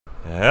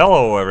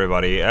Hello,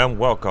 everybody, and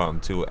welcome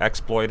to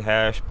Exploit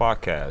Hash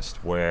Podcast,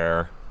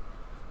 where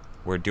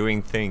we're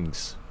doing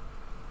things.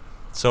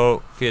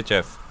 So,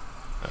 fiatjaf,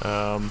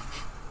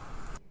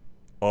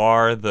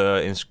 are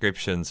the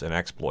inscriptions an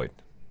exploit,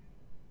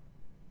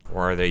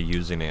 or are they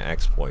using an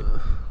exploit?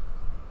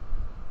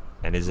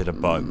 And is it a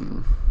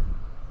bug?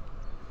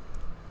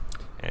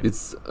 And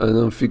It's an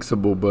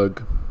unfixable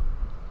bug.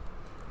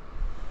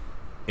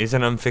 is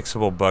an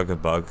unfixable bug a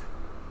bug?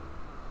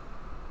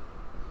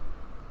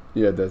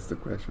 Yeah, that's the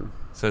question.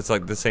 So it's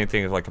like the same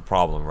thing as like a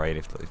problem, right?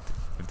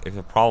 If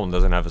a problem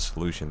doesn't have a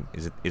solution,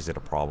 is it a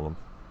problem?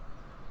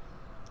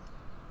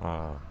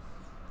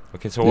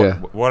 Okay, so Yeah.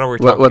 what are we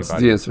talking What's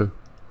about? the answer?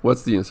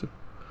 What's the answer?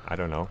 I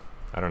don't know.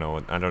 I don't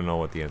know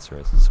what the answer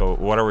is. So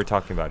what are we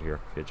talking about here,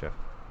 fiatjaf?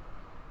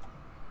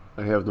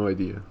 I have no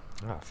idea.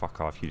 Ah, fuck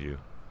off, you do.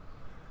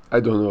 I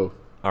don't know.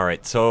 All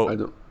right, so I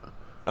don't.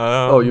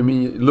 Oh, you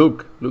mean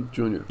Luke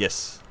Jr.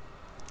 yes?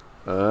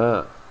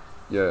 Ah,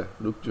 yeah.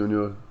 Luke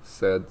Jr.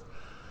 said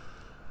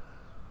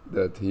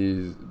that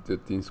the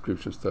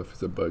inscription stuff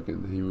is a bug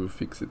and he will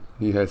fix it.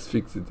 He has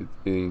fixed it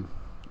in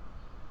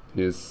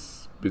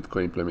his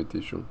Bitcoin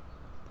implementation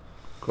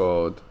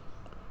called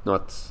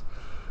Knots,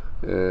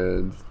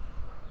 and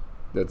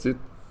that's it.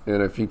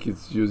 And I think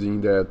it's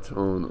using that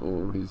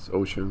on his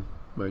Ocean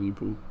mining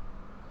pool.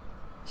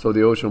 So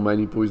the Ocean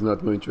mining pool is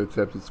not going to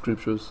accept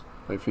inscriptions,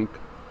 I think.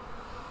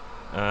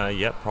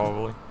 Yeah,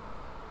 probably,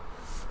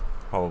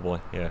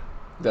 yeah.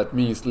 That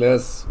means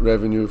less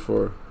revenue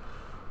for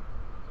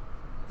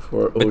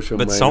Ocean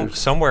But miners.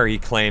 somewhere he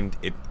claimed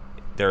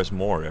there's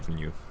more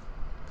revenue.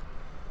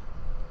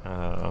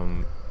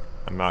 I'm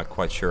not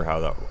quite sure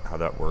how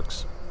that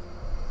works.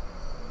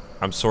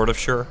 I'm sort of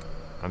sure.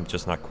 I'm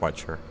just not quite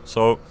sure.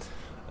 So,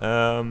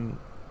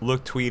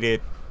 Luke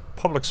tweeted,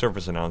 public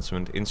service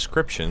announcement,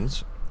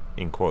 inscriptions,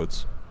 in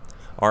quotes,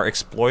 are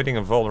exploiting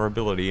a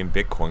vulnerability in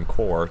Bitcoin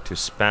Core to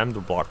spam the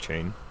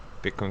blockchain.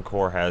 Bitcoin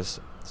Core has,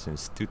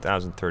 since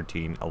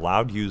 2013,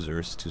 allowed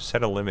users to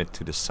set a limit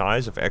to the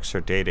size of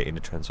extra data in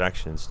the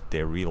transactions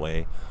they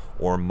relay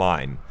or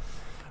mine,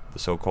 the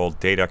so-called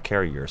data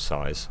carrier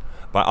size.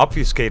 By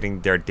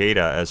obfuscating their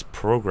data as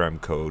program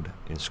code,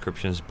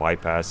 inscriptions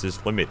bypass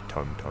this limit.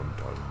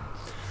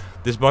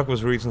 This bug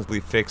was recently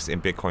fixed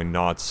in Bitcoin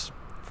Knots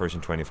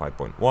version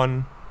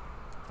 25.1.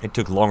 It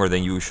took longer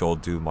than usual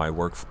due to my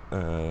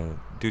workflow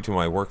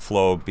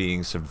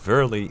being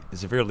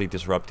severely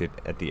disrupted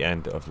at the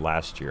end of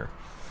last year.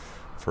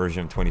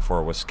 Version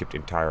 24 was skipped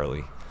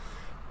entirely.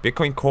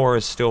 Bitcoin Core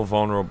is still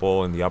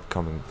vulnerable in the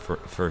upcoming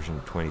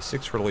version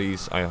 26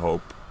 release. I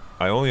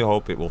only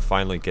hope it will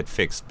finally get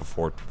fixed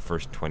before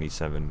version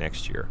 27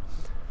 next year.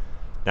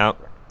 Now,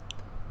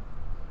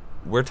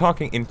 we're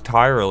talking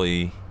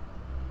entirely.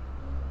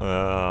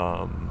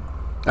 Are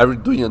we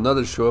doing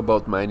another show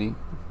about mining?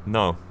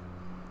 No,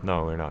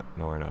 we're not.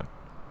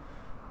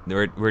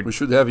 We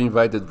should have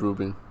invited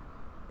Ruben.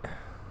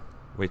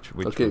 Which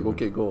okay,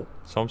 Ruben? go.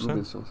 Something?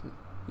 Ruben something.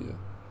 Yeah.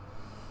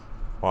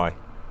 Why?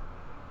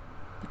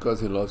 Because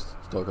he loves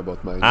to talk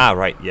about mining. Ah,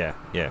 right, yeah.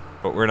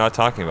 But we're not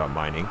talking about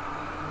mining.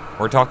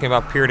 We're talking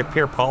about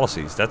peer-to-peer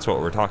policies. That's what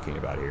we're talking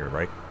about here,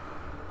 right?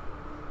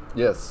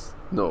 Yes.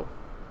 No.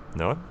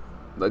 No?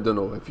 I don't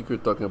know. I think we're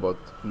talking about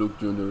Luke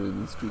Jr.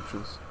 and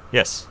inscriptions.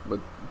 Yes. But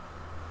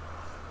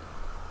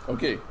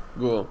okay,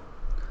 go on.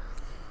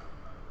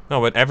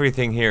 No, but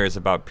everything here is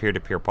about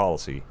peer-to-peer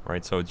policy,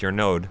 right? So it's your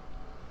node.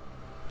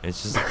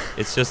 It's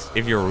just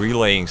if you're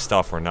relaying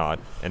stuff or not,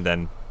 and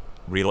then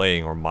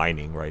relaying or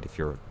mining, right? If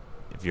you're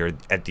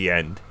at the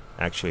end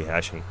actually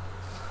hashing.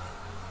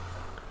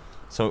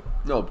 So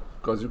No,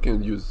 because you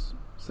can use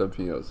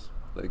something else,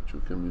 like to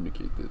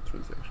communicate the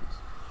transactions.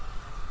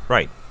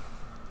 right.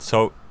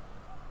 So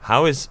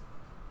how is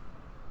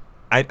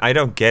I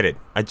don't get it.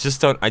 I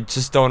just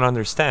don't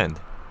understand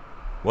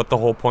what the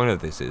whole point of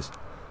this is.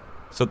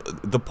 So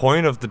the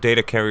point of the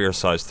data carrier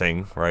size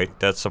thing, right?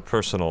 That's a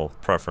personal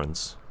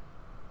preference.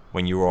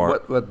 When you are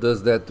What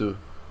does that do?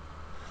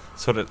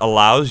 so that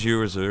allows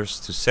users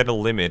to set a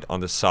limit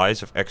on the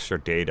size of extra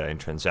data in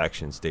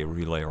transactions they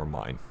relay or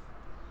mine.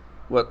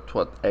 What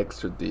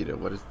extra data?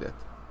 What is that?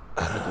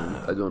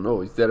 I don't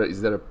know. Is there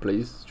a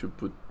place to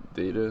put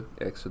data,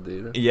 extra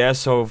data? Yeah.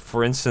 So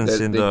for instance,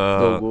 That in they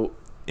don't the go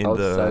in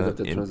outside the of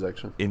the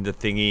transaction. in the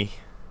thingy,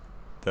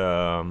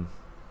 the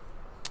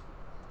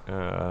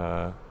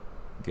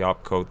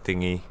opcode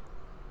thingy,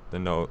 the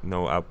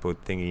no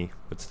output thingy.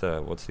 What's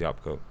the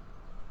opcode?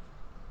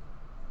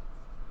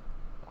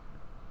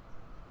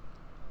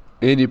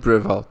 Any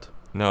prevout.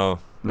 No.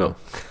 No.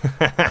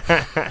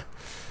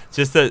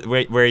 Just the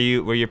where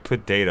you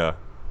put data.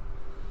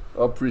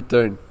 Op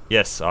return.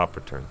 Yes, op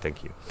return.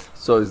 Thank you.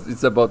 So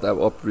it's about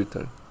op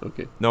return.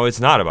 Okay. No, it's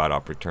not about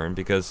op return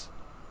because,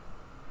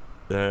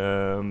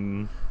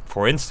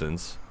 for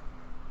instance,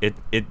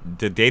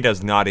 the data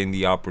is not in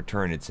the op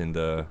return. It's in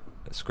the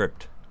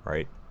script,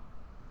 right?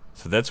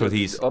 So that's So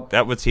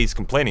what it's he's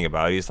complaining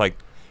about. He's like,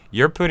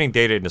 you're putting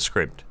data in the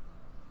script,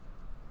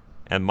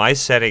 and my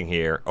setting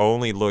here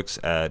only looks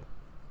at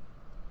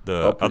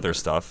the Op other return.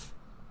 stuff,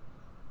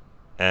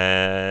 and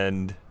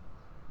and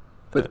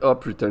But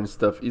op return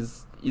stuff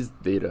is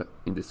data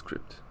in the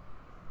script.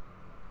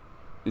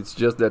 It's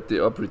just that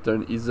the op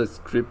return is a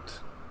script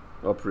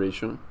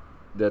operation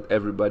that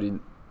everybody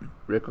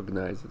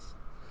recognizes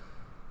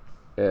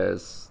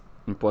as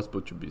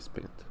impossible to be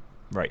spent.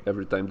 right,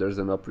 Every time there's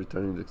an op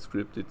return in the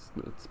script, it's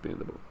not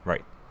spendable.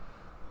 right.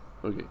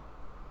 Okay.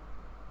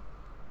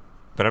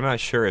 But I'm not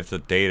sure if the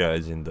data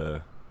is in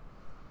the.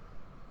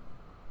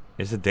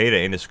 Is the data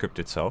in the script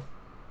itself?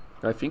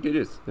 I think it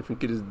is. I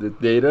think it is the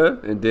data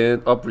and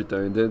then op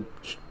return and then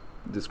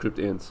the script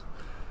ends.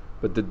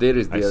 But the data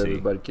is I there, see.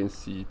 everybody can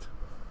see it.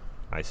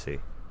 I see.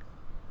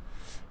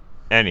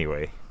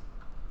 Anyway,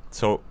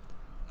 so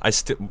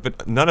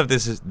but none of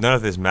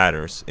this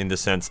matters in the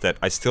sense that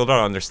I still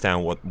don't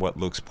understand what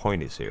Luke's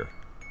point is here.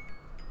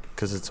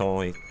 Because it's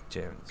only,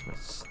 damn, it's my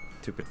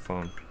stupid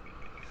phone.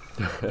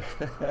 Oh my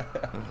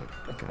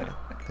God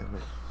damn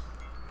it.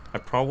 I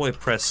probably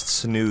pressed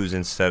snooze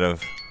instead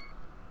of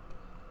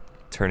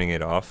turning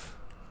it off.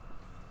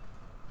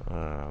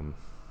 All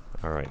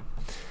right.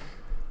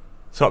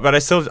 So, but I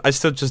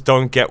still just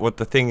don't get what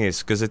the thing is,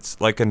 because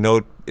it's like a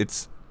node.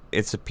 It's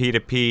a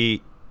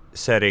P2P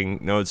setting.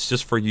 No, it's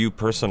just for you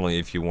personally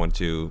if you want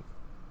to.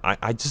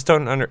 I just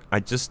don't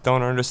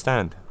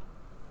understand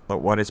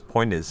what his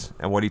point is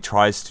and what he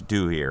tries to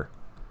do here.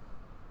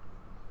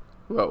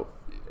 Well,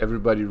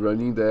 everybody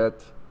running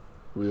that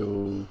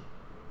will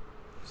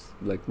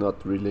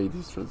not relay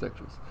these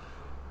transactions.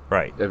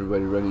 Right.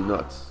 Everybody running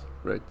knots,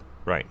 right?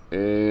 Right.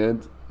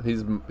 And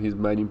his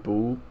mining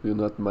pool will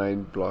not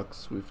mine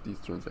blocks with these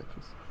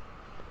transactions.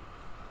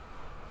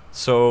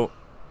 So,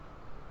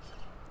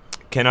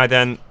 can I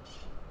then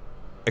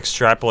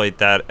extrapolate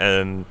that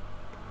and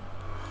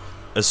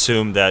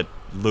assume that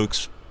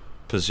Luke's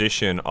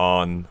position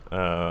on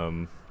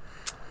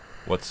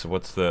what's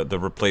the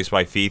replace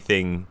by fee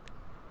thing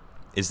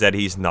is that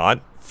he's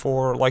not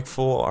for like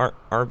full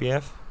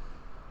RBF?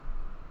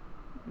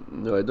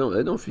 No, I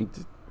don't think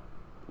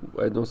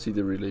I don't see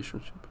the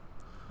relationship.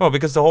 Well,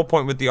 because the whole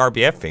point with the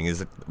RBF thing is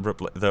that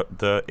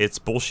it's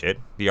bullshit,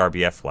 the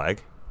RBF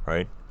flag,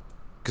 right?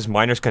 Because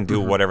miners can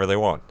do whatever they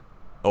want,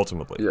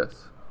 ultimately.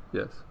 Yes.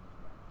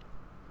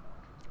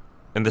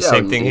 And the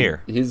same thing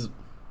here. In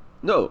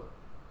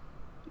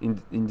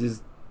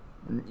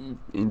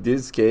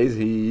this case,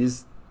 he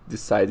is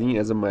deciding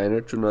as a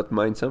miner to not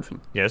mine something.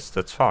 Yes,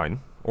 that's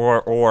fine.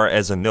 Or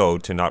as a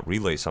node to not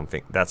relay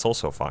something. That's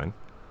also fine.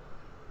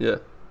 Yeah.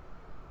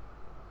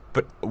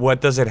 But what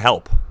does it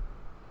help?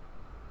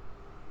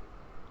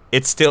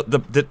 It's still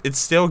it's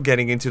still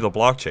getting into the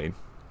blockchain.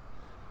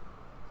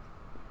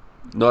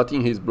 Not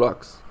in his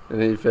blocks.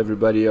 And if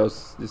everybody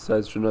else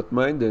decides to not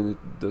mine, then it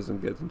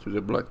doesn't get into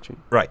the blockchain.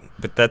 Right,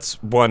 but that's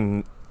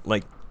one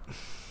but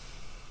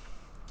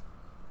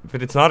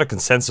it's not a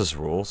consensus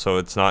rule,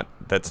 so that's not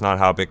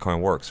how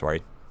Bitcoin works,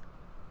 right?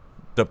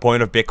 The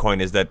point of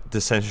Bitcoin is that the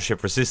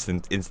censorship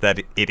resistant is that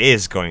it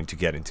is going to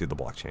get into the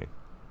blockchain.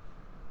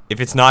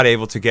 If it's not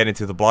able to get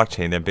into the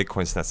blockchain, then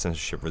Bitcoin's not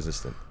censorship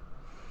resistant.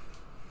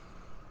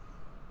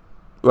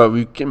 Well,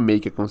 we can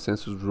make a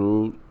consensus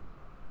rule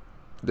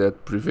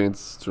that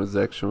prevents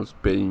transactions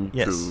paying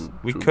to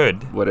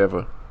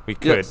whatever. We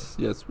could.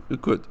 Yes, we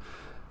could.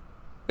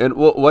 And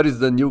what is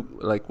the new,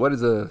 what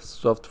is a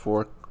soft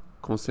fork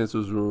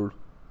consensus rule,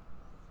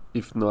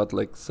 if not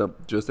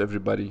just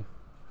everybody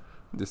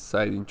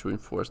deciding to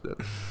enforce that?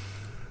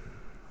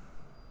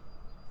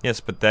 Yes,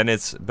 but then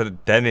it's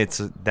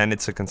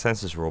a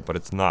consensus rule, but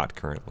it's not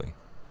currently.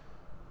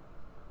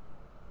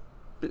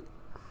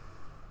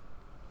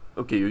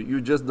 Okay,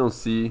 you just don't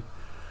see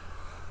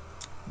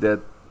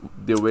that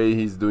the way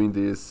he's doing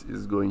this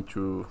is going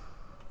to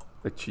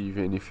achieve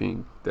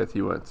anything that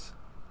he wants,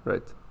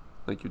 right?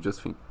 You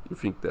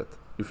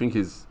think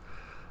he's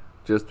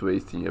just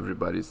wasting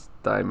everybody's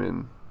time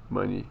and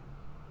money.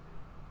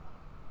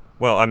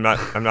 Well, I'm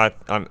not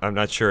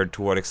sure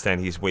to what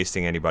extent he's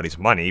wasting anybody's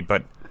money,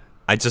 but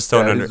I just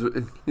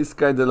don't He's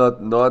kind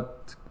of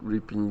not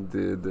reaping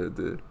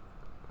the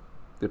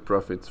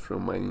profits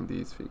from mining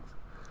these things.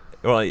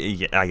 Well,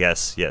 yeah, I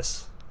guess,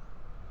 yes.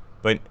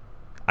 But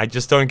I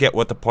just don't get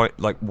what the point,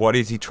 what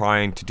is he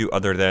trying to do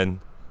other than,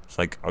 it's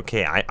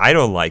okay, I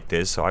don't like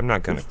this, so I'm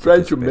not going to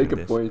try to make a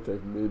point,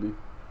 maybe.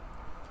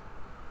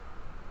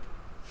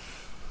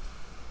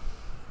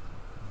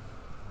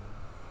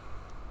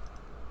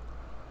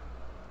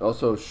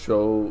 Also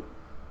show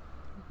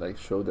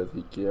that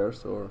he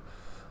cares, or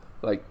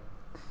I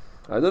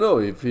don't know,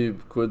 if he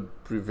could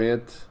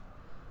prevent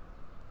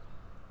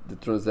the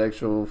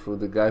transaction from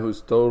the guy who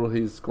stole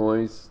his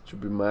coins to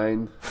be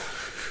mined,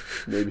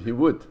 maybe he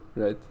would,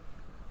 right?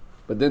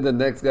 But then the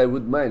next guy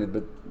would mine it,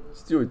 but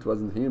still it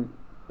wasn't him.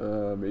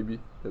 Maybe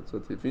that's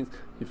what he thinks.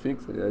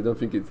 I don't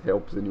think it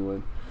helps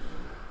anyone.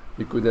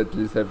 He could at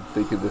least have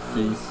taken the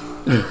fees,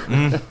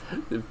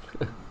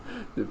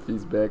 the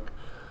fees back.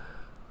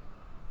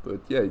 But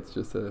yeah, it's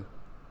just a.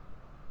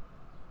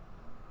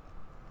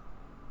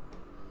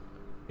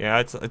 Yeah,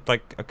 it's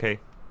okay.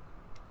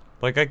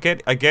 I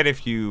get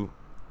if you.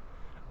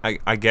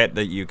 I get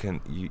that you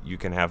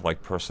can have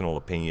like personal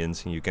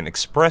opinions and you can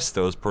express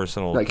those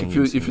personal Like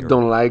opinions. if you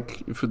don't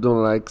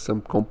like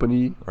some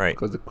company, Right.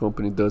 because the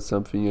company does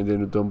something and then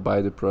you don't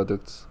buy the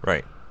products,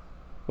 Right.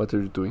 what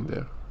are you doing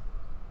there?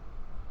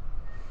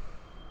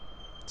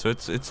 So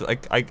it's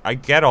like I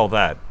get all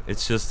that.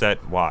 It's just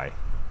that why?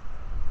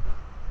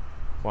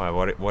 Why?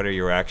 What are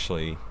you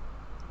actually?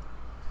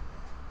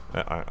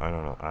 I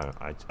don't know.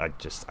 I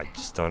just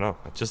don't know.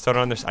 I just don't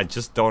understand. I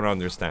just don't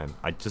understand.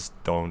 I just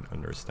don't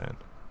understand.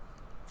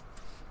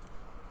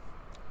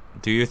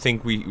 Do you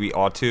think we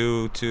ought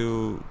to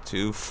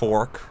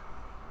fork,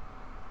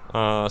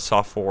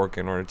 soft fork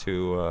in order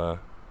to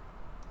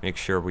make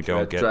sure we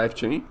don't get drive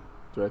chain?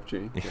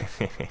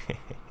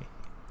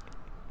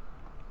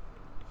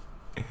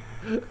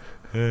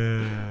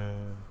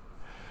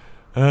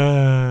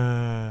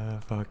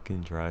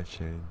 fucking drive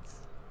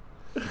chains.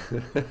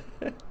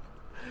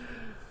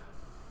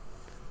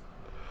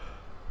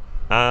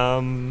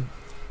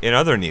 In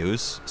other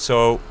news,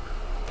 so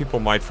people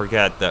might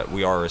forget that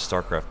we are a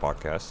StarCraft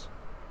podcast,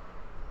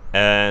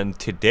 and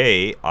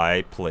today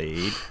I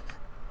played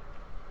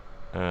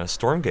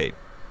Stormgate.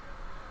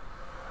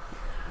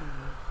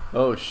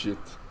 Oh shit!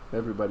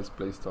 Everybody's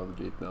playing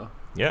Stormgate now.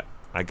 Yeah,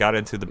 I got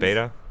into the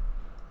beta.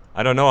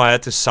 I don't know. I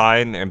had to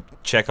sign and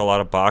check a lot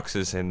of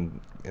boxes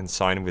and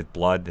sign with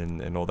blood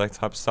and all that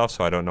type of stuff.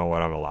 So I don't know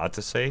what I'm allowed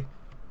to say.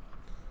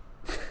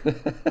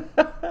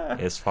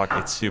 It's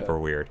super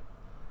weird.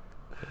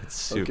 It's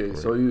super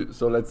Okay, weird.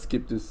 so let's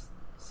skip this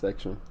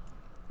section.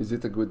 Is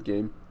it a good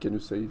game? Can you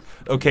say it?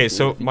 Okay,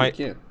 so I think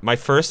you can. my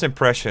first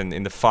impression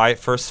in the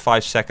first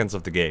 5 seconds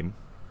of the game,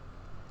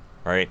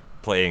 right,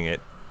 playing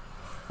it,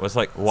 was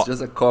like, what? It's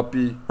just a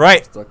copy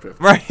Right. of StarCraft.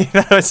 Right,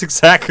 that's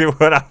exactly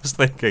what I was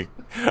thinking.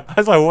 I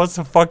was like, what's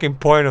the fucking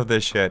point of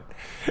this shit?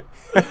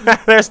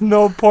 There's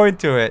no point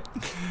to it.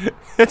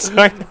 It's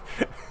like...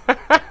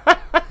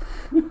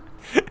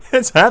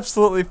 it's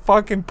absolutely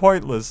fucking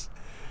pointless.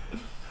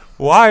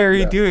 Why are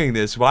you doing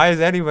this? Why is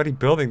anybody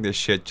building this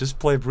shit? Just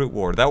play Brute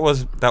War. That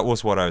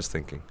was what I was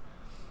thinking.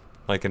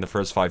 Like in the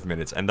first 5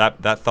 minutes. And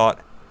that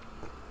thought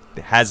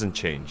hasn't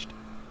changed.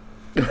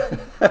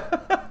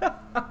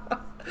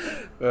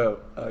 Well,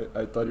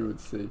 I thought you would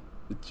say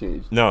it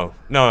changed. No,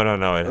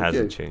 it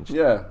hasn't changed.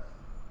 Yeah,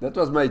 that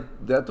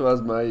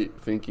was my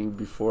thinking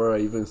before I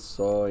even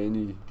saw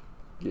any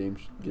game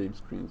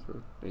screens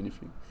or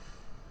anything.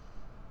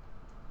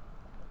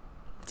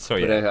 So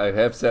But yeah. I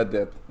have said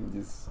that in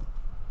this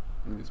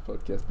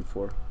podcast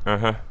before.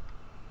 Uh-huh.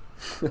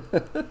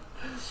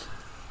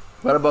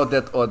 What about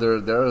that other?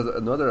 There is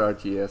another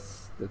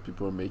RTS that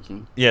people are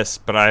making Yes,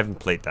 but I haven't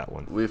played that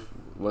one.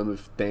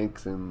 with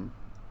tanks and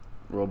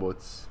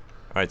robots.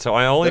 All right, so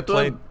I only That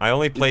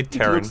one, played It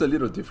Terran. looks a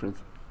little different.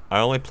 I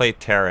only played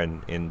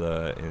Terran in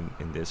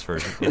this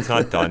version. It's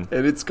not done.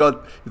 And it's called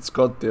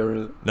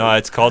Terra. No,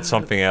 it's called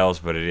something else,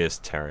 but it is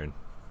Terran.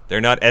 They're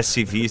not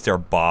SCVs, they're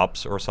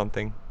Bobs or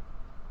something.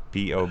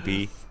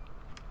 BOB.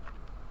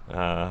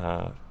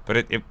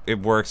 But it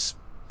works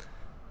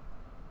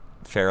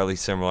fairly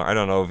similar. I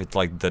don't know if it's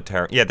like the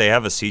Terran. Yeah, they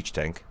have a siege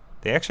tank.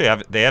 They actually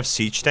have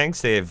siege tanks.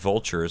 They have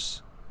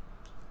vultures.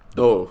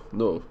 No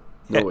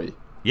Yeah. way.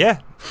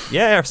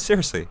 Yeah,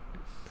 seriously.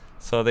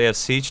 So they have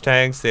siege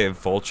tanks, they have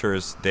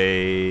vultures,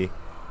 they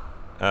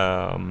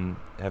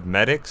have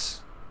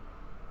medics.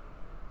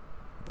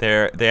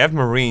 They have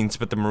marines,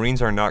 but the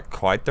marines are not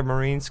quite the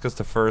marines because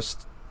the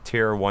first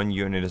tier 1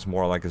 unit is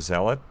more like a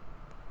zealot.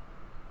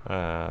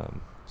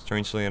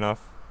 Strangely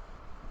enough.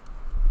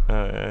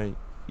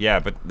 Yeah,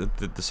 but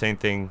the same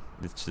thing.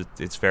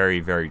 It's very,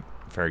 very,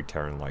 very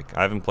Terran-like.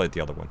 I haven't played the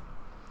other one.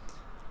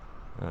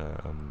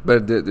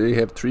 But they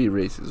have 3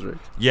 races, right?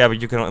 Yeah,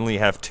 but you can only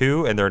have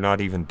 2, and they're not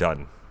even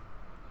done.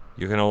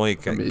 You can only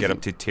get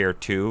up to tier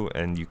 2,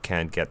 and you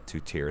can't get to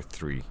tier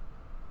 3.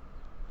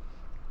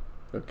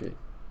 Okay,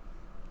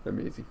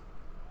 amazing.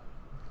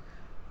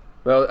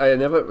 Well, I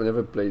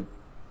never played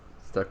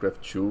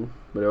StarCraft 2,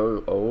 but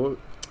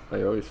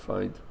I always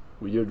find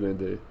weird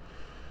when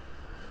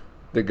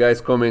the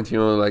guys commenting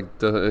on like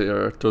the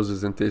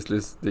Arthoses and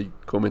Tasteless, they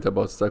comment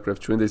about StarCraft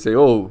 2 and they say,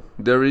 oh,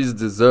 there is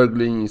the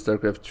Zergling in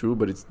StarCraft 2,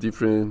 but it's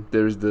different.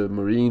 There is the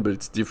Marine, but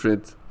it's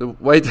different.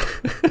 Why?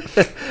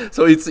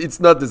 So it's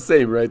not the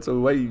same, right? So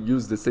why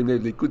use the same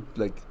name? They could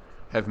like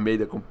have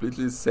made a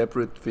completely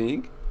separate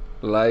thing,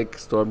 like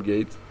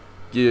Stormgate,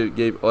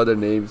 gave other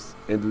names,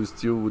 and we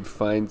still would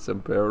find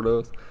some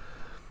parallels.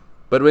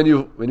 But when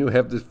you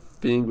have the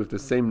thing with the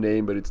same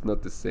name, but it's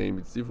not the same,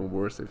 it's even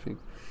worse, I think.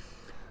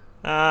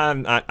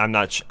 I'm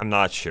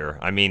not sure.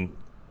 I mean,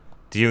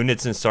 the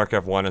units in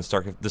StarCraft 1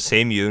 and the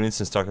same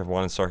units in StarCraft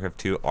 1 and StarCraft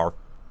 2 are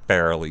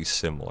fairly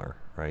similar,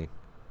 right?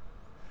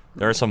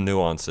 There are some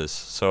nuances.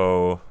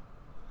 So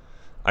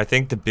I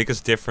think the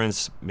biggest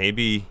difference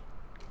maybe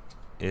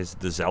is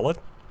the Zealot.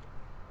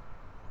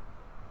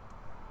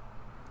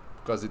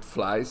 Because it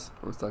flies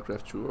on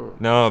StarCraft 2, or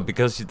No,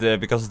 because of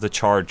the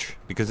charge.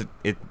 Because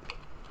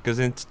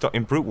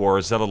in Brute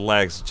War, Zealot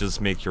legs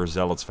just make your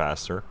Zealots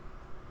faster.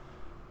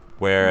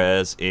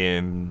 Whereas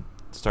in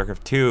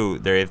StarCraft 2,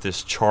 they have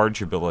this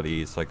charge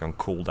ability. It's like on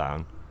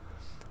cooldown,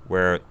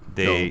 where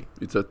they... No,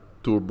 it's a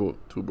turbo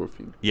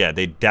thing. Yeah,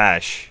 they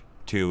dash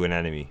to an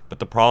enemy. But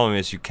the problem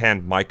is you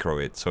can't micro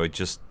it, so it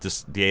just...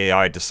 the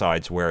AI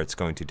decides where it's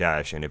going to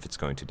dash and if it's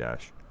going to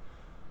dash.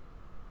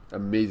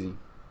 Amazing.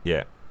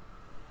 Yeah.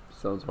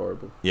 Sounds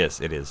horrible. Yes,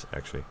 it is,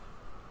 actually.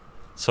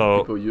 So...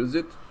 People use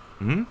it?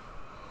 Hmm?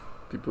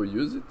 People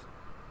use it?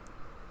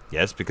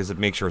 Yes, because it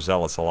makes your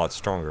zealots a lot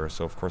stronger,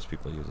 so of course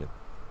people use it.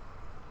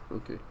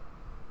 Okay.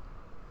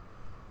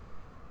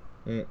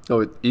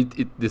 Oh,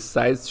 it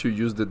decides to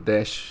use the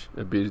dash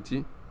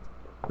ability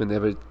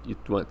whenever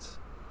it wants.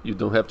 You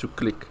don't have to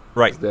click.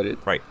 Right. Is that it?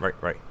 Right.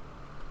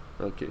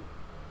 Okay.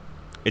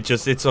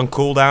 It's on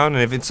cooldown, and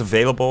if it's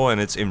available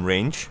and it's in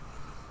range,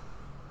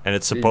 and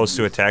it's supposed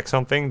to attack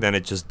something, then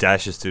it just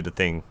dashes to the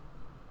thing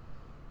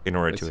in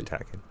order to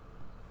attack it.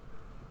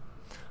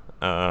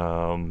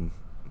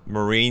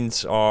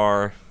 Marines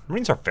are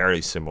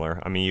fairly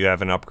similar. I mean, you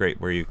have an upgrade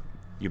where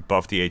you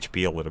buff the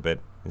HP a little bit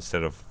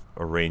instead of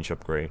a range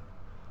upgrade.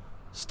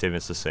 Stim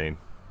is the same.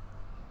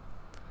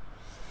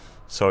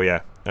 So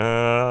yeah,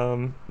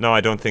 no,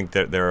 I don't think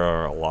that there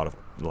are a lot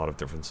of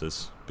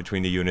differences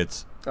between the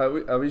units. I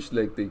wish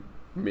like they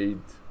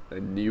made a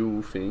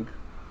new thing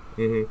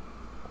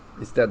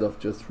instead of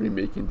just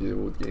remaking the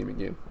old game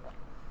again.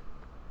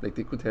 Like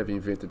they could have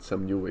invented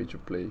some new way to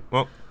play.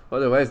 Well,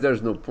 otherwise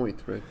there's no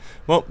point, right?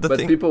 Well, but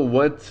people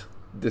want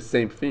the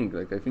same thing.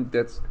 Like I think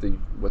that's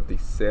what they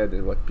said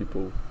and what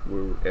people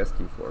were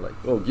asking for. Like,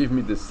 oh, give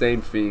me the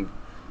same thing,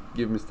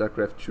 give me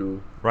StarCraft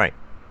 2, right?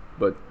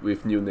 But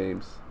with new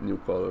names, new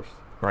colors.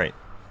 Right.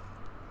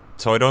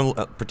 So I don't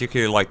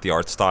particularly like the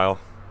art style.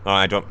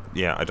 I don't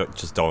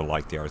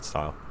like the art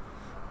style.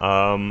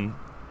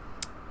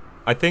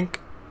 I think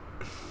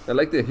I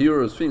like the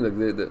heroes thing, like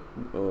the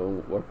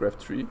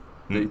Warcraft 3.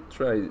 They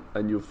tried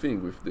a new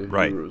thing with the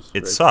heroes.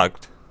 It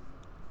sucked.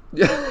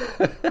 Yeah.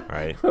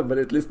 Right. But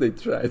at least they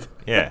tried.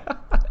 Yeah.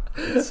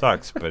 It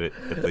sucks, but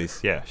at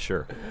least, yeah,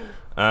 sure.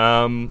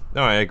 No,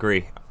 I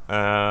agree.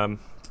 So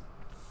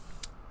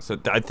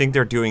I think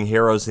they're doing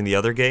heroes in the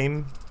other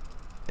game,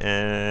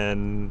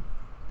 and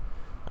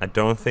I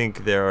don't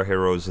think there are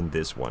heroes in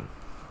this one.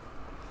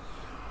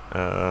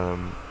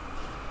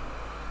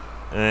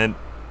 And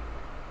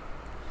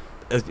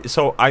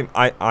so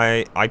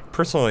I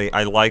personally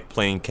I like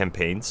playing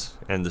campaigns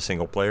and the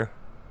single player,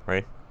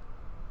 right?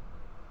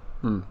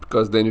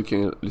 Because then you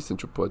can listen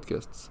to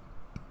podcasts.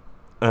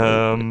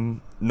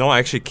 No, I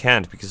actually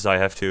can't because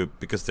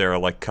because there are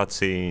like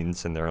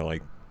cutscenes and there are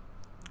like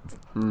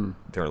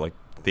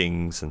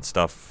things and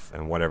stuff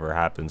and whatever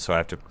happens, so I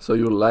have to. So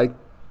you like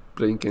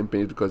playing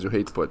campaigns because you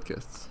hate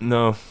podcasts?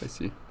 No, I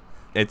see.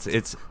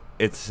 It's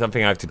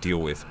something I have to deal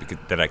with because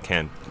that I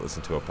can't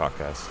listen to a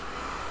podcast,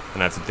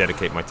 and I have to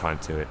dedicate my time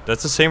to it.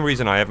 That's the same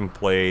reason I haven't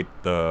played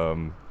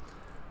the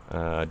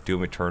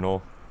Doom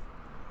Eternal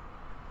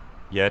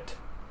yet,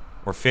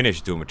 or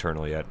finished Doom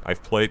Eternal yet.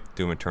 I've played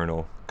Doom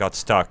Eternal, got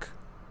stuck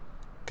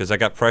because I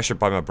got pressured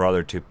by my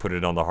brother to put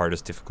it on the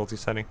hardest difficulty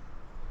setting.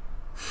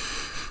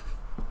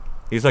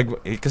 He's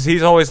like, because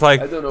he's always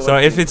like, so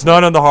if it's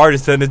not on the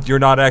hardest, then you're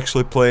not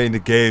actually playing the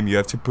game. You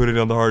have to put it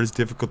on the hardest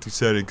difficulty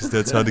setting because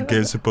that's how the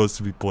game's supposed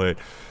to be played.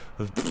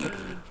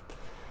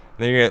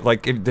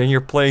 Then you're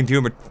playing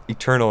Doom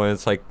Eternal, and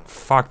it's like,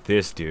 fuck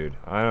this, dude.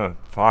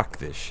 Fuck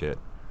this shit.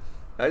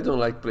 I don't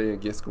like playing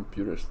against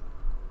computers.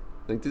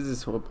 Like this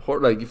is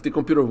hard. Like if the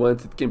computer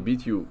wants, it can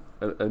beat you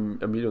a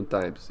million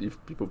times if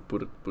people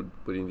put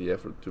in the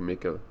effort to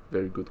make a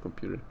very good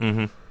computer.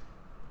 Mm-hmm.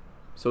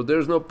 So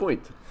there's no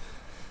point.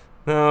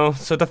 No,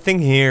 so the thing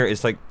here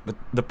is like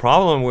the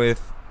problem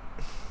with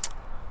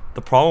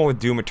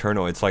Doom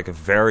Eternal, it's like a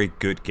very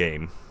good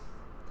game,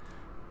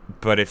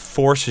 but it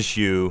forces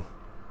you.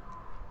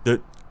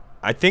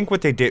 I think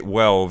what they did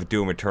well with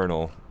Doom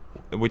Eternal,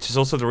 which is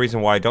also the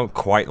reason why I don't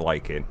quite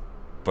like it,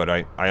 but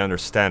I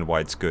understand why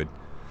it's good.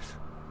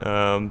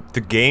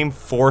 The game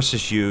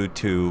forces you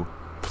to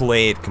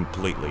play it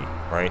completely,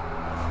 right?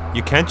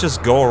 You can't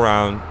just go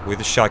around with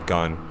a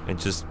shotgun and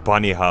just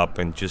bunny hop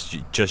and just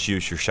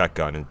use your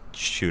shotgun and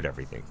shoot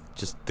everything.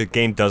 Just the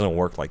game doesn't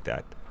work like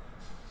that.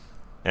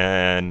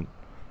 And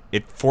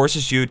it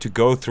forces you to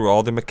go through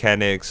all the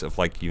mechanics of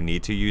like you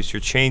need to use your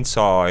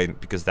chainsaw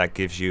because that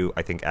gives you,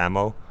 I think,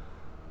 ammo.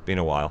 Been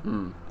a while.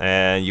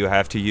 And you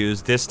have to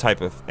use this type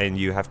of, and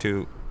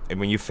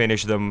when you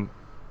finish them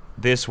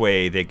this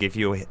way, they give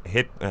you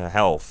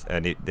health,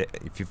 and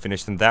if you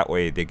finish them that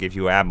way, they give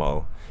you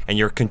ammo. And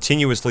you're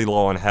continuously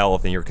low on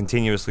health, and you're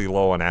continuously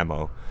low on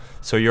ammo.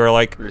 So you're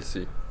like,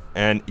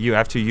 and you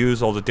have to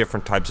use all the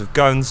different types of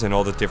guns and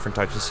all the different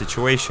types of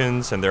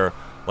situations, and they're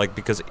like,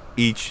 because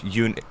each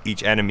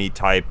enemy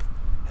type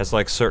has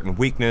like certain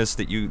weakness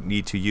that you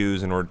need to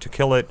use in order to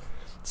kill it.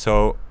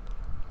 So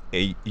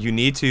you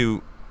need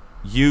to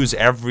use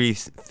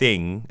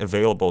everything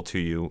available to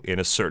you in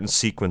a certain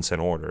sequence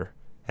and order,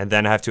 and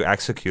then have to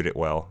execute it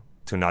well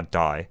to not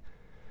die.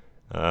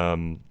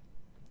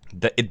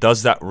 It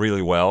does that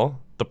really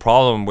well. The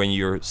problem when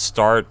you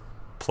start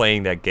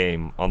playing that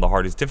game on the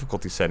hardest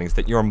difficulty settings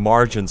that your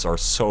margins are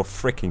so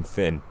freaking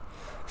thin.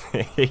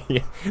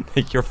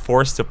 Like you're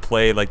forced to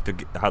play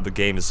like how the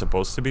game is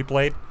supposed to be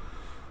played.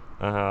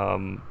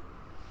 Yeah,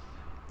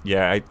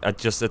 I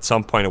just at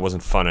some point it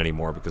wasn't fun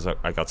anymore because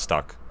I got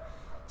stuck,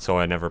 so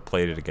I never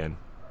played it again.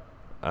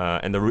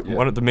 And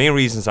one of the main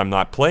reasons I'm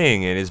not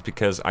playing it is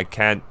because I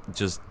can't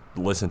just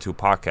listen to a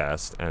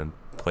podcast and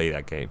play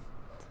that game.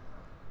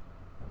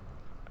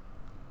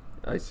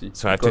 I see.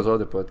 So because all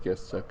the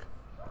podcasts suck.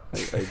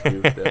 I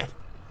agree with that.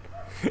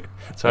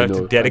 So I have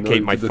to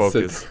dedicate my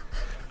focus.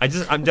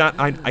 I'm not.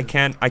 I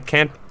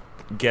can't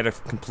get a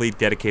complete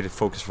dedicated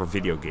focus for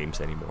video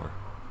games anymore.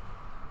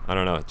 I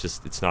don't know.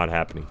 It's not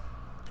happening.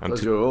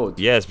 Because you're old.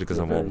 Yes, because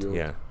you're I'm old. old.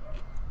 Yeah.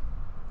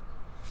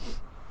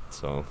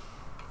 So.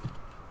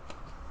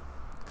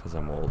 Because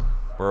I'm old.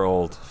 We're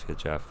old,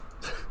 fiatjaf.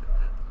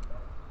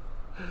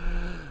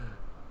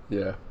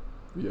 Yeah,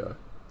 we are.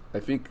 I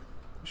think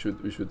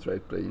we should try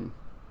playing.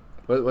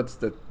 What's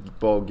that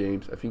ball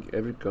games? I think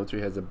every country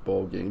has a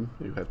ball game.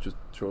 You have to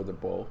throw the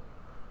ball,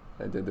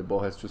 and then the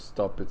ball has to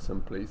stop at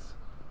some place.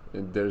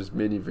 And there's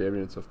many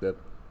variants of that.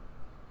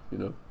 You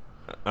know.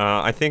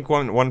 I think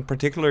one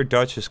particular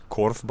Dutch is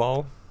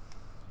korfbal.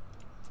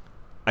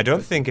 I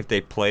don't think if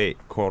they play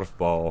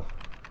korfbal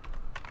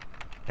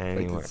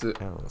anywhere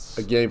else.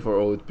 A game for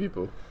old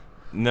people.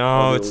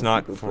 No, it's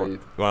not for.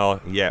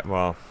 Well, yeah,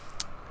 well,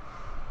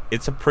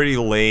 it's a pretty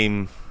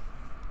lame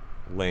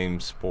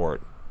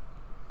sport.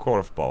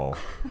 Korfball.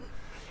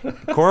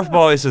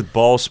 Korfball is a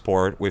ball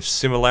sport with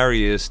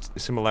similarities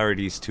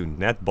to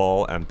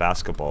netball and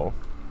basketball.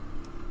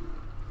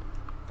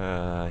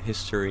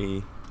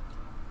 History.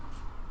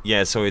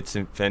 Yeah, so it's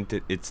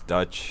invented. It's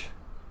Dutch.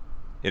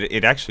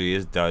 It actually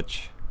is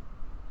Dutch.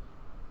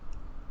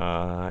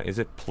 Is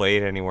it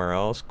played anywhere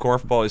else?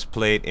 Korfball is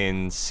played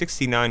in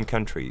 69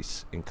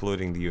 countries,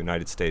 including the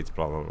United States.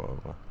 Blah blah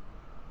blah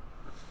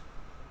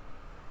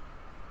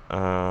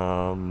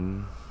blah.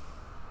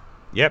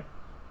 Yep.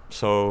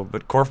 So,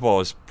 but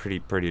korfball is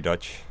pretty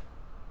Dutch.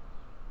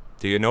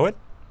 Do you know it?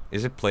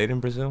 Is it played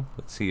in Brazil?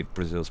 Let's see if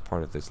Brazil's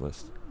part of this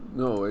list.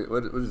 No,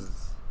 what is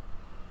this?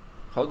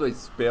 How do I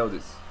spell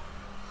this?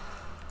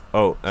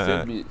 Oh,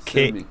 Send me.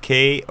 Korfball.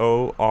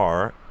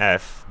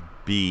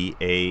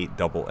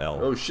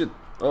 Oh shit!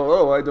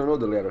 Oh, I don't know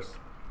the letters.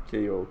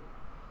 K-O.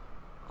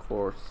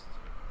 Course.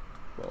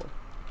 Well.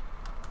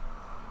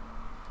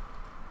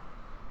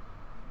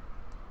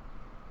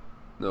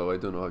 No, I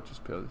don't know how to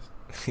spell this.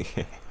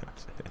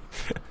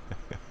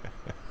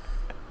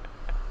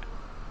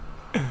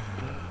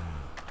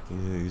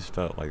 You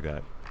spell it like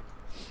that.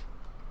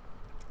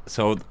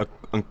 So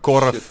a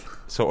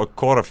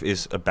korf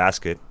is a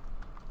basket.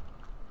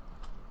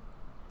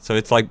 So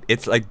it's like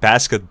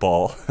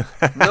basketball.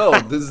 No,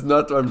 this is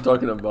not what I'm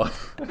talking about.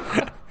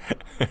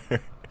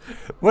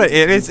 What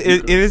it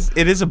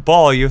is a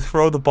ball. You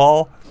throw the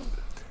ball,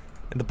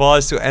 and the ball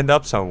has to end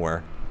up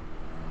somewhere.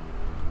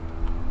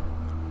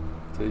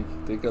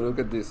 Take a look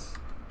at this.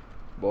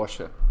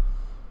 Bocha.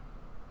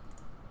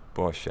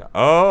 Bocha.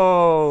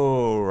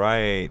 Oh,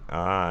 right.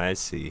 I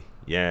see.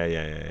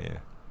 Yeah.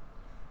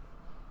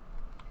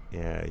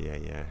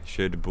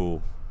 Jeu de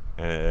boule.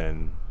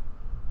 And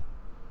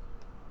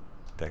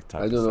that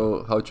type I of don't stuff.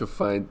 know how to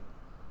find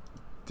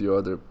the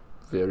other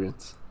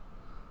variants.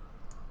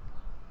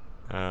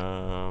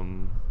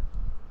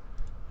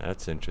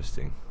 That's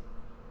interesting.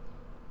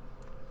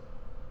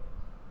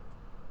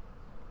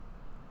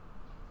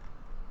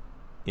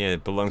 Yeah,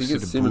 it belongs to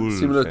the boule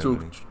similar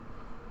family.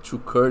 to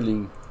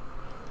curling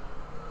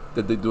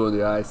that they do on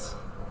the ice.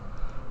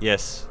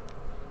 Yes.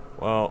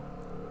 Well.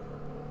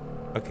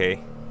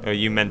 Okay. Oh,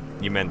 you meant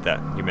that.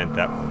 You meant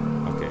that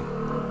one. Okay.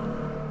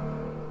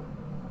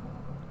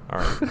 All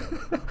right.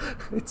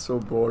 It's so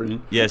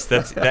boring. Yes,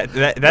 that's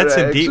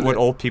indeed what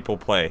old people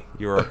play.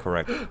 You are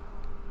correct.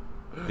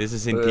 This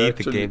is indeed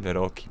the game that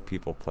old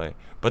people play.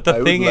 But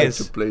the thing is,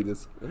 to play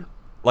this.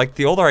 like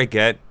the older I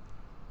get,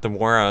 the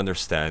more I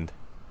understand.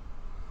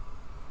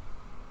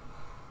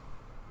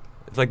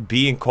 It's like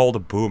being called a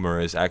boomer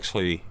is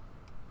actually.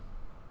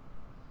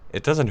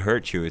 It doesn't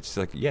hurt you. It's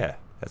like, yeah,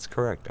 that's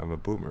correct. I'm a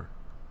boomer.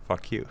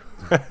 Fuck you.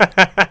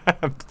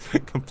 I'm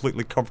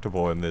completely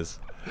comfortable in this.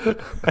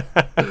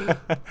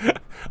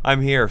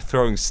 I'm here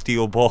throwing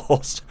steel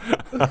balls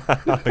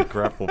on the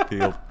grapple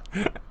field.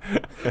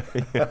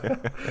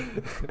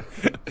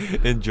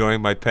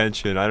 Enjoying my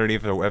pension. I don't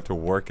even have to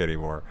work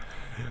anymore.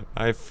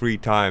 I have free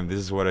time. This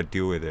is what I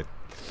do with it.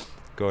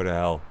 Go to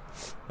hell.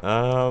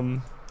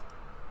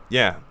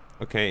 Yeah.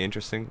 Okay,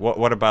 interesting.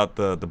 What about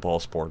the ball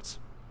sports?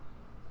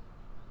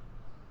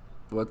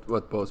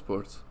 What ball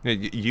sports? Yeah,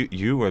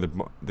 you were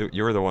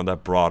you were the one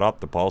that brought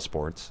up the ball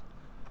sports.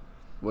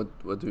 What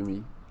do you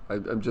mean?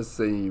 I'm just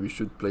saying we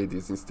should play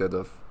this instead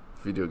of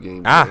video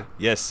games.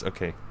 Yes,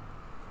 okay.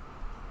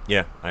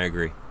 Yeah, I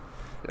agree.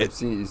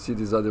 You see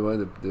this other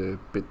one, the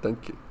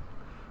petanque.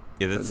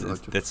 Yeah,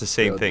 that's the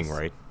same thing,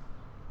 right?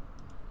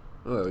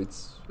 Oh,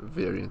 it's a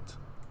variant.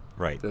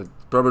 Right. That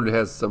probably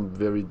has some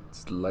very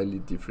slightly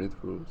different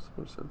rules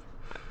or something.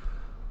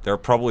 there are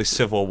probably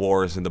civil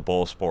wars in the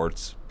ball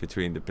sports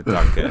between the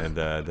petanque and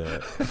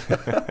the.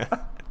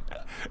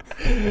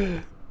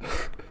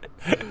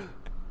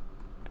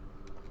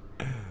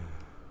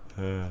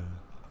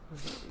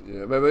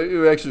 Yeah, but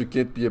you actually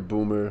can't be a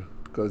boomer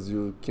because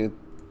you can't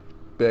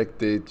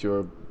backdate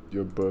your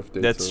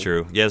birthday. That's so.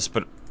 true. Yes,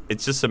 but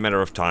it's just a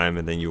matter of time,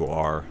 and then you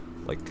are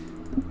like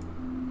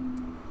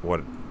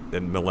what.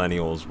 Then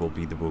millennials will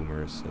be the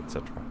boomers,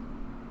 etc.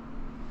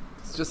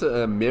 It's just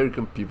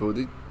American people.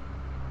 They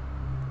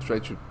try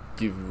to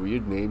give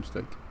weird names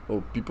like,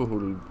 oh, people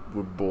who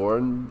were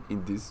born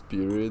in this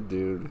period,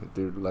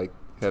 they're like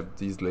have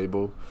this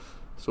label.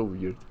 So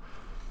weird.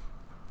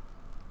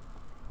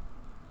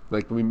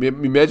 Like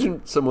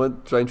imagine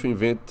someone trying to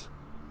invent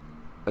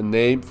a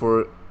name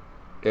for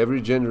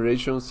every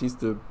generation since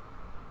the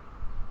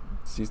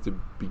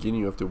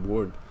beginning of the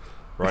world.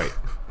 Right.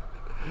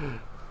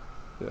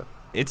 Yeah.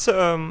 It's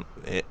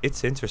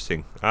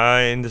interesting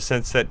in the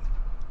sense that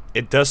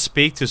it does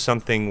speak to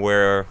something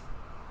where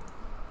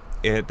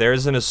there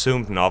is an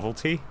assumed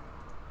novelty,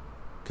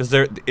 because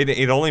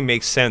it only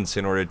makes sense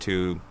in order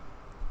to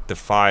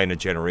define a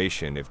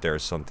generation if there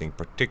is something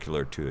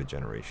particular to a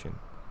generation.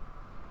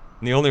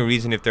 And the only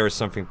reason if there is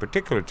something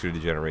particular to the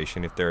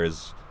generation, if there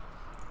is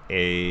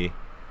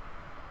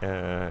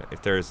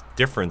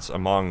difference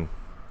among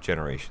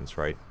generations,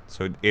 right?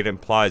 So it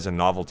implies a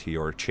novelty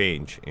or a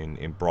change in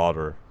the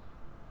broader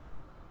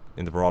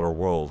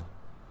world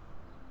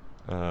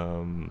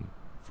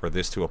for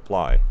this to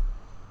apply.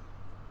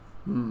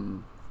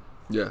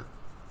 Yeah.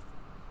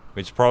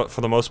 Which for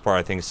the most part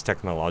I think is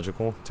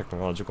technological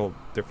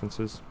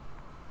differences.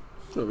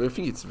 No, I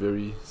think it's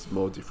very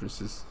small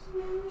differences.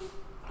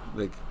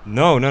 Like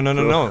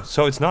No.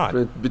 So it's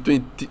not.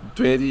 Between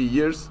 20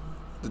 years,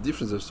 the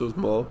differences are so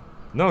small.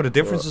 No, the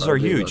differences are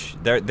huge.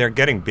 They're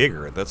getting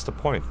bigger. That's the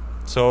point.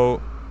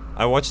 So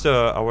I watched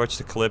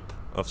a clip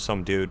of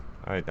some dude.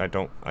 I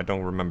don't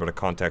remember the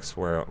context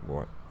where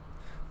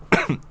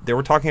they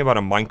were talking about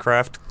a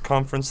Minecraft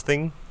conference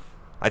thing.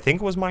 I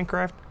think it was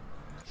Minecraft.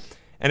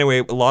 Anyway,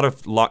 a lot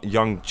of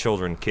young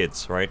children,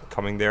 kids, right,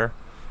 coming there,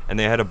 and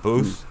they had a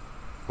booth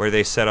where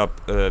they set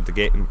up the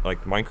game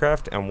like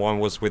Minecraft, and one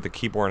was with the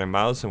keyboard and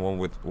mouse, and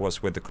one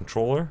was with the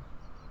controller.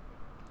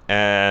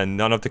 And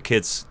none of the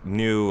kids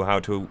knew how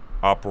to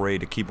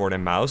operate a keyboard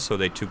and mouse, so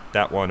they took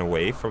that one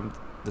away from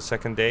the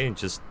second day and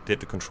just did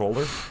the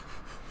controller.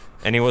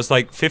 And it was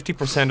like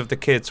 50% of the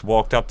kids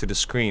walked up to the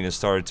screen and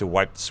started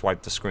to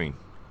swipe the screen.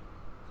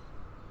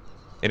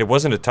 And it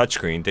wasn't a touch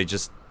screen.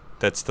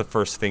 That's the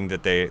first thing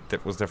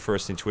that was their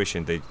first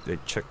intuition. They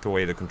checked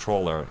away the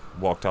controller,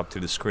 walked up to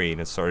the screen,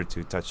 and started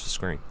to touch the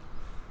screen.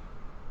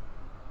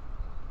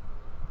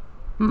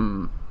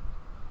 Well,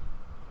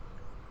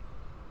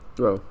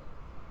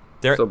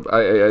 so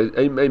I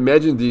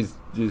imagine these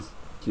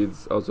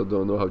kids also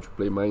don't know how to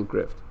play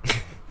Minecraft.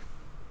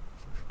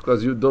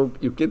 Because you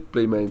can't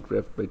play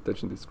Minecraft by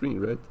touching the screen,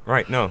 right?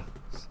 Right, no.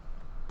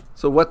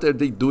 So what are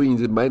they doing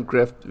in the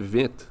Minecraft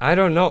event? I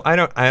don't know. I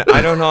don't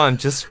know. I'm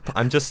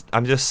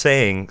just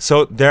saying.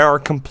 So there are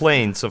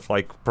complaints of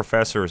like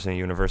professors in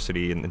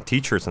university and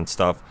teachers and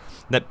stuff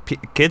that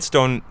kids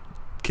don't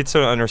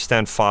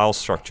understand file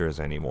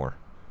structures anymore.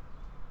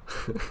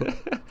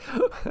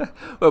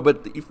 Well,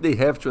 but if they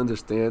have to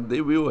understand, they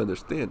will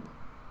understand.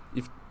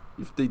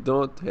 If they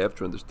don't have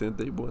to understand,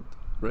 they won't.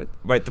 Right.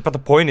 But the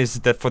point is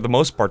that for the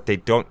most part they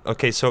don't.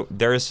 Okay, so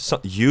there is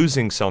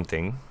using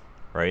something,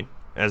 right?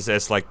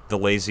 As like the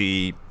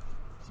lazy,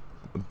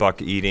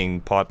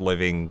 buck-eating,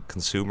 pot-living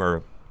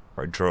consumer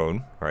or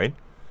drone, right?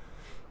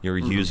 You're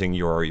using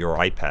your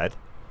iPad,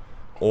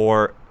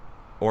 or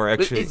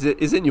actually.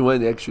 But is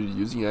anyone actually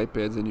using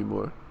iPads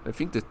anymore? I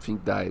think that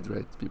thing died,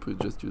 right? People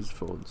just use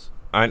phones.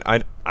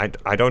 I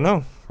don't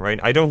know,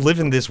 right? I don't live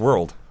in this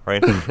world,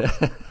 right?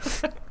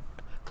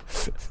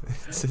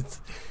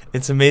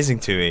 It's amazing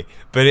to me,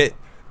 but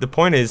the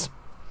point is,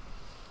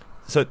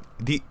 so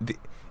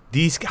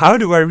these how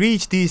do I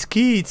reach these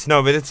keys?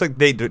 No, but it's like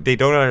they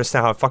don't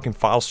understand how fucking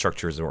file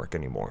structures work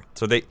anymore.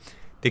 So they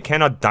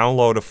cannot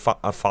download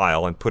a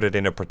file and put it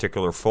in a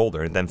particular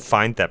folder and then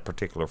find that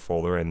particular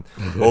folder and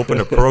open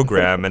a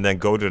program and then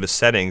go to the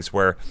settings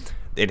where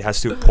it has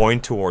to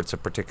point towards a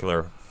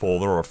particular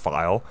folder or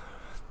file.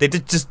 They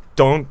just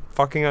don't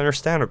fucking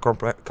understand or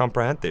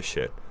comprehend this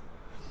shit.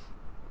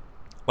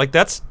 Like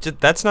that's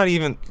not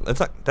even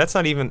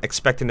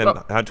expecting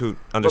them how to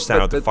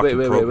understand how to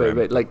fucking program.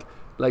 Wait.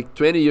 Like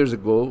 20 years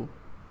ago,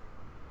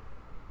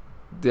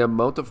 the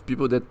amount of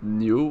people that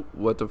knew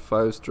what a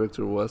file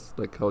structure was,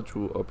 like how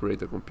to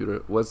operate a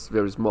computer, was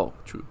very small.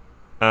 True.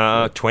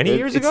 20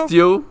 years ago?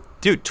 Still,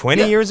 dude,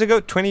 20 years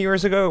ago,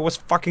 it was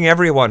fucking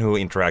everyone who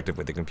interacted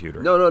with the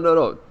computer.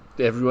 No.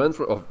 Everyone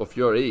of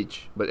your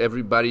age, but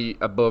everybody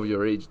above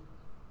your age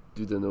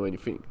didn't know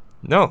anything.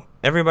 No,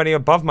 everybody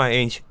above my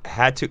age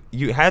had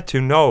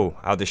to know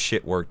how this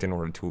shit worked in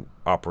order to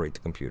operate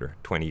the computer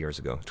 20 years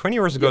ago. 20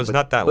 years ago is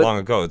not that long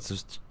ago. It's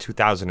just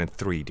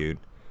 2003, dude.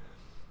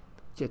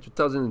 Yeah,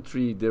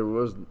 2003. There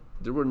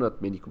were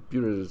not many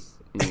computers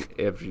in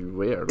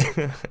everywhere,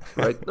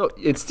 right? No,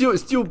 it's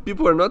still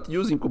people are not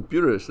using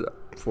computers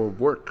for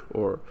work,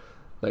 or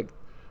like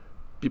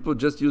people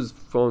just use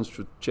phones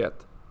to chat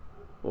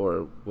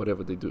or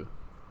whatever they do,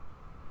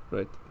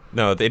 right?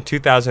 No, in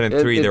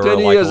 2003 and there 20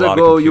 were like a years lot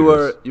ago, of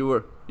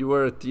computers. you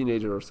were a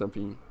teenager or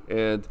something,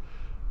 and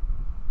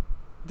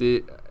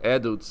the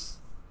adults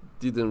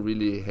didn't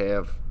really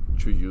have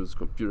to use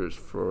computers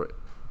for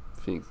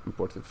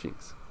important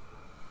things.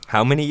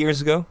 How many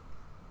years ago?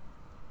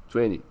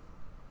 20.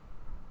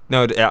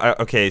 No,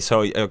 okay,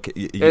 so okay,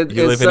 you And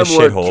live in a some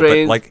were shithole, but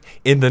trained- like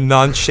in the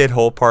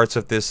non-shithole parts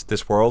of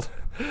this world,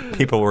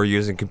 people were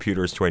using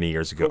computers 20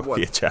 years ago. For what?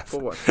 VHF. For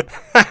what? For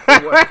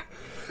what?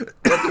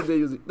 What were they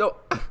using? No,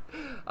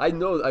 I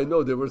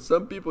know. There were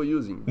some people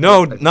using.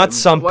 No, but not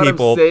some what I'm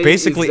people. saying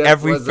Basically, is that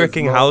every was a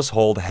freaking small-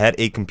 household had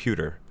a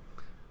computer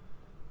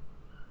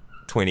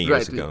 20 years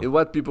Right. ago. And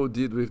what people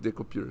did with the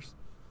computers,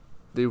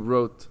 they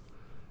wrote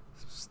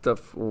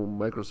stuff on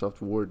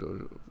Microsoft Word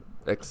or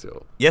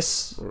Excel.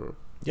 Yes. Or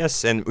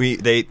Yes, and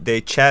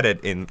they chatted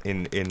in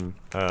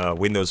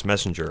Windows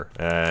Messenger,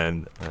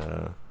 and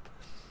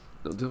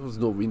no, there was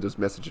no Windows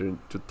Messenger in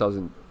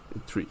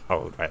 2003.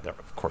 oh, right,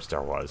 of course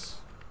there was.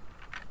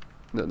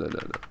 No.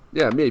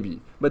 Yeah, maybe.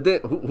 But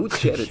then who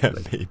chatted? Yeah,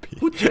 like, maybe.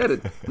 Who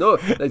chatted? No,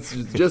 it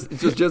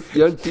was just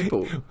young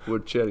people who were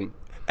chatting.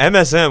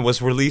 MSN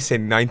was released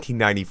in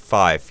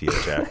 1995,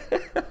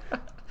 Fiatjaf.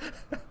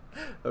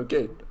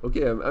 Okay.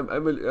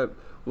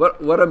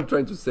 What I'm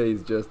trying to say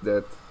is just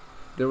that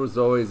there was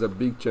always a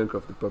big chunk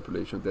of the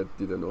population that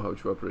didn't know how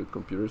to operate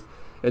computers,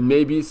 and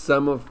maybe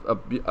some of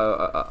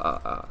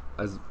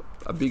as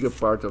a bigger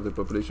part of the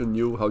population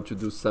knew how to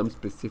do some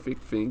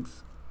specific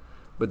things,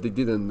 but they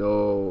didn't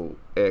know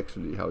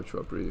actually how to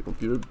operate a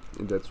computer,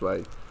 and that's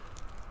why,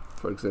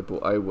 for example,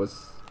 I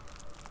was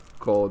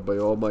called by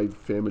all my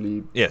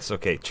family Yes,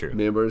 okay, true.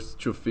 members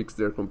to fix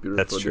their computer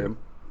That's for true. them,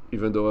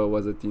 even though I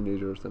was a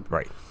teenager or something.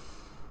 Right.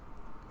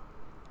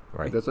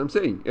 Right. That's what I'm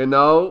saying. And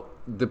now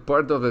the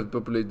part of the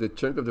population, the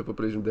chunk of the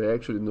population that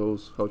actually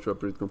knows how to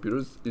operate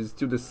computers, is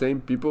still the same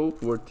people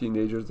who were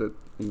teenagers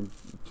in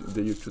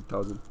the year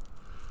 2000.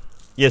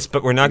 Yes,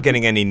 but we're not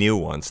getting any new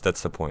ones.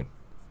 That's the point.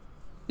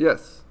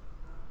 Yes,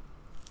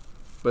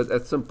 but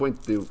at some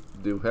point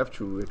they'll have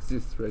to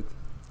exist, right?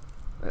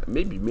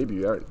 Maybe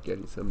we are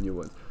getting some new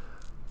ones.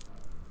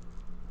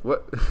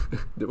 What?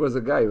 There was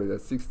a guy with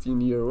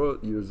 16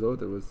 years old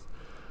that was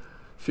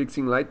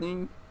fixing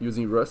lightning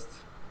using Rust,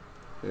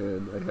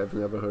 and I have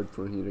never heard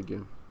from him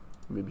again.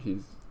 Maybe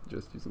he's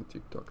just using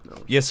TikTok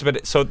now. Yes,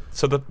 but so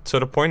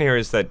the point here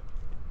is that,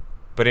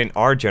 but in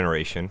our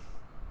generation,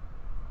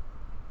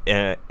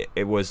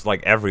 it was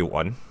like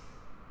everyone,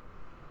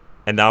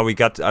 and now we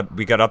got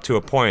up to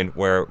a point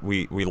where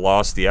we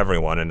lost the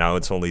everyone, and now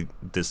it's only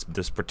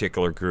this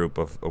particular group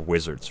of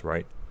wizards,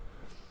 right?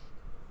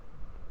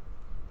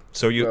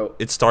 So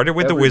it started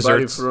with the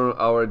wizards. Everybody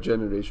from our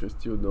generation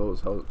still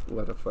knows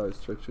what a file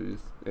structure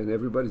is, and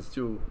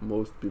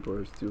most people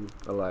are still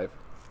alive.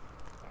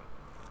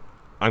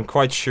 I'm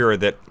quite sure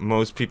that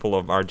most people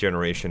of our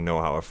generation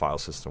know how a file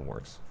system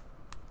works.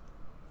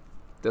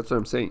 That's what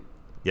I'm saying.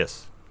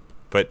 Yes,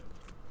 but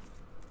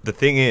the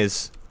thing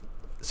is,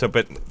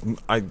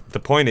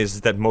 the point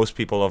is that most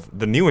people of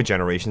the newer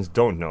generations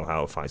don't know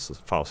how a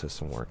file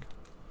system works,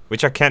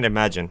 which I can't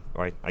imagine.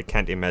 Right? I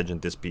can't imagine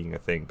this being a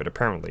thing, but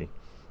apparently,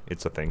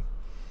 it's a thing.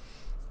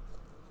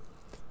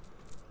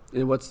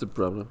 And what's the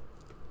problem?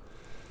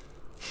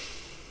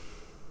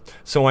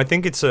 So I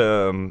think it's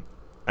a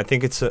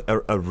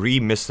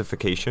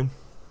remystification.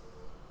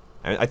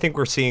 And I think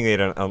we're seeing it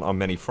on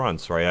many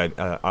fronts, right?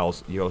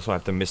 You also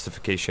have the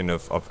mystification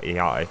of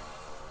AI,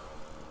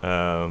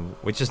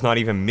 which is not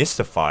even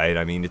mystified.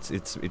 I mean,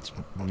 it's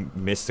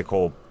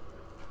mystical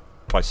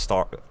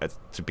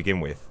to begin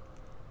with,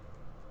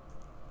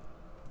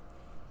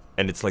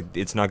 and it's like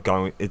it's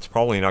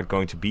probably not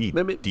going to be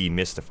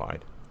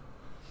demystified.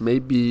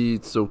 Maybe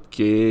it's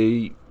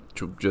okay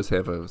to just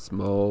have a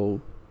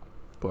small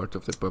part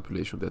of the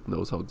population that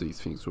knows how these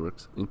things work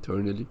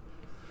internally.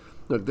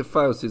 Look, the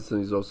file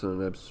system is also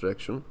an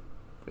abstraction,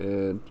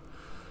 and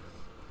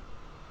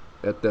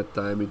at that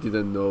time we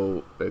didn't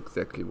know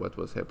exactly what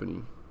was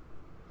happening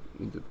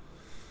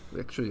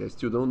actually I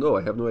still don't know.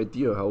 I have no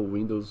idea how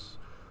Windows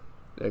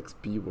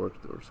XP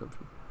worked or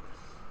something.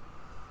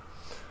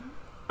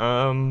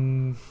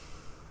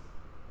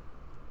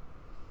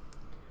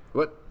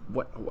 What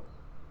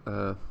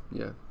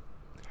yeah.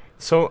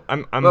 So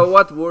I'm Well,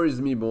 what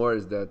worries me more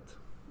is that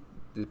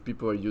the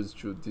people are used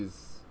to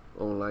these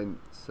online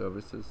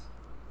services,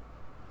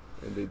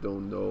 and they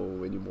don't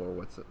know anymore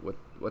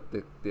what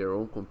their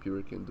own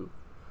computer can do.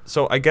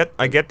 So I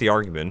get the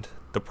argument.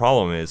 The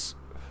problem is,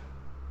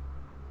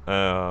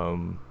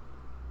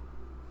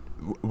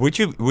 would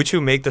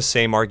you make the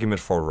same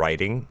argument for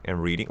writing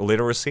and reading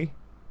literacy?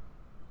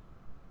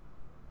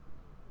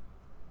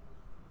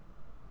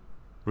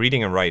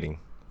 Reading and writing.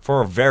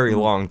 For a very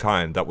long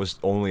time, that was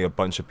only a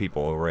bunch of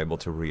people who were able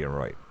to read and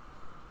write.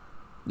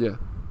 Yeah.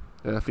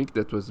 I think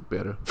that was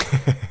better.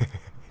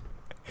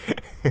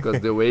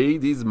 Because the way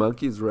these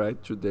monkeys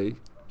write today,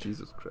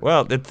 Jesus Christ.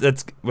 Well,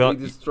 that's well.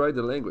 They destroy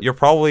the language. You're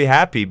probably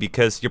happy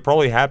because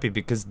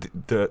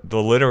the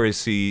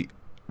literacy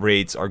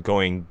rates are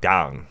going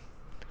down.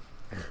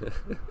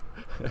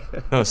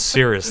 No,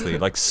 seriously,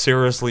 like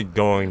seriously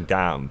going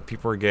down.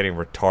 People are getting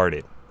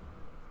retarded.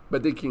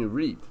 But they can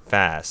read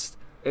fast,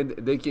 and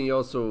they can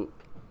also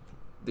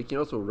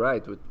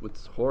write.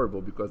 What's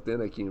horrible because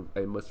then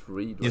I must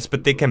read. Yes,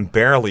 but they can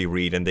barely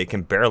read and they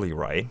can barely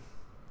write.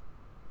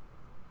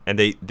 And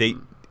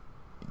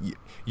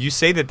you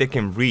say that they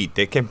can read.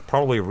 They can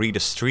probably read a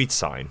street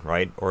sign,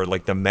 right? Or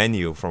like the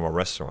menu from a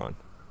restaurant.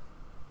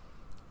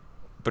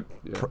 But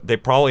they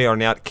probably are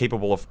not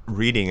capable of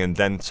reading and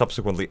then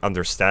subsequently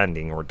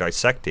understanding or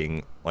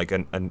dissecting like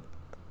a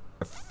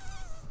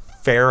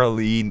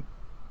fairly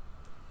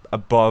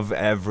above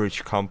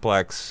average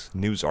complex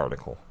news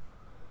article.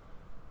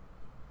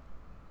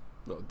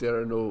 No, there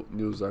are no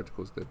news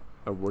articles that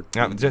are worth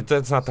reading.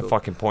 That's not the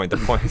fucking point. The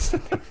point is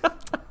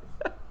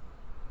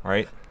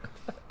right?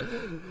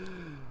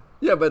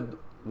 Yeah, but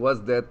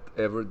was that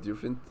ever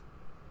different?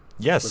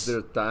 Yes. Was there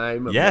a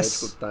time, a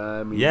yes. magical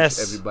time in yes.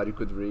 which everybody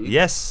could read?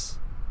 Yes.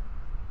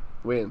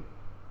 When?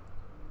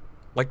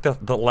 Like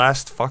the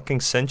last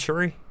fucking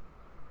century?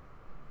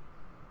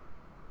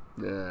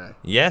 Nah.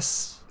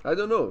 Yes. I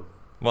don't know.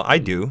 Well, I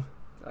do.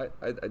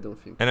 I don't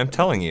think. And I'm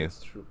telling you.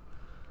 It's true.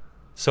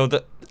 So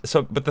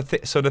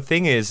the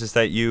thing is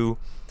that you,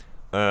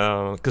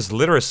 because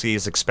literacy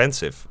is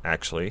expensive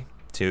actually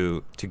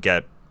to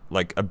get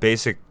like a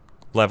basic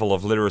level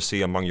of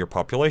literacy among your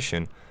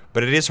population,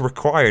 but it is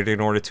required in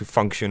order to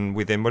function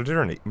within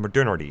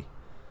modernity,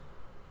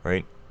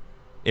 right?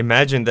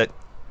 Imagine that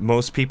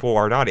most people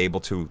are not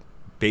able to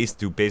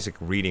do basic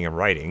reading and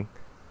writing,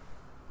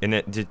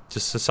 and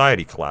just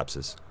society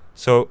collapses.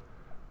 So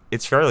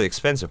it's fairly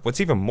expensive. What's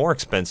even more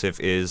expensive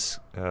is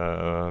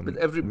but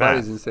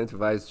everybody's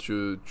incentivized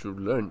to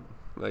learn.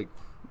 Like,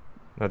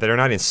 no, they're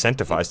not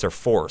incentivized. They're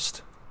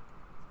forced.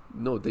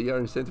 No, they are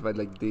incentivized.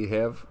 Like they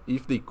have,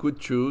 if they could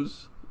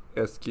choose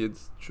as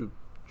kids to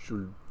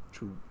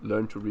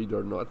learn to read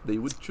or not, they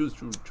would choose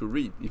to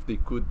read if they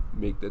could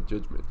make that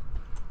judgment,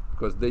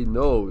 because they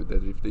know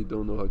that if they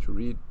don't know how to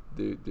read,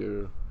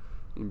 they're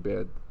in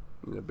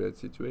a bad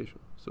situation.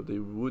 So they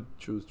would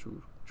choose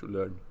to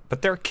learn.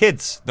 But they're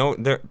kids. No,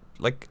 they're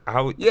like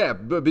how? Yeah,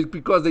 but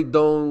because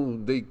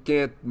they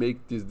can't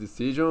make this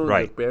decision.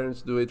 Right. The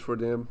parents do it for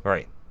them.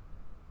 Right.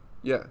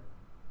 Yeah.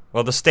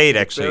 Well, the state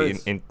actually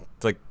in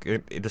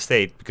the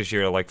state, because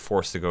you're like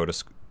forced to go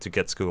to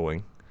get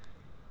schooling.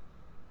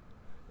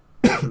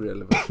 It's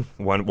irrelevant.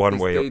 one way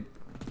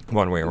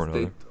or another.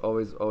 The state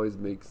always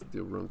makes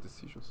the wrong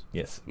decisions.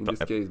 Yes. In this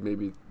case,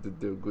 maybe the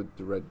good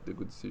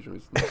decision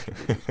is not to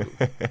go to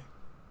school.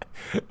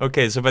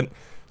 Okay,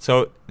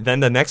 so then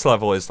the next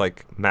level is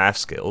like math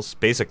skills,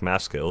 basic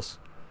math skills.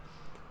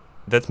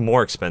 That's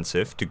more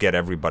expensive to get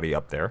everybody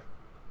up there,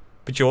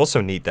 but you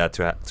also need that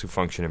to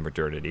function in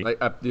modernity.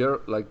 Like up there,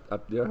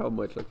 how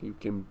much? Like you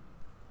can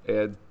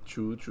add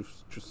 2 to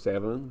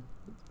 7.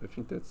 I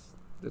think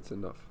that's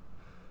enough.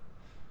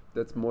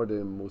 That's more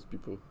than most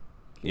people.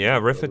 Yeah,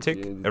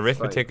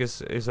 arithmetic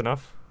is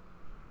enough.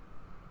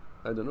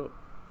 I don't know,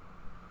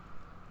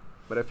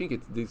 but I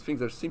think these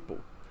things are simple.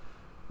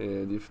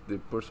 And if the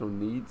person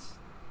needs,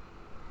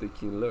 they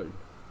can learn.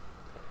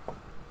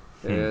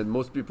 And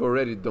most people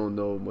already don't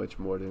know much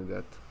more than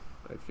that,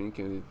 I think,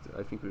 and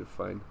I think we're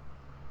fine.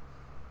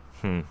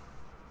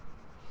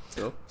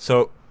 No?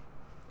 So,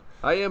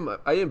 I am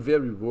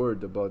very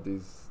worried about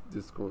these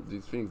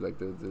things like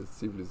the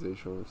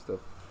civilization and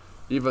stuff.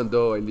 Even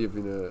though I live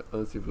in an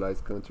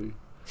uncivilized country,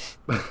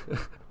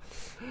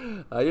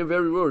 I am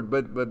very worried.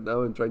 But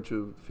now I'm trying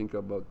to think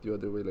about the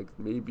other way. Like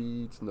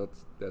maybe it's not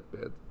that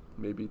bad.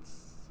 Maybe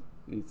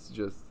it's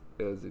just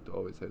as it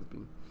always has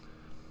been.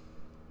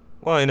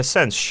 Well, in a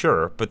sense,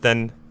 sure, but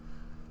then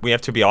we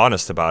have to be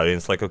honest about it.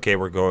 It's like, okay,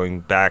 we're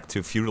going back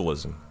to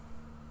feudalism.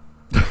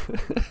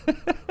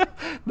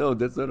 No,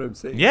 that's not what I'm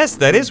saying. Yes,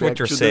 that is what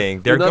you're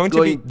saying. They're going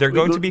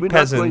to be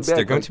peasants.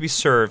 They're going to be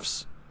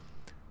serfs.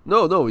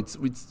 No,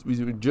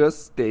 we're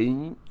just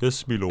staying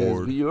Yes, my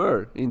lord. as we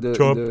were in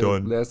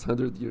the last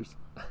 100 years.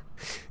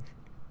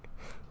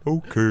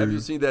 Okay. Have you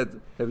seen that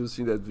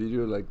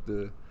video? Like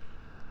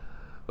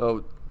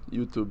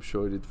YouTube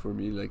showed it for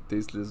me. Like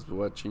Tesla's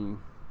watching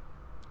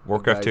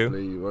Warcraft 2?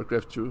 play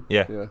Warcraft 2.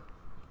 Yeah.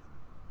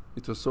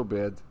 It was so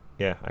bad.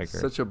 Yeah, I agree.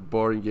 Such a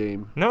boring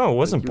game. No, it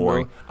wasn't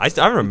boring. I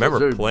remember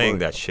playing boring.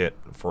 that shit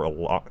for a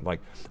lot.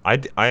 Like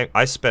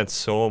I spent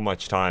so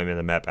much time in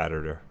the map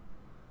editor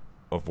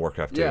of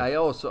Warcraft 2. Yeah, I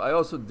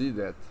also did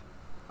that.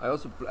 I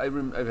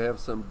have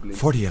some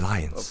glimpses For the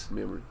Alliance. of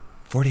memory.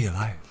 For the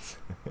Alliance.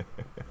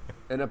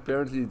 And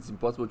apparently it's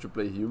impossible to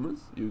play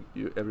humans.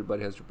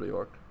 Everybody has to play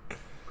orc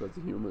because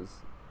the humans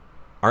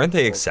Aren't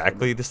they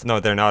exactly this? No,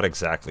 they're not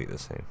exactly the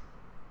same.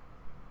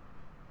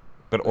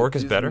 But orc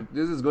is better?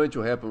 This is going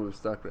to happen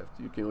with StarCraft.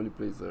 You can only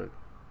play Zerg.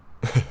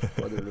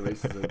 Other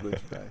races are going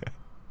to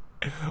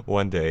die.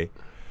 One day.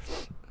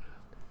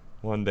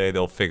 One day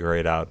they'll figure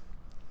it out.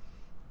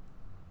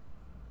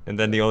 And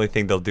then the only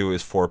thing they'll do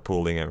is for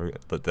pooling.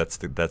 But that's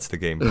the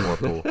game, for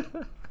pool.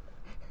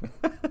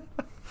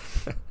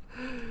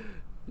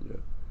 Yeah.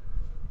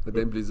 But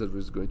then Blizzard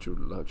was going to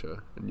launch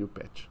a new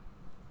patch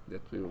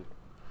that will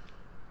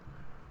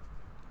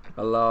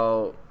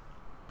allow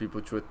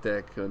people to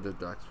attack under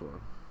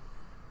Darksworn.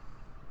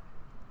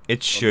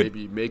 It should. Or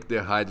maybe make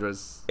the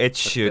Hydras It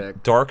should.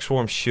 attack.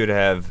 Darkswarm should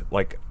have,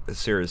 like,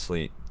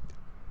 seriously.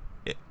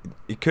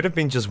 It could have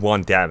been just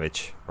 1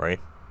 damage, right?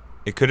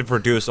 It could have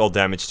reduced all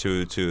damage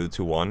to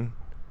 1.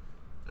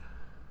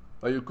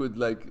 Or you could,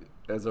 like,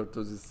 as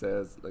Artosis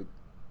says, like,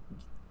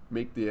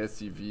 make the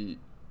SCV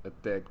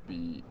attack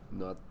be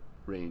not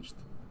ranged.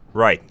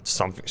 Right,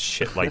 something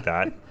shit like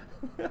that.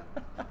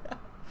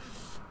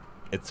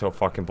 It's so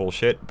fucking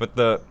bullshit. But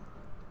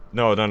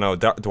no.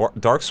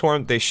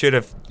 Darkswarm, they should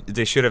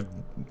have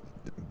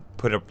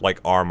put up like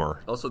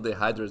armor. Also, the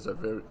Hydras are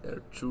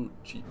too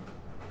cheap.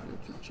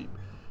 They're too cheap.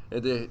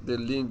 And the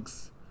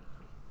links,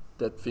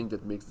 that thing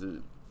that makes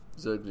the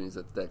Zerglings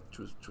attack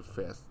too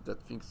fast,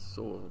 that thing's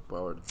so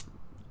overpowered,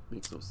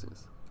 makes no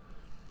sense.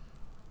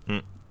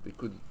 They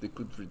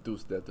could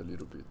reduce that a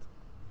little bit.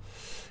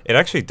 It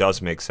actually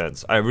does make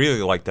sense. I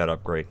really like that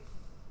upgrade.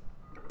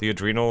 The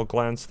adrenal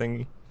glands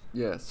thingy.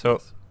 Yes.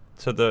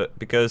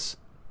 Because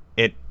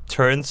it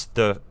turns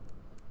the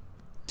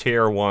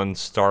tier 1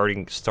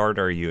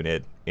 starter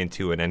unit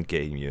into an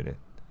endgame unit.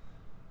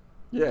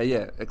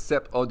 Yeah.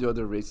 Except all the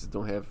other races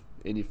don't have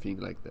anything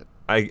like that.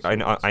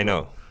 I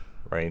know,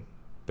 right?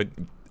 But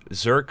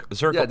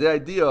Zerg. Yeah, the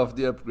idea of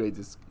the upgrade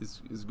is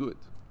good,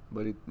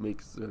 but it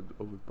makes Zerg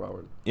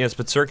overpowered. Yes,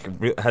 but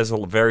Zerg has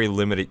a very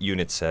limited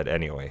unit set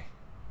anyway.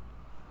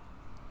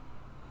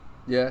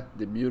 Yeah,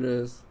 the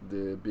mutas,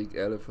 the big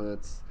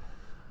elephants,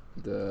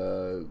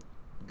 the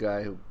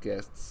guy who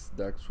casts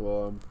Dark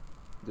Swarm,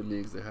 the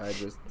leagues, the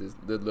Hydras,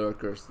 the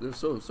lurkers. There's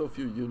so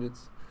few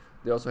units.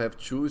 They also have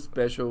 2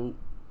 special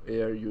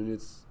air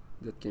units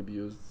that can be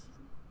used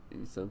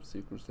in some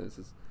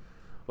circumstances,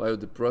 while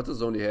the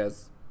Protoss only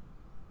has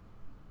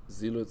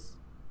Zealots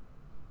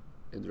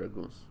and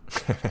Dragoons.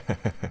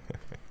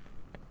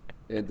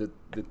 And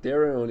the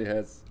Terran only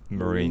has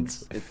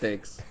Marines and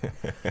tanks.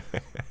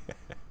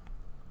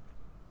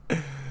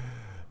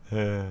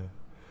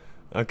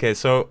 Okay,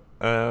 so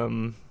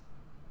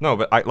no,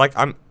 but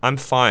I'm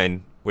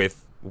fine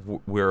with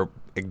we're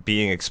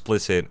being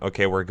explicit.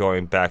 Okay, we're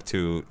going back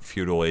to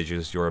feudal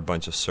ages. You're a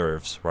bunch of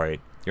serfs,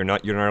 right? You're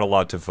not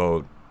allowed to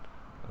vote.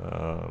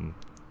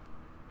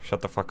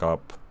 Shut the fuck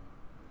up.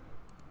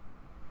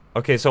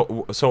 Okay, so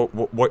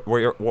what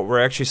we're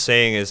actually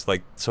saying is,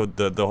 like, so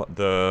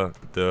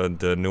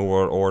the New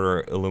World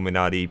Order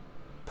Illuminati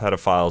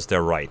pedophiles,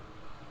 they're right.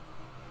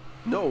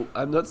 No,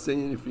 I'm not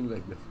saying anything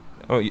like that.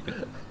 Oh,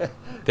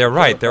 they're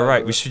right. They're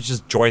right. We should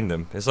just join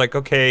them. It's like,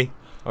 okay.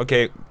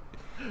 We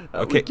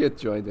can't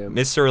join them.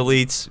 Mr.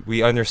 Elites,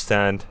 we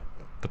understand.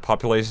 The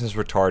population is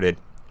retarded.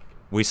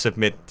 We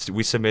submit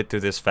to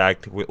this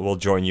fact. We'll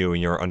join you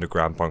in your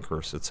underground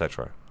bunkers,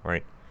 etc.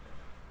 Right?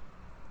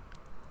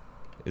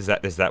 Is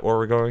that where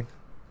we're going?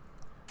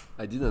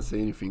 I didn't say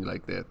anything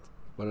like that.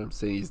 What I'm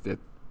saying is that,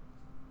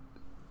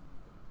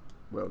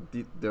 well,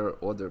 there are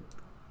other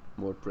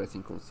more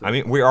pressing concerns. I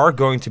mean, we are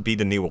going to be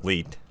the new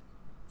elite.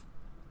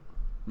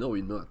 No,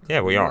 we're not.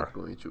 Yeah, we are. Not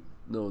going to.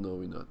 No,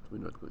 we're not. We're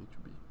not going to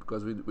be,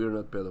 because we're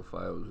not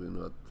pedophiles.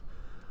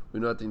 We're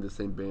not in the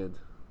same band.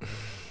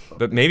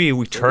 But maybe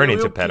we turn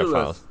into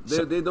pedophiles.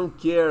 They don't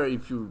care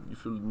if you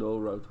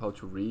know how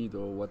to read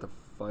or what a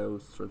file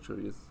structure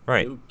is.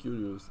 Right. They'll kill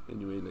you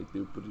anyway. Like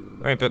they'll put it on.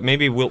 Right, but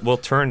maybe we'll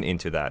turn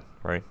into that,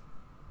 right?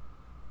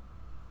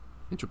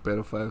 Into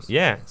pedophiles.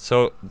 Yeah.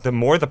 So the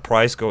more the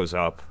price goes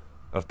up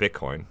of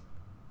Bitcoin,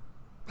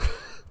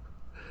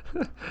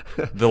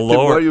 the lower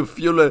the more you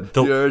feel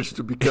the urge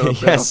to become a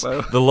yes,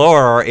 pedophile. the lower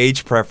our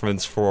age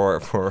preference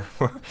for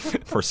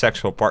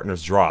sexual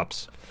partners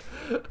drops.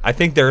 I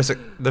think there's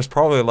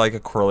probably like a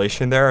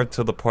correlation there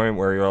to the point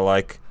where you're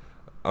like,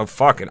 oh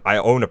fuck, I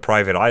own a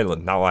private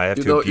island, now I have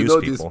to abuse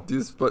people.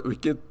 But we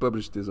can't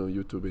publish this on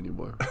YouTube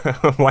anymore.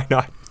 Why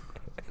not?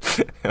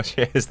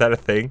 Is that a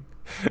thing?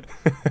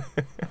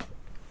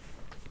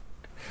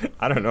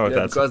 I don't know if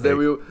that's because a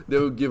thing. they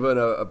will give it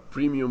a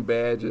premium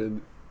badge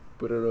and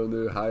put it on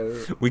the higher.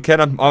 We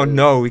cannot. Oh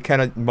no, we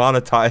cannot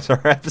monetize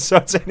our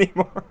episodes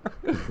anymore.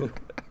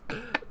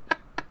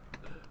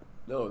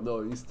 No.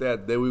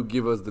 Instead, they will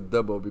give us the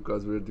double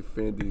because we're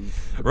defending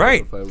the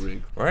right. pedophile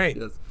ring. Right.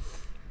 Yes.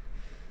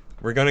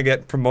 We're gonna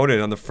get promoted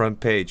on the front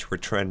page. We're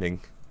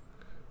trending.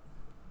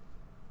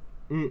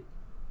 Yeah.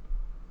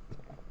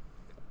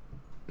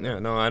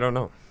 No, I don't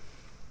know.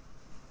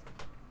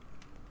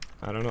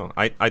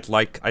 I'd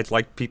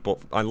like people.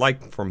 I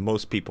like for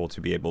most people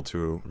to be able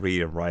to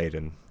read and write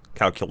and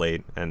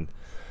calculate, and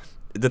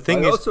the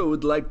thing I is. also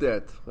would like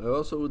that,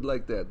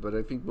 but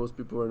I think most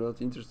people are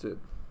not interested.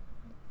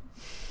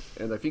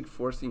 And I think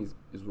forcing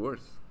is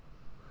worse.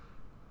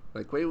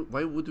 Like,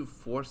 why would you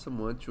force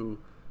someone to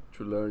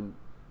learn?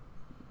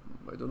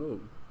 I don't know.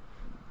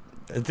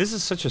 this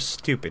is such a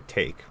stupid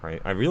take,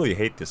 right? I really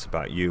hate this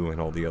about you and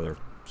all the other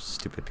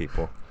stupid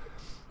people.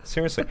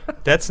 Seriously,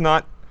 that's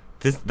not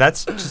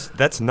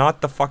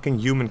the fucking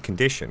human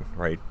condition,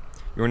 right?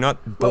 You're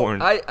not born.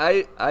 Well,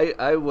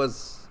 I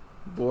was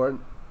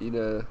born in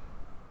a.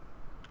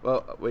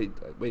 Well, wait.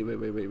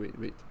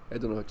 I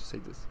don't know how to say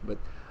this, but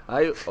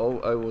I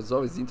was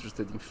always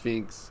interested in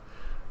things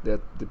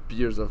that the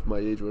peers of my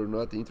age were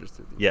not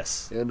interested in.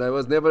 Yes. And I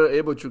was never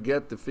able to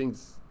get the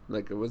things.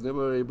 Like, I was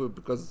never able,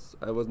 because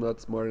I was not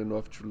smart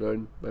enough to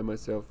learn by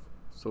myself.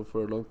 So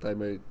for a long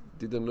time, I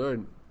didn't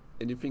learn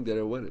anything that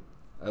I wanted.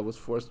 I was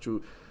forced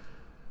to,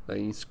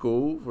 in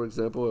school, for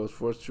example, I was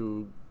forced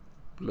to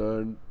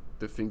learn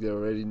the thing that I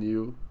already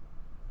knew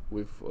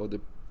with all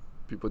the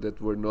people that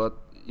were not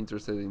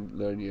interested in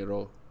learning at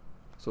all.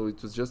 So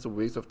it was just a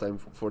waste of time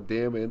for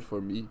them and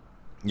for me.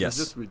 Yes.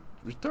 It's just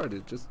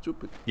retarded, just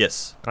stupid.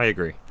 Yes, I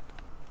agree.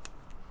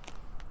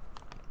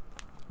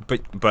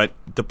 But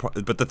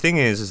the thing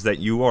is that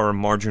you are a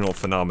marginal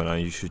phenomenon.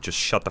 You should just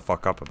shut the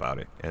fuck up about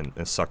it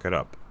and suck it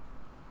up,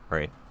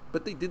 right?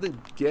 But they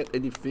didn't get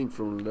anything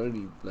from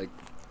learning, like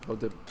how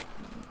the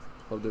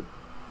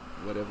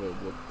whatever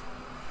worked.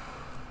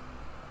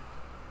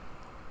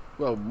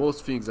 Well,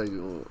 most things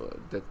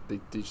that they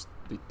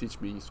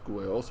teach me in school,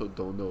 I also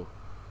don't know.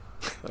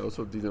 I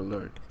also didn't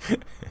learn.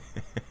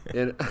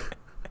 And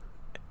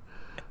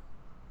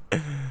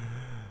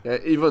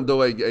even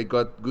though I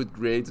got good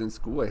grades in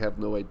school, I have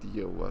no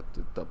idea what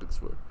the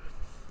topics were.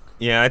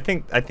 Yeah, I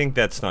think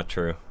that's not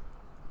true.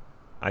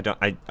 I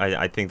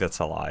think that's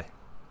a lie.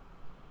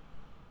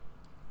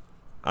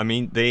 I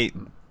mean, they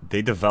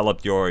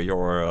developed your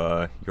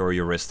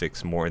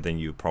heuristics more than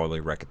you probably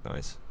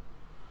recognize.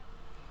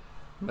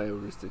 My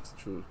heuristics,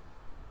 true.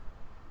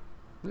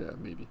 Yeah,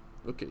 maybe.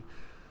 Okay.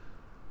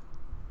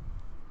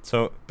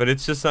 So, but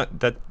it's just not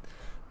that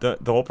the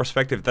whole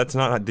perspective. That's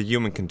not the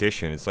human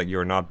condition. It's like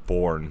you're not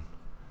born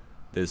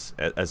this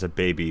as a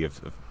baby of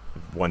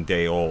 1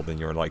 day old, and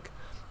you're like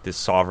this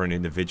sovereign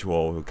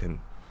individual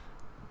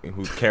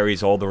who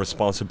carries all the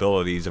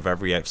responsibilities of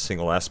every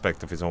single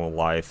aspect of his own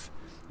life,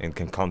 and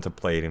can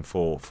contemplate in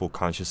full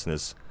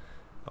consciousness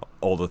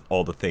all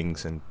the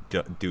things and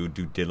do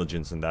due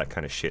diligence and that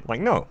kind of shit. Like,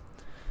 no,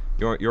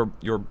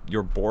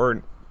 you're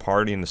born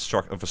part in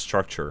of a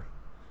structure,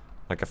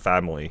 like a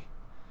family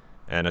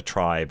and a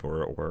tribe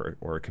or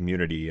a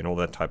community and all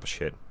that type of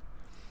shit.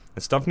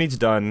 And stuff needs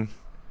done,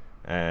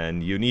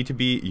 and you need to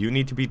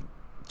be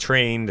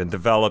trained and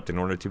developed in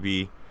order to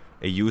be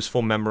a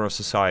useful member of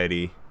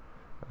society.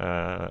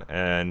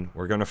 And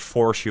we're gonna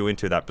force you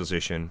into that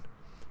position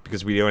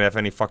because we don't have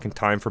any fucking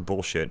time for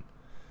bullshit.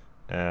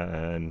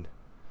 And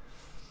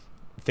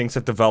things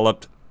have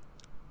developed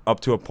up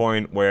to a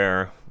point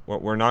where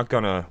we're not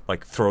gonna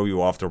like throw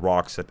you off the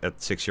rocks at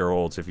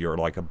 6-year-olds if you're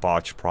like a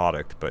botched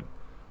product, but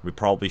we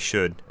probably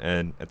should,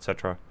 and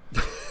etc.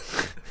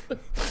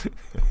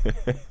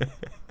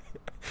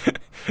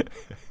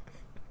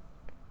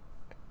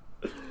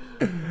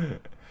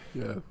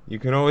 Yeah. You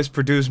can always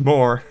produce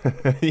more.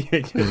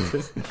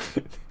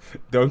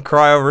 Don't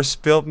cry over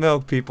spilled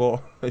milk,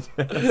 people.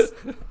 This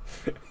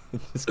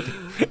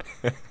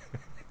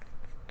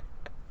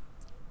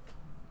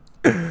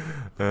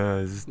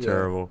is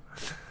terrible.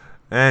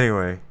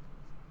 Anyway.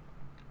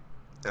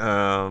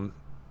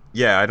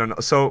 Yeah, I don't know.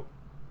 So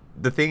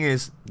the thing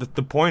is,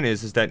 the point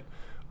is that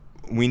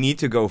we need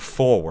to go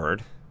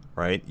forward,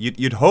 right?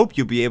 You'd hope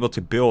you'd be able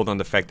to build on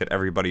the fact that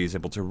everybody is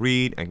able to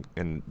read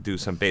and do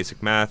some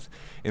basic math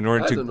in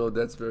order to. I don't know.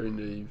 That's very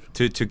naive.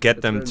 To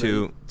get them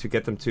to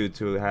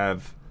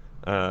have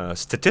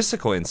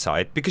statistical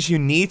insight, because you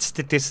need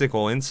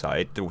statistical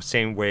insight the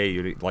same way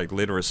you like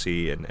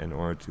literacy and in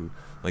order to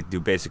like do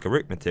basic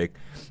arithmetic,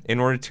 in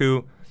order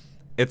to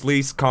at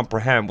least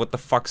comprehend what the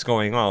fuck's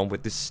going on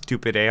with this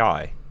stupid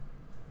AI.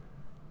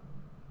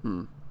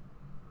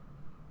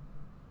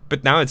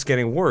 But now it's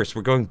getting worse.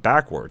 We're going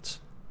backwards.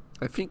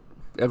 I think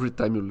every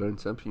time you learn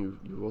something,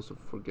 you also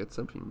forget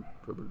something,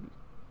 probably.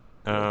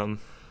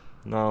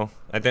 No,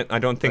 I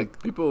don't think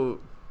like people.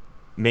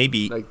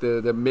 Maybe like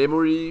the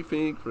memory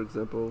thing, for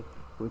example.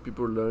 When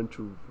people learn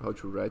how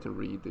to write and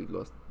read, they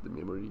lost the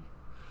memory.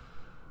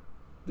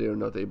 They are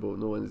not able.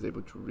 No one is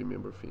able to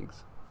remember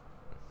things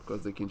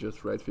because they can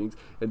just write things,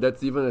 and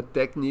that's even a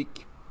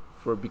technique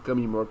for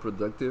becoming more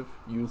productive.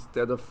 You,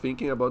 instead of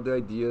thinking about the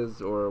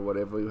ideas or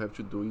whatever you have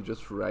to do, you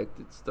just write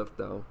it stuff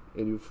down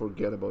and you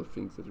forget about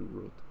things that you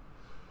wrote.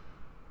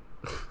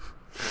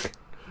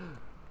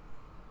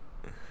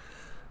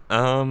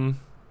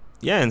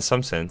 Yeah, in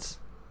some sense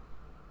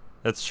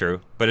that's true,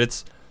 but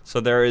this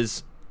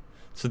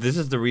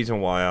is the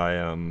reason why I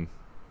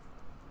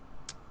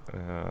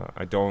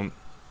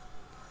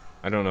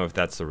don't know if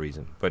that's the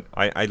reason, but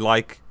I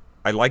like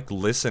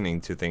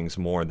listening to things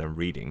more than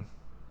reading.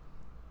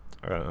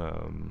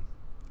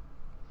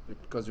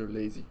 Because you're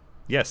lazy.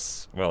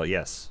 Yes. Well,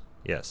 yes,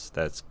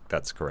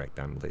 that's correct.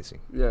 I'm lazy.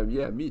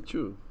 Yeah, me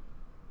too.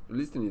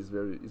 Listening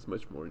is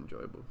much more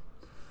enjoyable.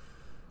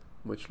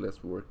 Much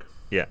less work.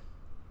 Yeah.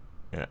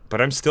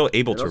 But I'm still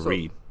able to also,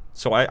 read.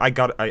 So I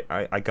got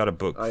a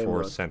book I am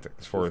for not.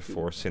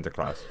 for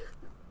Sinterklaas.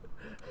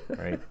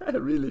 Right?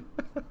 Really?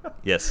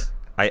 Yes.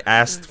 I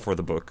asked for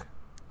the book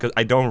because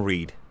I don't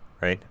read.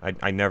 Right?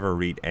 I never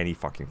read any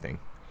fucking thing.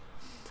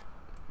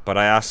 But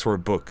I asked for a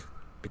book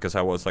because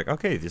I was like,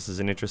 okay, this is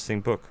an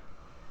interesting book.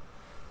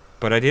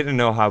 But I didn't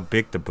know how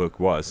big the book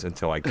was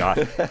until I got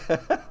it.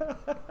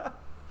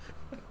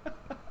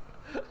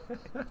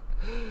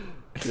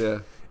 Yeah.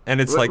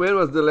 And it's like, When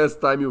was the last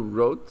time you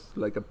wrote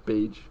like a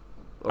page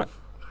of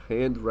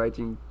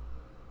handwriting?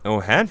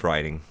 oh,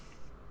 handwriting.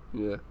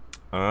 Yeah.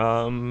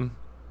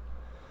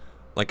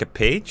 Like a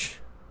page?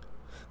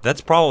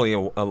 That's probably a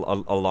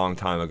long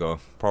time ago.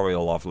 Probably a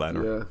love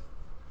letter.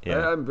 Yeah.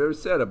 Yeah. I'm very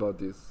sad about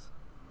this.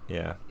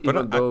 Yeah.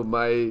 Even though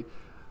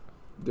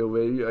the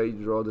way I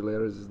draw the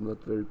letters is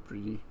not very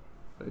pretty,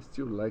 I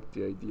still like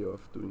the idea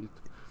of doing it.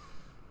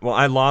 Well,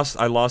 I lost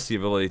the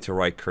ability to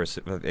write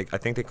cursive. I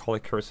think they call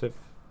it cursive.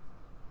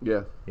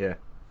 Yeah. Yeah.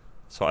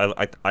 So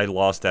I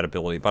lost that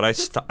ability, but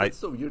That's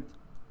so weird.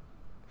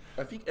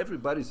 I think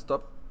everybody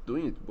stopped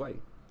doing it. Why?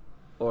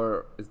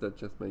 Or is that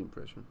just my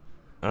impression?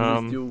 Do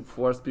they still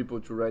force people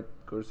to write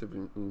cursive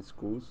in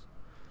schools?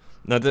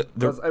 No,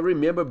 Because I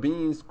remember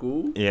being in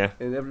school, yeah.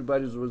 and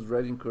everybody was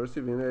writing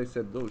cursive, and I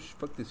said, "No,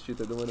 fuck this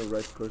shit! I don't want to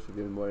write cursive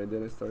anymore." And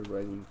then I started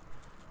writing,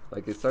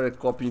 like I started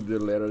copying the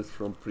letters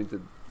from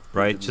printed.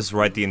 Right, just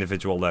write the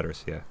individual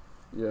letters. Yeah.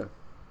 Yeah.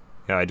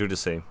 Yeah, I do the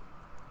same.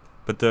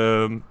 But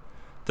the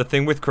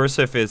thing with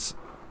cursive is,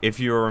 if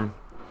you're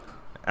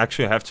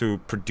actually have to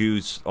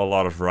produce a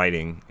lot of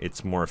writing,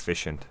 it's more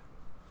efficient,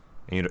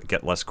 and you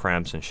get less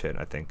cramps and shit,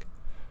 I think.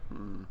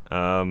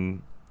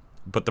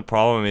 But the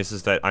problem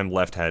is that I'm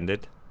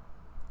left-handed.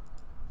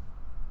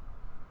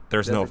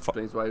 There's That no.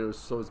 explains why you're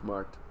so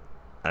smart.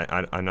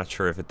 I'm not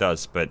sure if it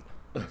does, but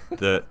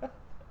the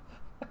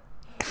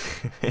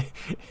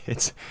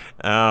it's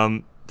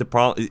the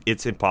problem.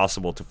 It's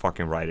impossible to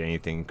fucking write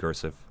anything in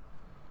cursive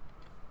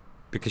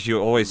because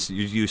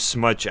you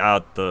smudge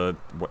out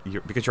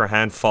because your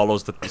hand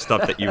follows the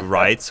stuff that you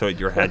write, so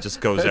your hand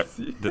just goes at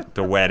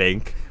the wet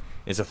ink.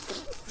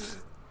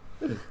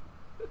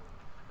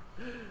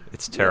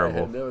 It's terrible.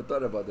 Yeah, I have never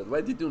thought about that.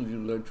 Why didn't you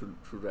learn to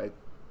write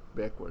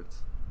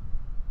backwards?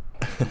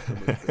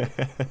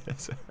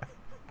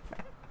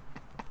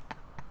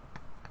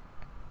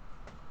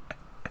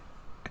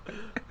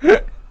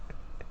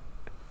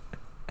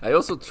 I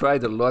also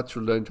tried a lot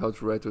to learn how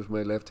to write with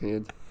my left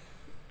hand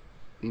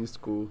in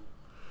school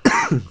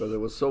because I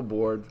was so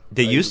bored.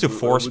 They used to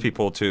force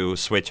people to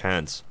switch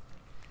hands.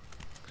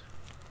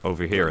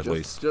 Over here, at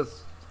least.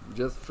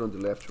 Just from the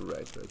left to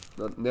right,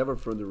 right? Never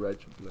from the right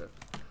to the left.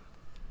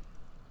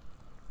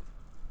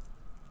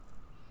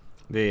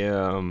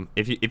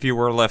 If you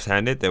were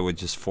left-handed, they would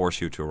just force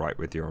you to write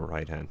with your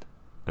right hand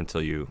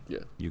until you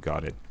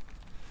got it.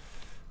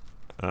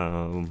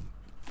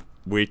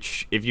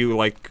 Which if you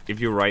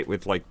write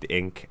with like the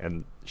ink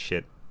and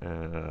shit,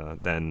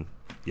 then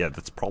yeah,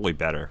 that's probably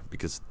better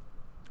because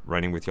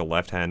writing with your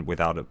left hand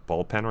without a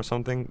ball pen or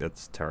something,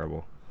 that's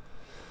terrible.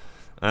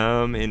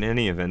 In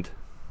any event.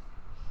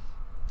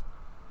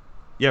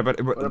 Yeah,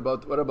 but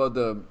what about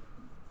the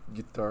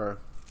guitar?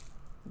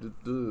 Do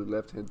the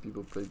left-hand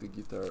people play the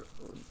guitar?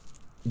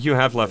 You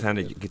have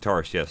left-handed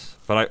guitars, yes,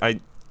 but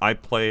I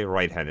play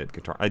right-handed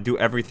guitar. I do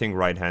everything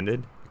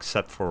right-handed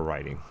except for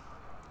writing.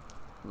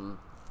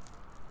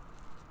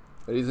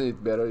 But isn't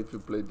it better if you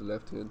play the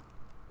left hand,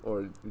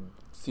 or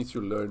since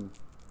you learn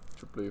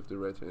to play with the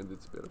right hand,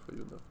 it's better for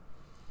you now?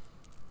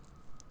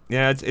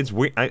 Yeah, it's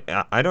weird.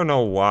 I don't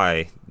know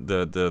why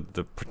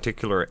the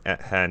particular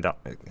hand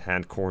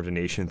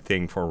coordination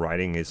thing for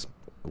writing is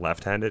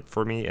left-handed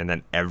for me, and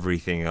then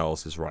everything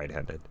else is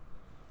right-handed.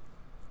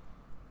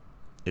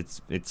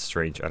 It's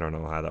strange. I don't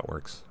know how that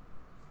works.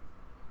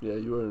 Yeah,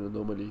 you are an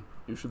anomaly.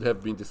 You should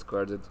have been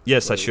discarded.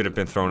 Yes, I should have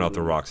been thrown out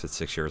the rocks at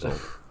 6 years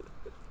old.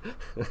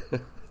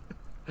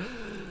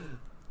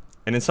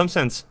 And in some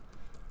sense,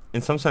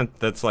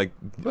 that's like.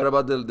 What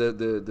about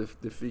the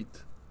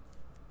feet?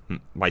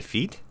 My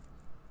feet?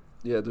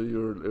 Yeah,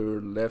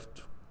 you're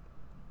left-footed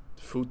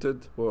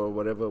or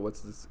whatever. What's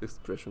this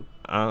expression?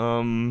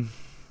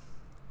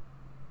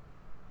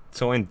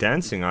 So in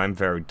dancing, I'm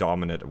very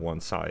dominant at one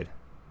side.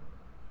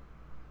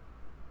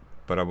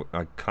 But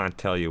I can't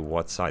tell you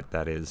what side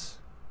that is.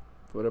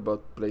 What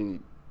about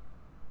playing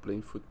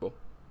football?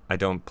 I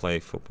don't play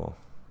football.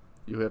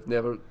 You have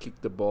never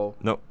kicked the ball?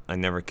 No, I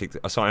never kicked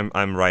it. So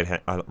I'm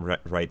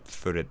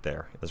right-footed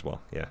there as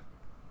well. Yeah.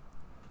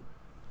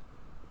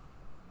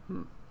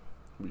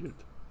 Weird.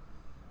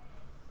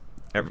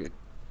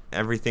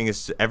 Everything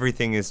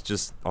is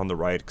just on the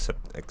right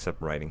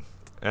except writing.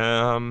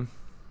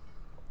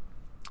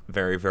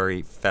 Very,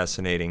 very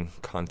fascinating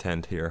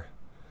content here.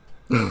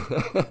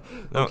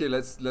 Okay,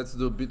 let's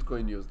do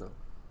Bitcoin news now.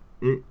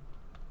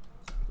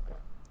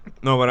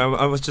 No, but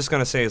I was just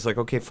gonna say, it's like,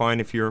 okay, fine,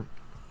 if you're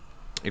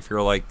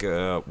like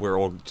we're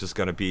all just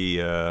gonna be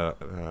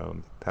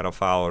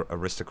pedophile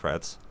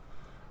aristocrats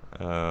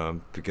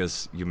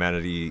because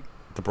the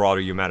broader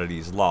humanity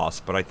is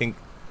lost. But I think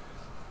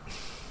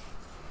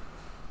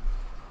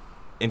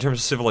in terms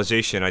of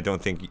civilization, I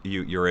don't think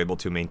you're able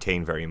to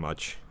maintain very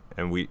much.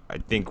 And I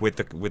think with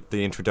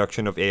the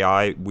introduction of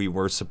AI, we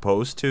were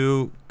supposed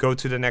to go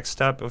to the next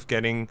step of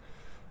getting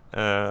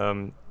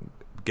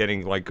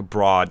like a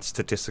broad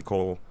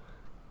statistical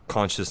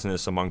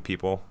consciousness among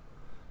people,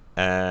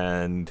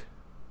 and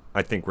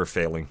I think we're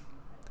failing.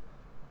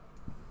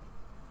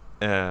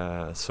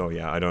 So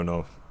yeah, I don't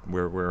know.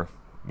 We're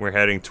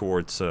heading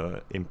towards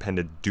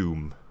impended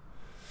doom.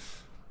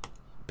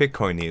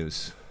 Bitcoin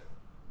news.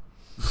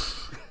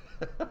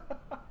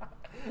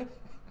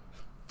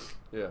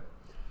 Yeah.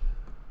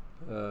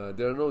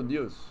 There are no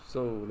news,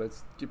 so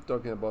let's keep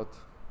talking about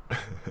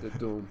the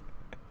doom.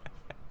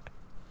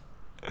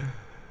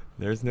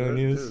 There's no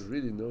news? There's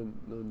really no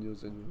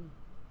news anymore.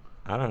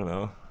 I don't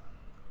know.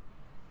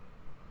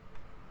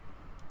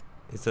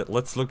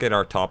 Let's look at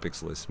our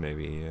topics list,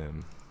 maybe.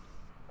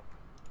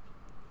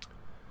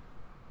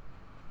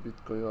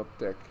 Bitcoin up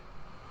tech.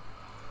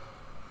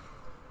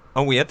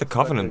 Oh, we had the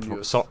Covenant.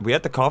 We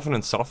had the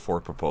Covenant soft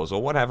fork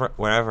proposal.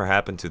 Whatever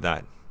happened to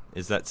that?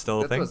 Is that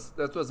still a thing?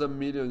 That was 1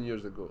 million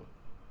years ago.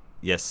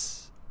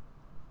 Yes.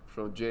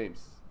 From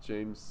James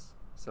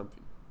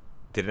something.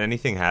 Did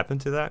anything happen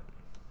to that?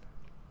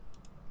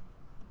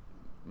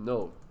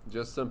 No,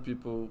 just some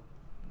people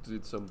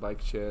did some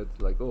bike chat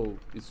like, oh,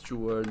 it's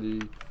too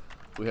early.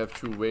 We have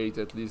to wait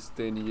at least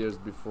 10 years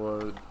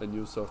before a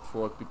new soft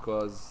fork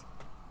because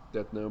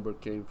that number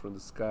came from the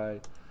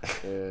sky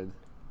and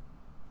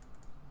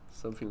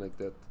something like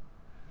that.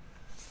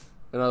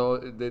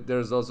 And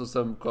there's also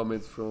some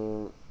comments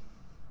from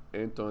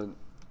Anton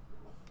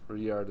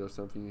Riard or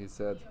something. He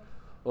said,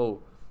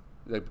 oh,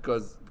 like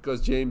because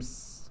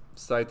James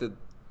cited,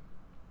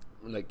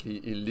 like he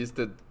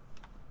listed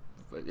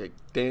like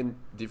 10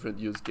 different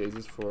use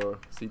cases for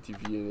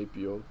CTV and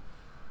APO,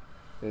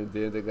 and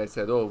then the guy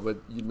said, oh,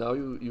 but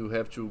you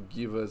have to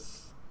give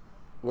us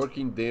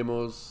working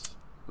demos,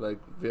 like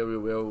very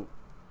well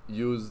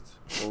used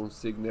on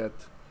Signet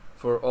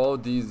for all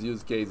these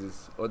use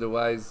cases,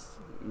 otherwise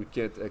we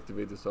can't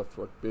activate the soft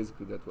fork.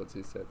 Basically that's what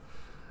he said,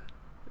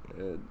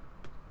 and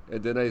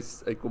then I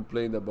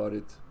complained about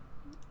it,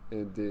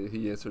 and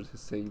he answered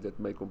saying that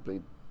my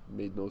complaint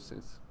made no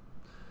sense.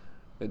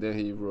 And then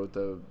he wrote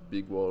a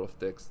big wall of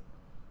text.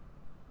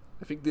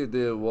 I think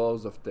the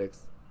walls of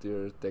text,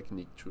 they're a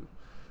technique to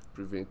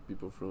prevent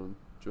people from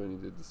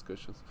joining the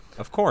discussions.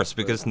 Of course,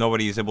 because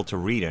nobody is able to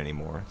read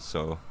anymore,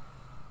 so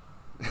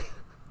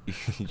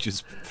you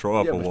just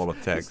throw up a wall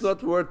of text.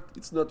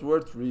 It's not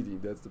worth reading.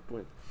 That's the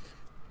point.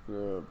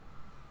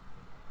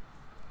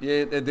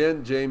 Yeah, and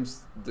then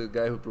James, the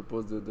guy who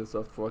proposed the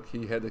soft fork,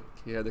 he had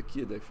a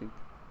kid, I think.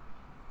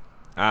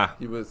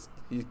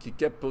 He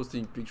kept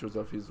posting pictures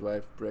of his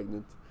wife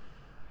pregnant,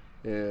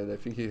 and I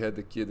think he had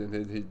the kid, and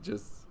then he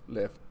just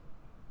left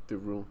the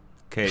room.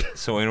 Okay,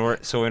 so in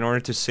order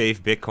to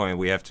save Bitcoin,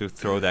 we have to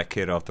throw that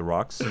kid off the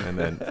rocks and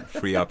then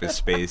free up his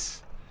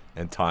space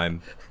and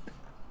time.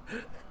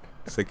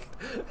 It's like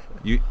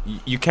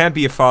you can't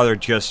be a father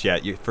just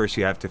yet. First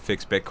you have to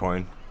fix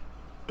Bitcoin.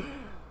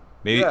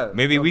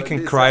 Maybe we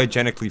can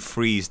cryogenically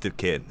freeze the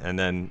kid and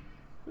then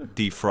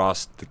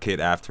defrost the kid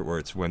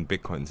afterwards when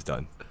Bitcoin's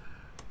done.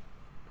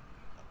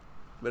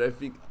 But I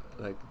think,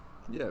 like,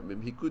 yeah,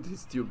 maybe he could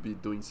still be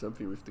doing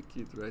something with the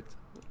kid, right?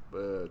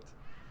 But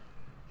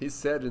he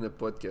said in a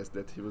podcast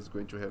that he was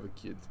going to have a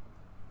kid,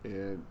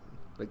 and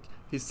like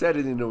he said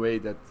it in a way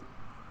that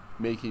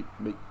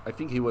I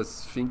think he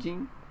was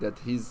thinking that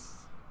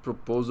his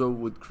proposal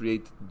would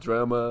create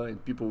drama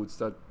and people would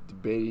start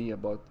debating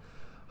about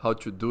how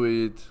to do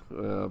it,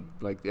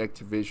 like the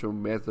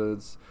activation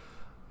methods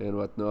and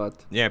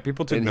whatnot. Yeah,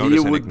 people took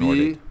notice and ignored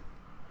it.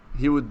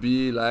 He would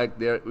be like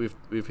there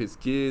with his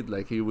kid,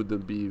 like he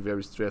wouldn't be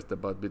very stressed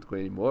about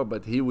Bitcoin anymore,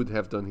 but he would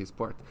have done his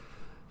part.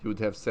 He would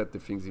have set the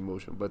things in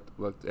motion. But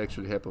what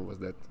actually happened was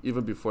that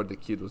even before the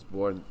kid was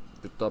born,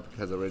 the topic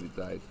has already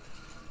died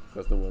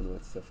because no one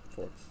wants soft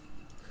forks.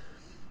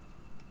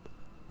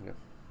 Yeah.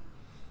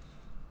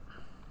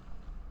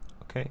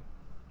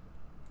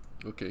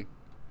 Okay.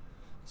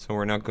 So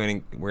we're not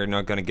going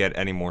to get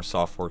any more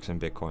soft forks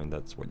in Bitcoin.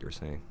 That's what you're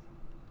saying.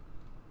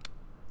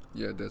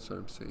 Yeah, that's what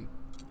I'm saying.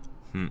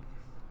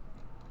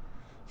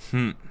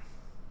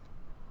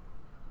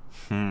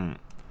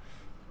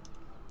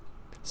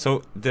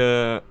 So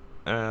the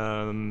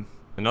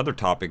another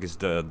topic is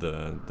the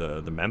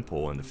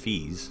mempool and the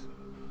fees.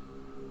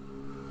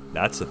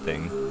 That's a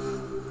thing.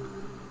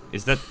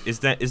 Is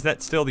that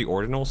still the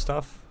ordinal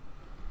stuff?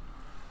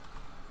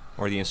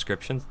 Or the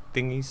inscription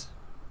thingies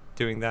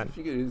doing that? I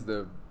think it is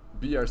the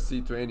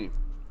BRC20.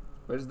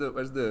 Where's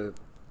the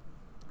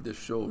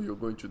show you're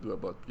going to do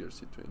about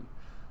BRC20?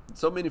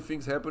 So many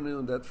things happening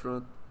on that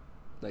front.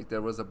 Like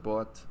there was a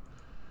bot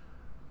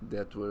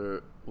that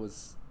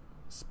was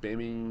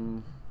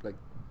spamming the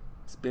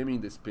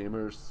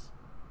spammers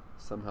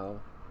somehow.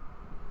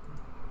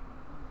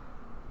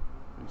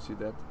 You see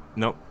that?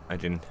 No, I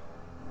didn't.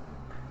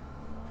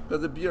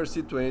 Because the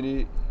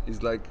BRC20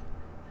 is like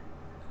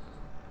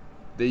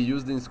they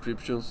use the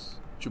inscriptions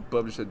to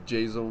publish a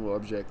JSON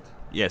object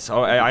Yes.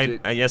 Oh,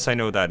 Like yes, I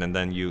know that. And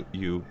then you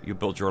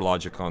build your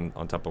logic on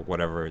top of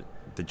whatever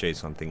the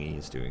JSON thingy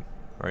is doing,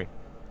 right?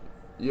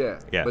 yeah,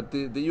 Yeah. but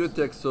the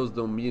UTXOs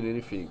don't mean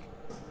anything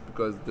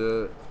because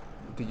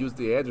they use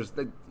the address.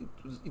 Like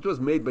it was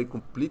made by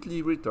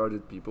completely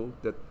retarded people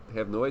that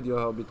have no idea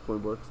how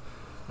Bitcoin works,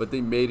 but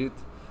they made it,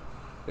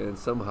 and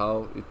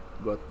somehow it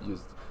got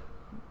used.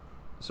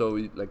 So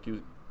like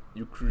you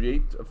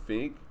create a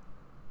thing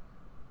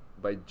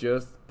by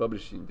just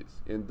publishing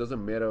this, and it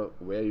doesn't matter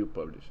where you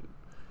publish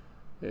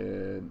it,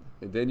 and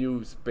then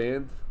you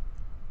spend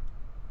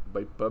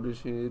by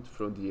publishing it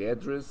from the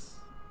address,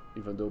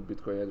 even though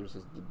Bitcoin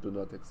addresses do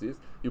not exist.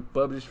 You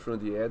publish from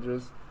the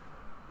address,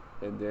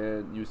 and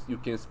then you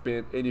can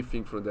spend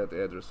anything from that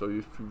address. So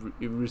if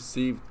you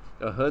received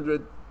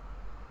 100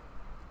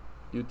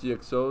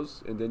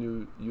 UTXOs, and then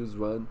you use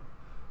one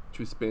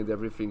to spend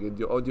everything,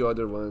 and all the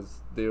other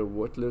ones, they're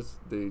worthless.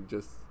 They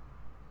just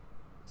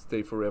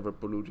stay forever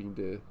polluting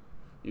the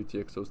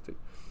UTXO state.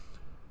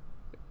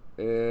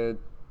 And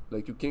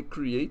like you can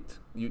create,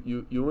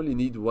 you only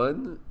need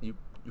one. You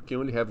can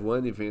only have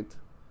one event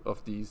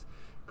of these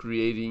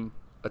creating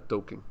a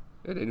token,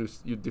 and then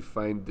you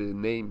define the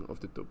name of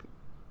the token.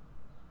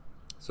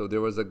 So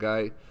there was a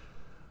guy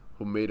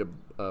who made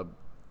a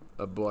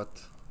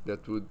bot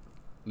that would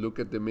look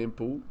at the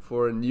mempool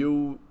for a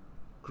new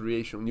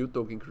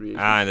token creation.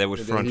 Ah, that would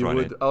front run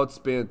it. He would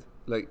outspend,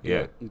 like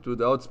Yeah. it would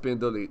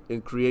outspend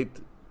and create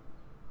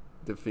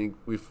the thing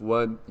with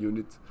one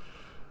unit.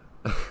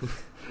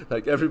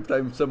 Like every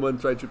time someone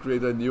tried to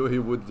create a new, he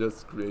would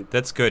just create.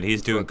 That's good.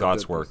 He's doing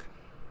God's work.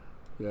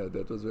 Yeah,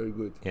 that was very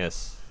good.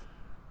 Yes.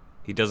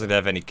 He doesn't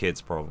have any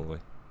kids, probably.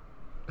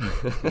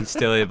 He's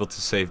still able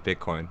to save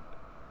Bitcoin.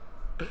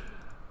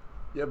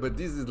 Yeah, but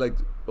this is like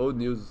old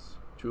news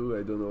too.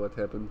 I don't know what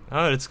happened.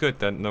 Oh, it's good.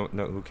 Then no,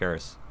 who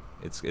cares?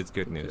 It's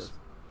good Who news. cares?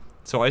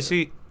 So I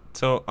see.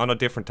 So on a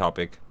different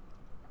topic.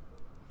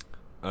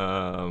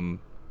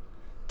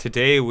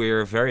 Today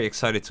we're very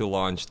excited to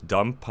launch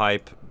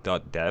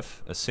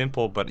dumbpipe.dev, a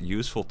simple but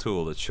useful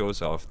tool that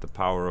shows off the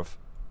power of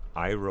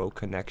iroh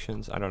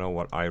connections. I don't know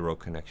what iroh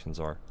connections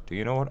are. Do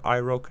you know what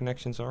iroh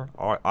connections are?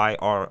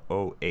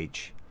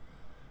 IROH.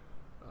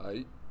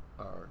 IROH.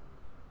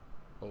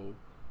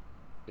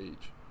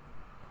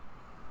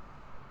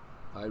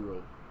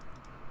 iroh.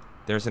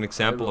 There's an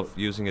example iroh. of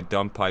using a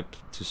dumb pipe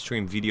to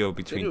stream video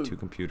between you- two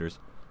computers.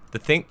 The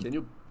thing.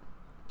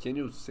 Can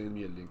you send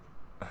me a link?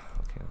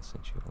 Okay, I'll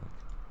send you a link.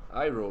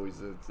 iroh is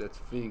that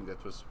thing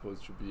that was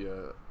supposed to be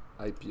a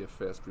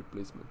IPFS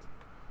replacement,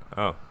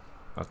 Oh,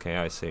 okay,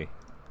 I see.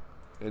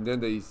 and then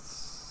they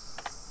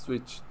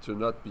switched to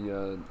not be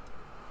an.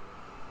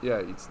 Yeah,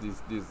 it's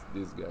these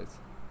guys.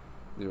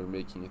 They were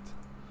making it.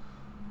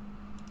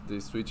 They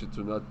switched it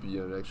to not be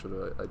an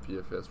actual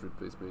IPFS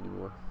replacement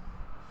anymore.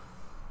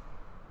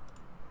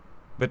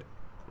 But,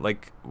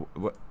 like,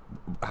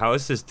 how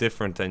is this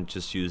different than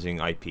just using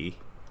IP?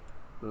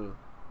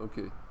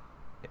 Okay.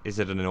 Is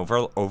it an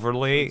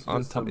overlay It's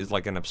on just top? some- Is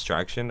like an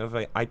abstraction of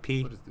a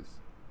IP? What is this?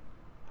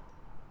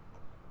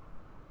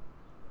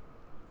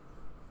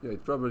 Yeah,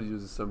 it probably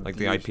uses some Like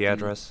the IP DHT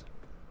address?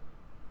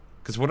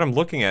 Because what I'm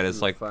looking at is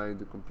to like, find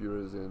the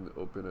computers and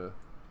open a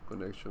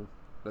connection.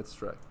 Let's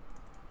try.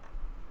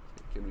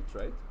 Can we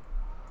try it?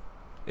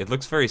 it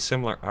looks very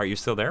similar. Are you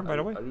still there, by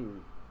the way?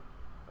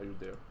 Are you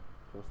there,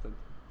 Constant?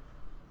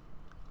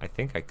 I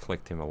think I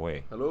clicked him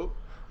away. Hello?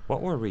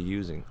 What were we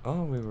using?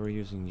 Oh, we were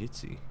using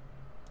Jitsi.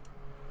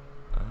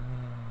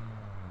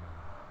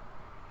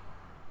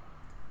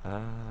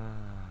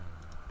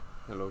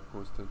 Hello,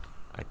 Constant.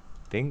 I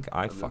think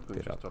I I'm not fucked going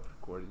it to up. stop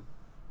recording,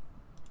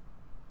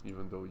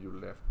 even though you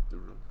left the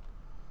room.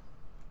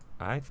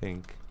 I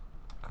think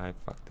I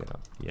fucked it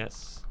up.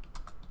 Yes.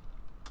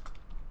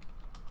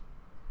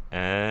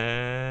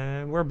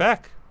 And we're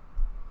back.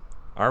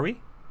 Are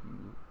we?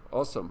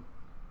 Awesome.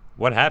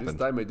 What This happened?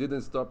 time I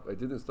didn't stop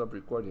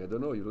recording. I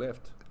don't know. You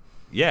left.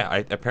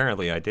 Yeah,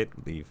 apparently I did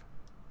leave.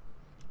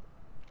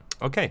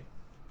 Okay,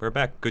 we're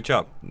back. Good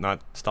job,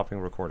 not stopping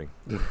recording.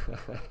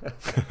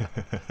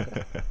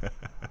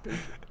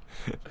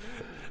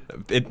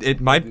 It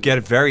might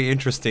get very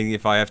interesting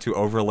if I have to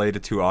overlay the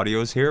two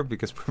audios here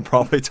because we're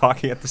probably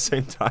talking at the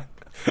same time.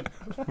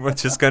 We're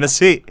just gonna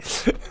see.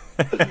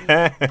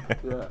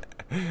 Yeah.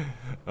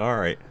 All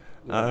right.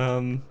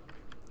 Yeah.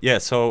 Yeah.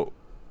 So,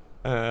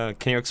 can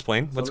you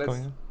explain what's let's-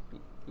 going on?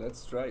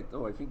 Let's try it.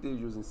 No, I think they're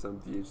using some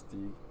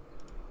DHT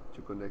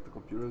to connect the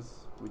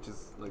computers, which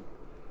is like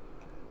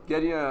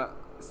getting a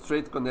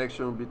straight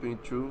connection between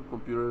two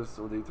computers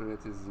on the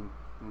internet is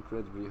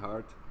incredibly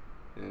hard,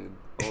 and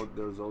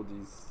there's all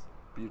these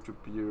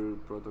peer-to-peer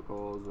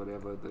protocols,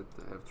 whatever, that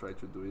have tried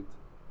to do it,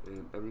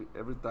 and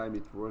every time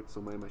it works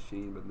on my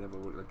machine, but never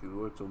works. Like it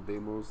works on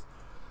demos,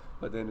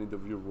 but then in the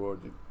real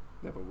world it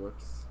never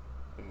works.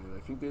 And I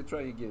think they're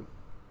trying again.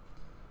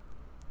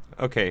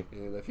 Okay.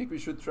 And I think we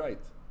should try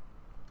it.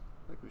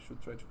 Like we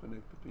should try to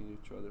connect between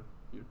each other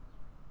here,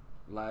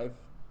 live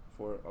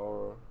for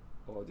our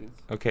audience.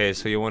 Okay.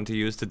 So you want to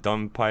use the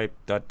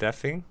dumbpipe.dev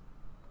thing?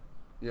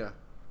 Yeah.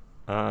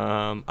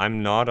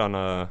 I'm not on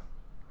a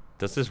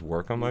Does this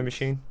work on my Yes.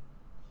 machine?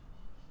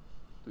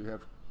 Do you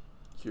have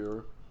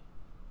Cure?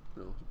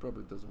 No, it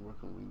probably doesn't work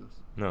on Windows.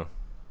 No.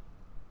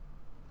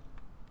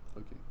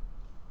 Okay.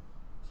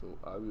 So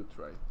I will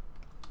try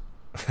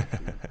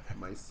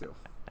myself.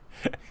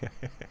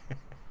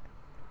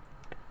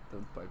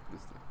 Dump pipe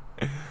listener.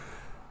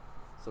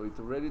 So it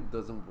already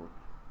doesn't work.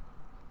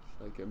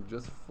 Like I'm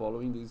just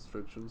following the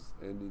instructions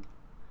and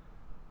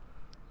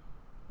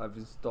I've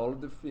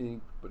installed the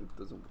thing, but it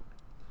doesn't work.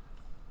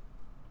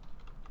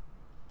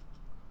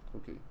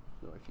 Okay,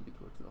 no, I think it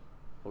works now.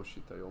 Oh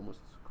shit, I almost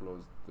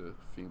closed the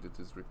thing that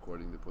is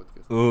recording the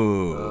podcast.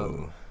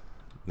 Ooh.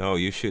 No,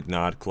 you should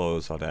not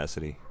close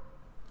Audacity.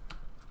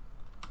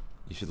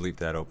 You should leave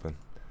that open.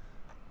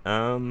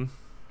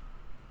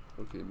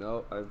 Okay,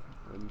 now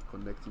I'm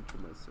connecting to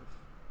myself.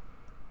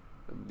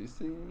 I'm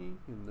listening,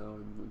 and now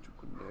I'm going to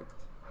connect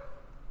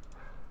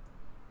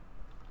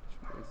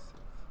to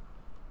myself.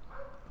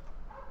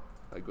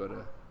 I got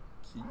a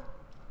key,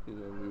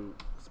 and I will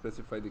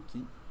specify the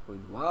key.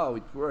 Going, wow,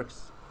 it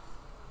works.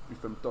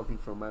 If I'm talking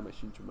from my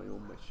machine to my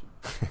own machine.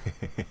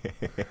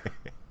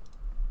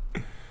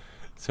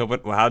 So,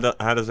 but how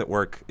does it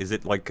work? Is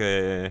it like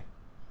a?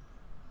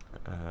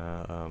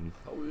 How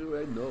will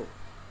I know?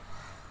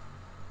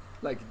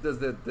 Like it does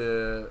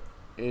the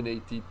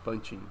NAT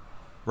punching.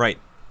 Right.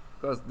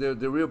 Because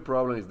the real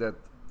problem is that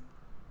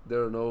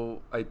there are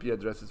no IP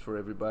addresses for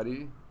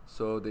everybody,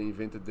 so they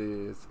invented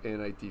this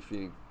NIT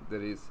thing.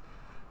 That is,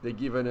 they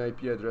give an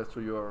IP address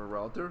to your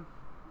router,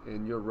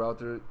 and your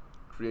router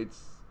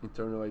creates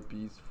internal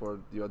IPs for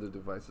the other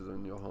devices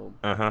on your home.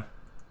 Uh-huh.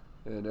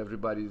 And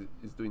everybody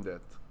is doing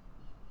that.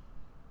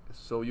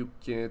 So you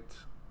can't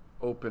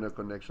open a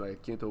connection. I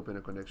can't open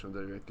a connection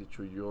directly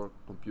to your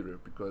computer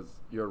because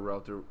your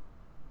router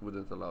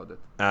wouldn't allow that.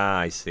 Ah,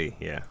 I see.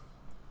 Yeah.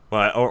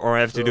 Well, or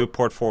I have to So- do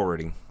port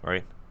forwarding,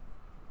 right?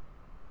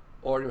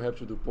 Or you have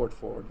to do port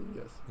forwarding,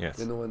 yes. Yes.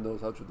 And no one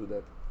knows how to do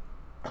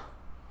that.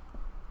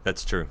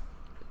 That's true.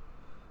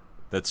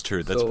 That's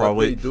true. So That's what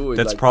probably they do is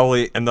that's like-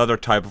 probably another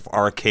type of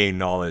arcane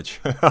knowledge.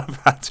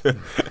 About to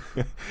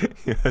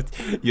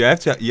you have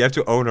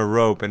to own a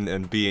rope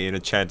and be in a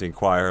chanting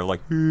choir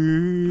like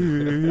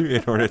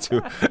in order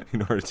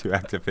to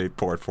activate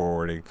port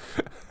forwarding.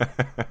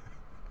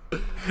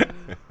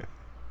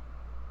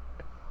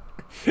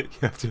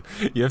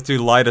 You have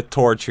to light a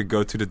torch and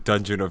go to the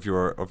dungeon of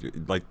your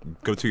like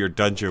go to your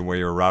dungeon where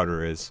your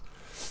router is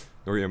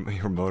or your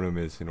modem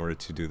is in order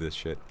to do this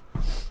shit.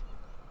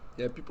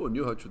 Yeah, people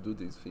knew how to do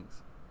these things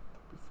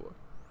before.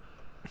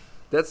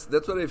 That's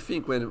what I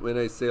think when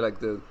I say like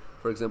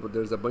for example,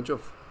 there's a bunch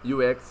of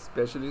UX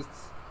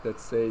specialists that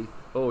say,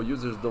 oh,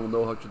 users don't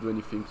know how to do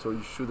anything, so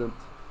you shouldn't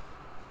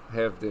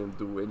have them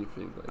do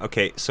anything. Like,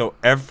 Okay, so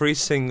every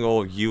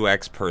single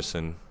UX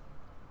person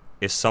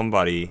is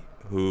somebody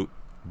who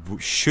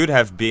should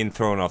have been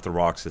thrown off the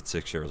rocks at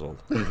 6 years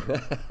old.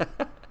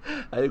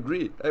 I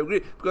agree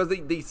because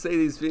they say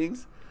these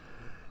things,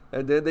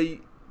 and then they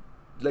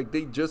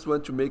just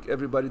want to make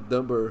everybody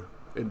dumber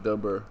and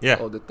dumber Yeah.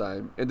 all the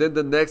time, and then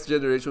the next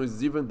generation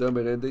is even dumber,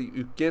 and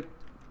you can't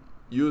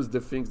use the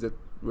things that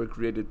were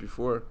created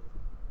before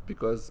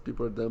because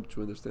people are dumb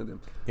to understand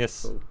them. Yes.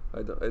 So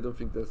I don't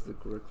think that's the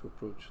correct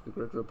approach. The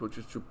correct approach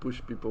is to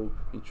push people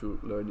into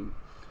learning,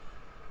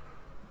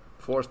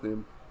 force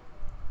them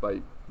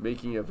by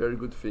making a very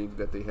good thing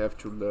that they have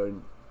to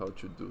learn how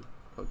to do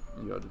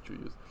in order to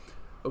use.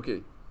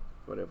 Okay,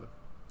 whatever.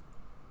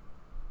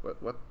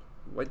 What?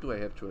 Why do I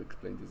have to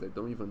explain this? I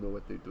don't even know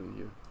what they're doing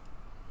here.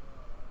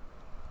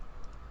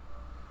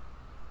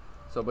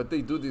 So, but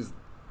they do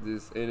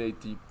this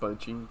NAT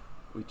punching,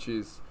 which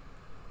is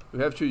you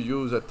have to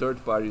use a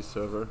third-party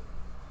server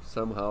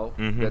somehow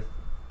Mhm. that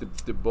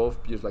the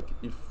both peers, like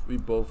if we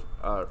both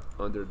are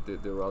under the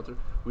router,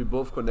 we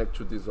both connect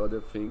to this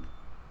other thing,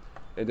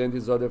 and then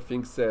this other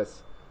thing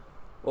says,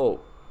 oh,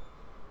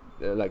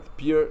 like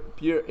peer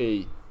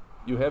A,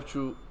 you have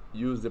to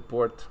use the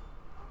port.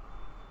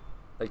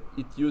 Like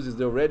it uses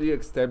the already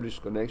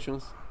established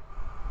connections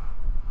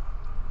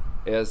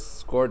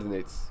as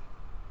coordinates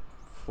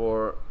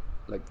for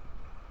like.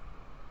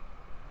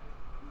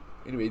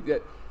 Anyway,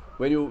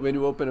 when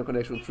you open a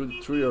connection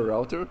through your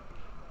router,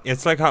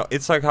 It's like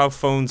how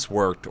phones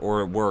work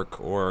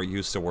or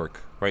used to work,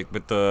 right?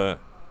 With the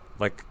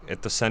like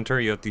at the center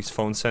you have these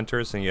phone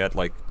centers and you had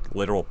like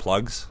literal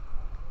plugs.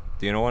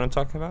 Do you know what I'm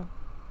talking about?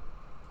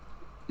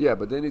 yeah,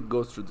 but then it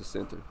goes through the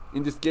center.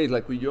 In this case,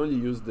 like we only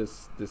use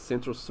the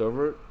central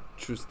server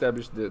to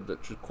establish the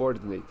to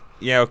coordinate.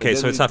 Yeah, okay, And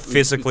so then it's not we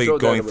physically throw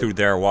that going away. through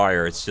their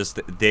wire. It's just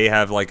that they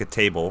have like a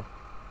table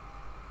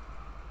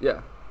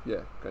Yeah,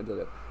 kind of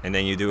that. and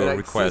then you do And a like,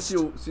 request.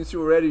 since you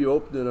already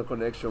opened a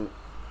connection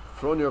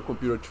from your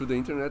computer to the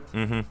internet,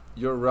 Mm-hmm.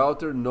 your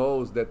router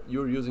knows that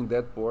you're using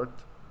that port,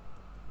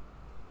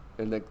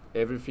 and like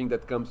everything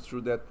that comes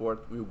through that port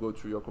will go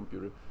to your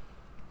computer.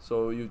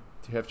 So you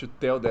have to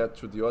tell that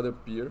to the other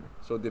peer,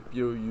 so the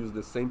peer will use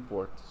the same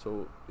port, so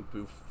it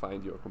will find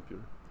your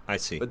computer. I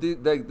see. But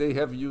they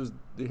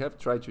have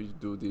tried to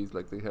do this.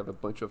 Like they have a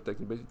bunch of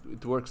techniques, but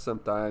it works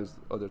sometimes.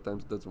 Other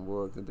times it doesn't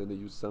work, and then they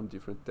use some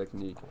different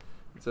technique.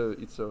 It's a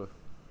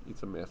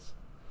mess.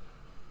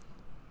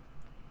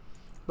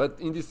 But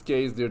in this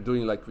case, they're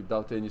doing like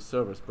without any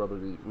servers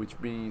probably, which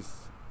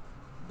means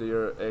they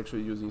are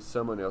actually using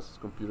someone else's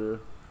computer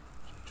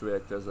to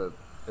act as a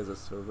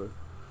server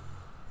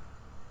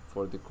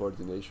for the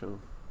coordination.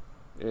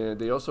 And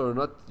they also are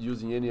not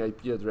using any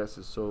IP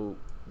addresses, so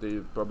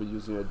they're probably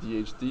using a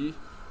DHT,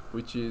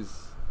 which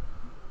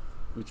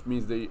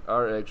means they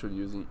are actually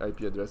using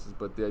IP addresses,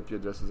 but the IP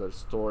addresses are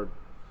stored.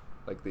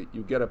 Like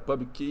you get a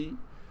public key,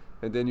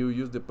 and then you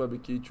use the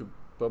public key to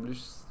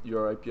publish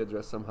your IP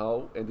address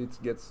somehow, and it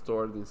gets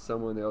stored in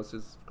someone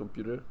else's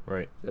computer.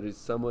 Right. There is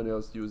someone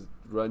else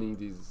running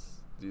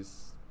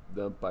these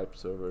dumb pipe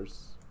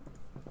servers.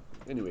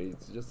 Anyway,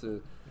 it's just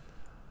a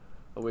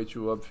way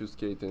to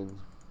obfuscate and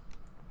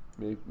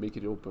make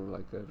it open,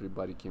 like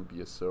everybody can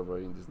be a server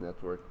in this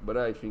network. But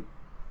I think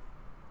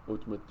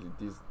ultimately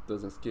this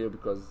doesn't scale,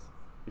 because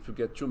if you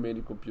get too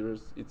many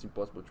computers, it's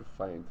impossible to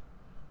find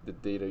the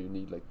data you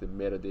need, like the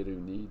metadata you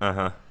need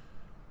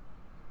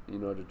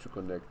in order to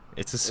connect.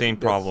 It's the same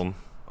problem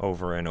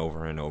over and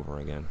over and over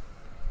again.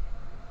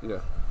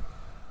 Yeah.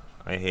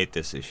 I hate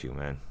this issue,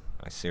 man.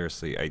 I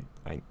seriously,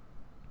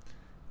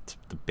 it's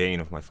the bane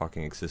of my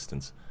fucking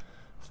existence.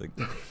 It's like,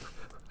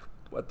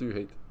 what do you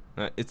hate?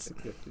 It's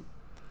exactly.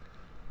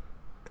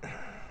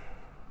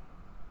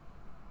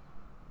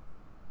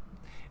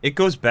 It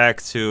goes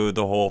back to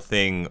the whole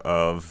thing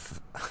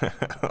of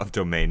of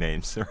domain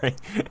names, right?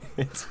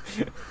 It's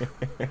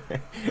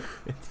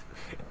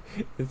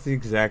the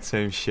exact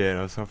same shit.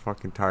 I'm so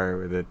fucking tired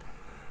with it.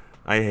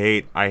 I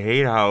hate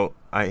how.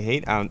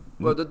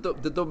 Well,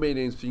 the domain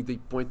names thing, they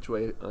point to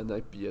an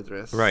IP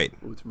address, right?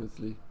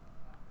 Ultimately.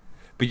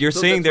 But you're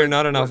saying there are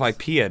not enough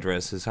IP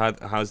addresses.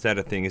 How's that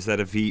a thing? Is that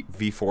a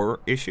v4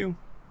 issue?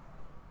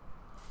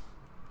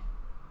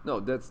 No,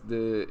 that's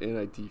the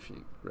NIT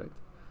thing, right?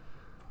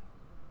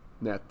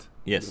 Net.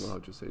 Yes. I don't know how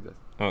to say that.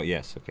 Oh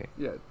yes, okay.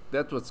 Yeah,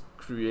 that was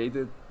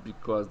created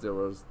because there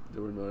were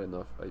not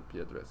enough IP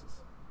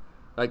addresses.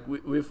 Like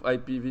with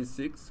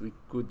IPv6, we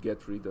could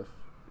get rid of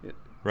it,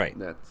 right.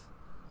 Net,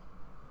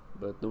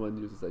 but no one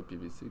uses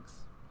IPv6.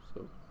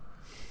 So,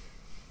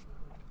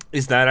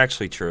 is that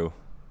actually true?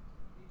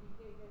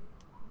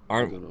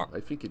 I don't know. I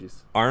think it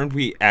is. Aren't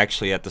we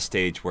actually at the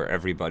stage where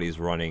everybody's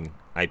running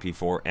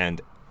IP4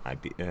 and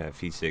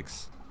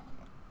v6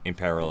 in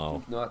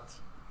parallel? I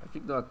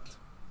think not.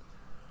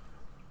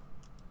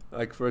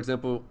 Like, for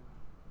example,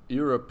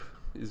 Europe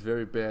is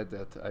very bad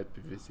at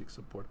IPv6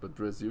 support, but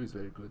Brazil is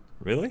very good.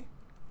 Really?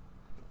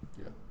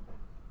 Yeah.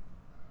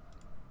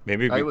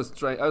 Maybe I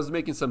was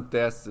making some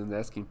tests and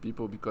asking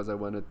people because I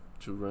wanted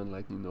to run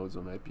Lightning nodes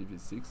on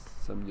IPv6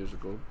 some years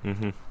ago.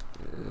 Mm-hmm.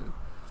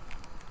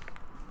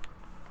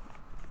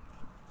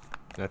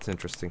 That's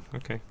interesting.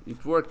 Okay.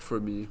 It worked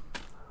for me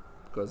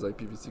because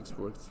IPv6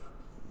 worked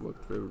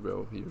very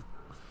well here.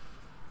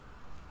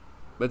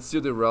 But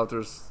still, the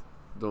routers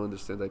don't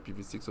understand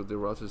IPv6, so the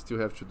routers still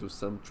have to do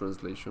some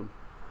translation.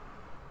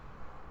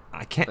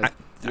 I can't. Like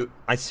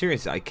I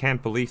seriously, I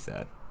can't believe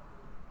that.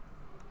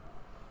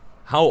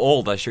 How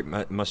old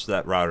must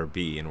that router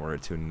be in order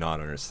to not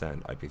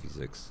understand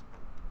IPv6?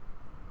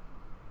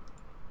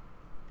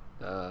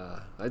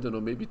 I don't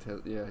know. Maybe it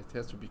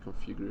has to be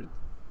configured.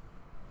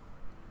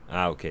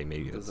 Okay,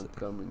 maybe it doesn't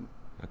come in.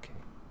 Okay.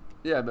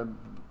 Yeah, but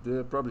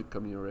they're probably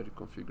coming already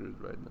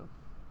configured right now.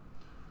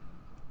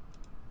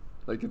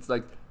 Like it's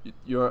like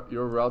your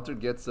router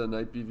gets an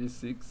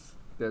IPv6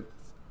 that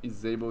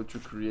is able to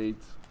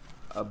create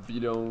 1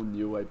 billion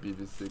new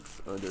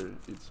IPv6 under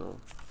its own.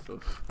 So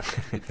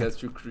it has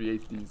to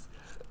create these.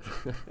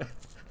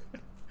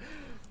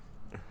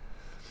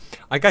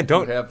 Like I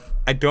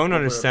don't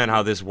understand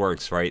how this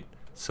works, right?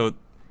 So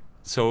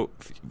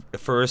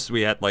first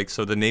we had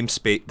the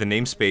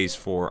namespace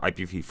for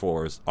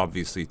IPv4 is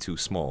obviously too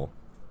small.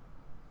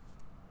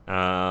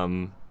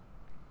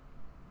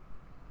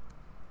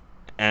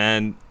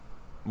 And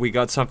we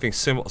got something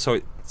similar.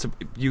 So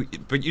you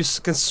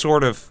can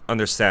sort of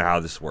understand how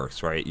this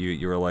works, right?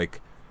 You're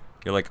like,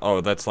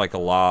 oh, that's like a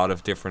lot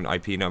of different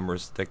IP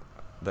numbers that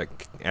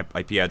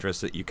IP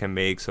address that you can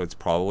make, so it's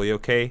probably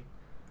okay.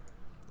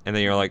 And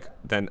then you're like,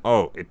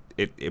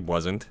 it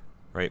wasn't,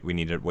 right? We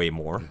needed way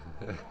more.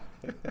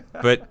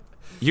 But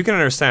you can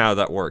understand how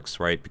that works,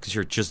 right? Because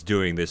you're just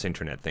doing this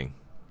internet thing,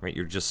 right?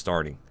 You're just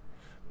starting.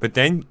 But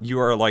then you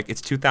are like,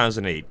 it's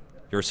 2008.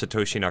 You're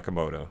Satoshi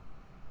Nakamoto.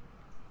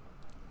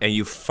 And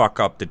you fuck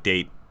up the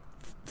date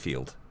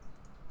field.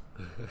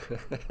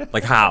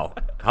 Like how?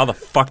 How the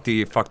fuck do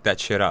you fuck that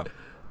shit up?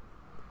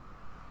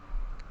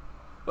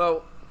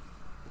 Well,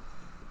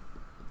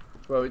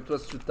 it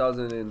was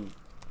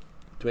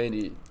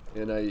 2020,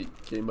 and I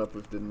came up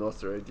with the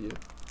Nostr idea.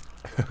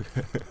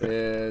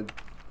 And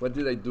what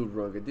did I do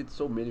wrong? I did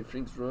so many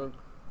things wrong.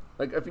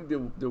 Like, I think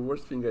the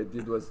worst thing I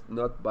did was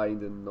not buying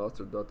the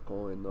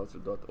Nostr.com and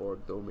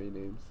Nostr.org domain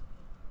names.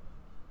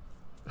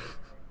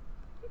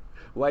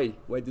 Why?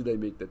 Why did I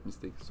make that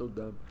mistake? So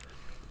dumb.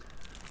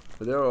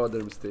 But there are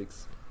other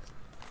mistakes.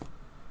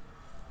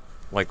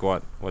 Like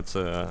what? What's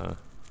a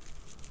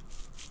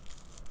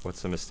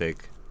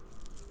mistake?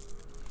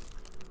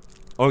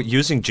 Oh,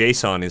 using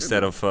JSON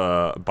instead of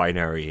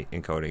binary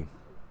encoding.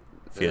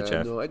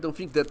 Fiatjaf. No, I don't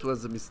think that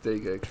was a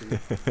mistake actually.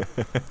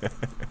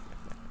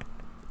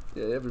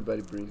 Yeah,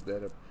 everybody brings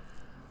that up.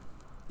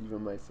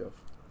 Even myself.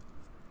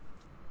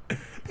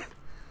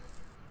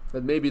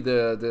 But maybe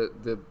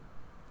the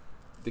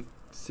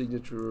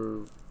signature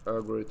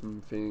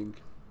algorithm thing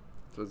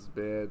was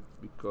bad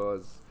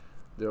because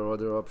there are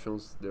other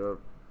options. They are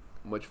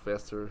much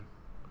faster.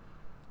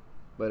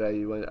 But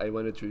I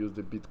wanted to use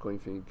the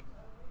Bitcoin thing,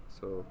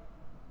 so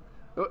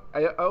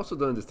I also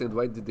don't understand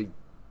why did they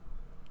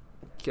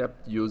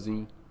kept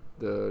using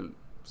the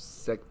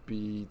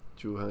SecP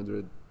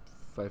 200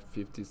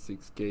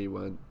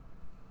 556K1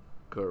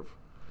 curve.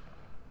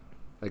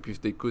 Like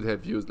if they could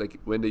have used, like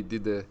when they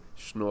did the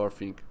Schnorr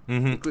thing,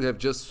 they could have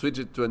just switched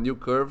it to a new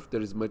curve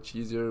that is much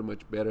easier,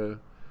 much better.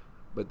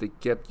 But they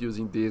kept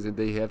using this, and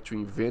they have to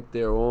invent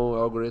their own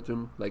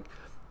algorithm. Like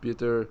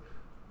Peter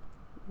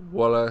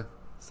Walla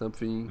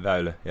something.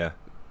 Vuile, yeah.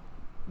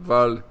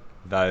 Vuile.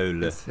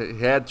 Vuile. He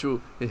had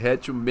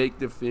to make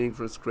the thing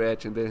from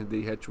scratch, and then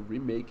they had to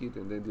remake it,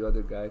 and then the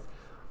other guys,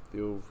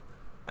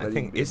 I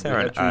think they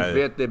had to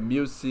invent the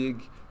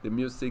music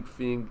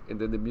thing, and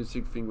then the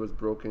music thing was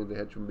broken. They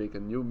had to make a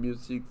new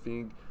music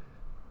thing,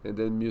 and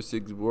then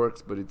music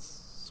works, but it's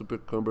super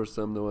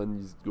cumbersome. No one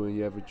is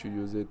going ever to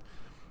use it.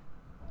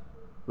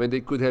 When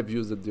they could have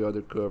used the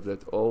other curve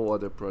that all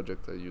other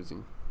projects are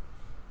using,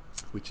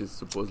 which is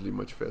supposedly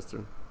much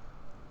faster.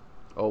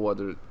 All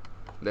other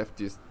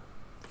leftist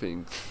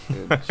things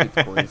and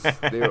shitcoins,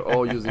 they're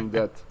all using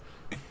that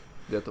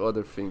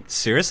other thing.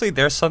 Seriously,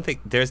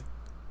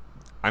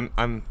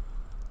 I'm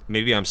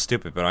maybe I'm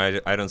stupid, but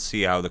I don't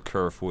see how the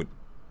curve would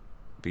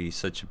be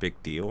such a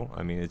big deal.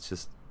 I mean, it's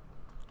just,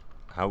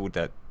 how would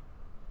that?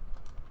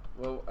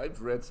 Well,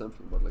 I've read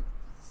something about like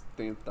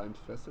 10 times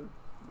faster.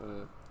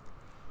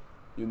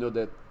 You know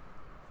that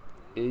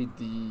AD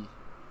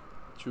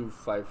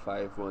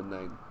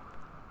 25519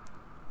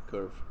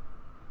 curve?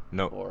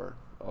 No. Or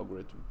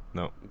algorithm?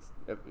 No.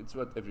 It's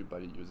what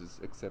everybody uses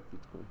except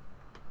Bitcoin.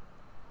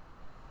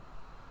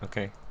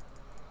 Okay.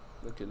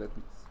 Okay, let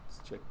me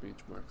check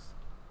benchmarks.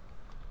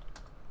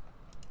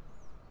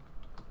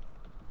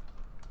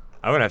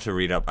 I would have to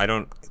read up. I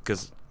don't,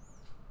 because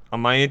on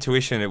my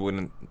intuition, it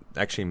wouldn't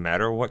actually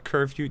matter what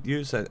curve you'd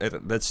use.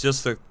 That's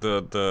just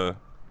the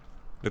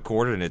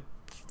coordinate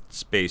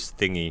space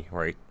thingy,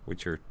 right,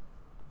 which you're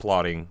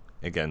plotting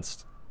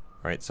against,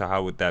 right? So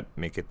how would that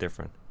make it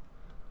different?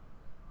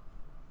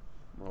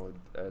 Well,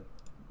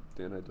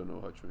 then I don't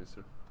know how to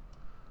answer.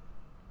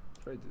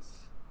 Try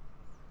this.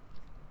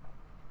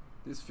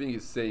 This thing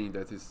is saying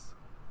that it's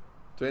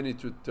 20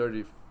 to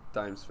 30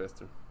 times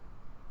faster.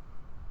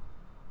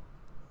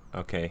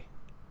 Okay.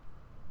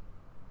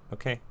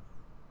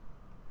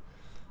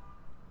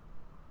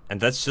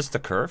 And that's just the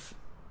curve?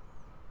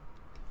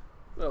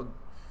 Well,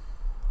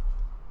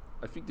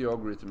 I think the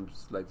algorithm is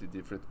slightly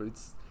different, but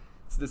it's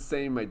the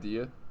same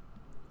idea.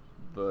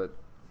 But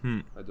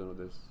I don't know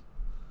this.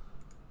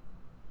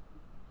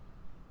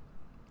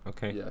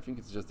 Okay. Yeah, I think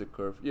it's just the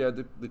curve. Yeah,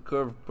 the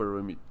curve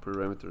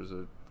parameters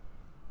are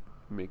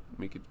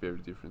make it very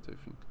different, I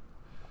think.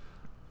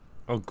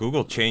 Oh,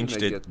 Google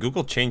changed it.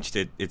 Google changed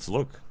its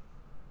look,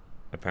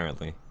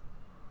 apparently.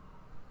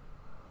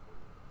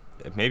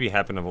 It maybe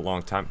happened a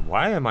long time.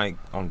 Why am I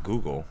on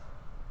Google?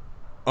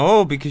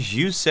 Oh, because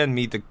you send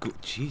me the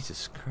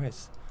Jesus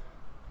Christ.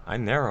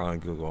 I'm never on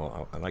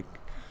Google. I like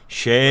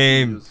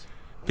shame.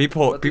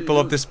 People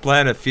of this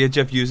planet,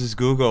 fiatjaf uses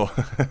Google.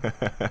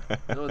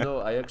 No,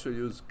 I actually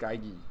use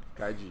Kaiji.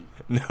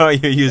 No,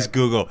 you use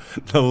Google.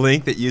 The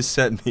link that you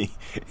sent me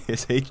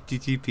is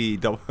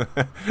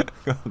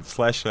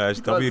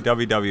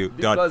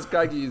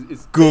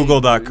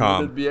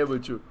http://www.google.com.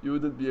 You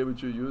wouldn't be able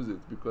to use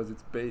it because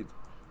it's paid.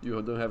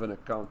 You don't have an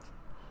account,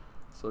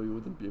 so you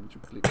wouldn't be able to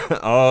click.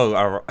 Oh,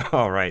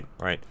 right.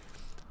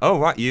 Oh,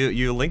 what?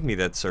 You linked me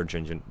that search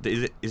engine.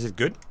 Is it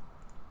good?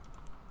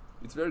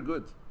 It's very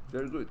good.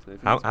 Very good.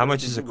 How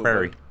much is a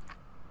query?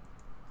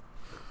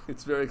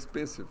 It's very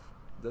expensive.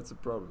 That's a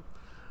problem.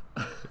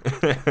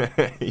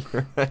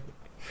 You're right.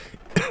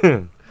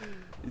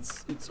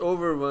 It's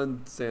over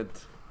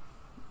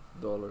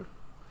 $0.01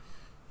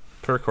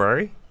 per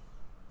query.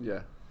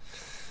 Yeah.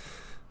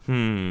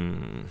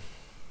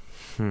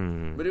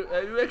 But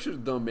you actually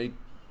don't make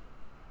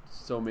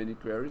so many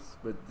queries,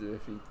 but I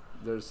think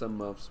there are some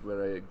months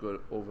where I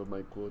go over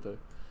my quota,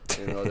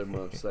 and other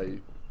months I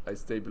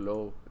stay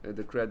below, and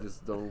the credits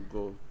don't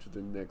go to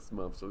the next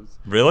month. So it's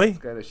really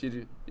kind of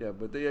shitty. Yeah,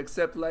 but they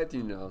accept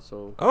Lightning now,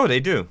 so. Oh,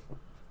 they do.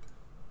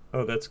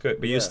 Oh, that's good.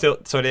 But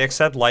so they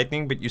accept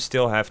Lightning, but you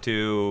still have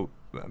to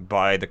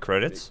buy the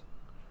credits?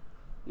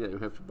 Yeah, you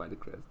have to buy the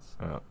credits.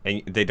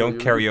 And they don't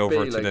carry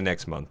over to the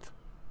next month?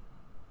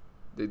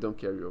 They don't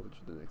carry over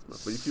to the next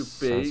month. But if you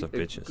pay,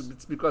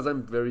 it's because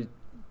I'm very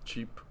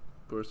cheap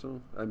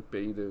person. I'm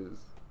paying the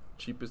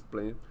cheapest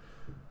plan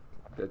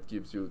that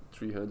gives you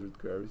 300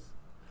 queries.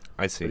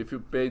 I see. But if you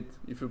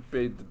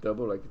paid the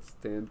double, like it's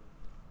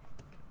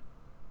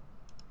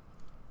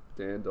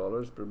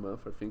 $10 per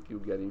month, I think you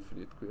get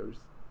infinite queries.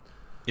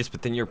 Yes,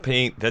 but then you're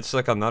paying. That's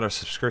like another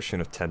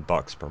subscription of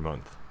 $10 per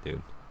month,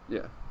 dude.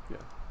 Yeah.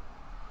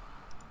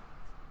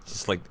 It's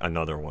just like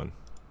another one.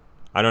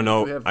 I don't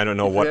know. I don't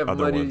know what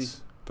other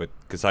ones, but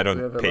because I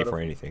don't pay for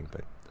anything.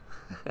 But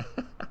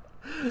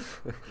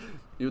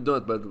you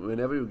don't. But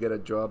whenever you get a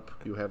job,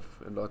 you have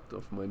a lot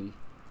of money,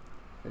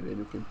 and then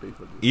you can pay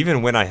for this.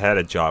 Even when I had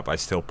a job, I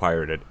still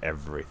pirated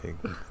everything.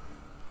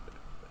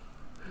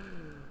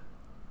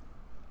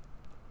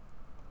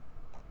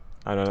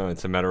 I don't know.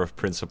 It's a matter of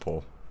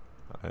principle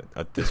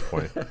at this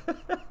point. Yeah,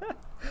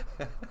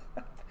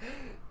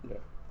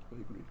 I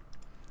agree.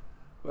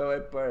 Well, I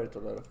pirate a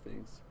lot of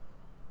things.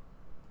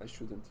 I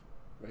shouldn't,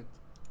 right?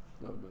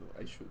 No,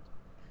 I should.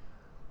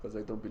 Because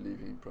I don't believe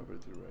in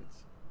property rights.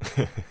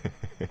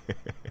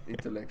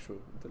 intellectual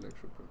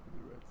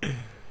property rights.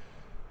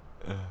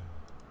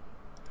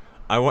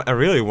 I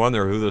really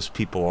wonder who those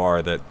people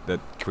are that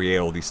create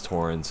all these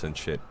torrents and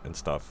shit and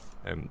stuff,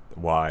 and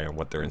why and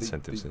what their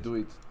incentives they is. Do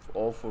it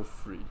all for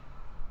free.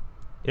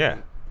 Yeah.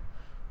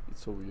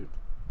 It's so weird.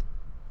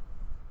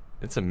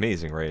 It's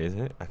amazing, right?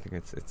 Isn't it? I think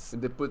it's.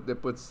 And they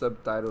put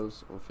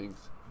subtitles on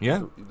things. Yeah.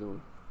 You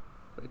don't.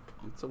 Right?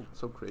 It's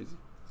so crazy.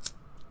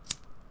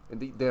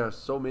 And there are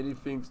so many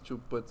things to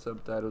put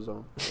subtitles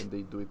on, and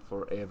they do it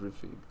for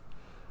everything.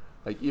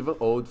 Like even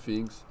old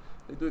things,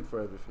 they do it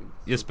for everything.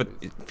 Yes, so but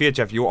crazy.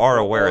 fiatjaf, you are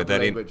aware All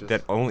that languages.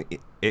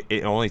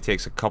 it only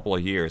takes a couple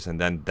of years, and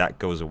then that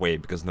goes away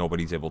because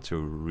nobody's able to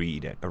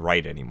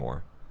write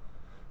anymore.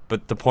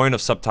 But the point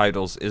of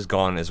subtitles is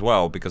gone as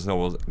well because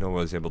no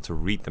one's able to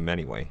read them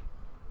anyway.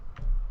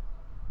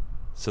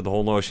 So the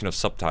whole notion of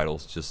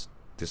subtitles just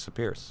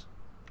disappears.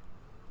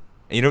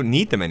 And you don't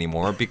need them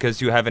anymore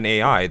because you have an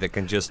AI that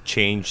can just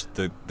change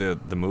the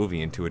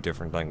movie into a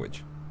different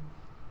language.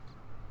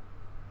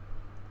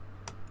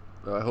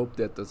 I hope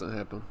that doesn't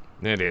happen.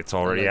 It's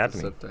already I like the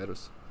happening.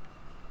 subtitles.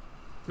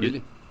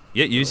 Really?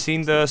 Yeah, you No,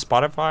 seen it's the not.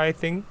 Spotify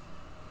thing?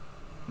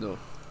 No,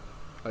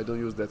 I don't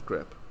use that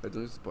crap. I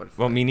don't use Spotify.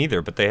 Well, me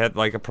neither, but they had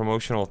like a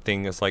promotional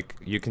thing. It's like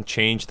you can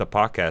change the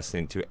podcast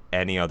into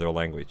any other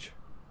language.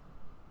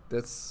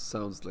 That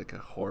sounds like a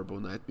horrible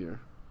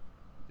nightmare.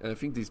 And I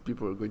think these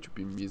people are going to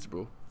be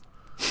miserable.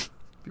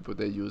 People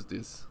that use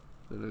this,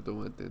 and I don't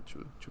want them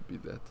to be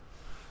that.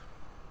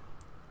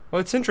 Well,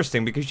 it's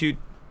interesting because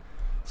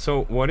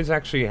so what is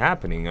actually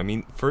happening? I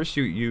mean, first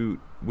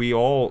we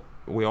all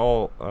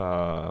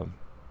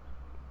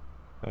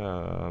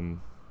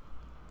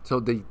So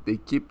they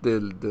keep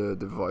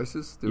the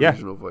voices, the Yeah.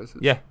 original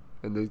voices. yeah,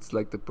 And it's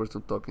like the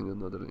person talking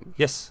another language.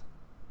 yes.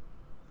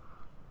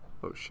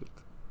 Oh shit.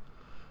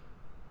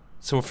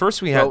 So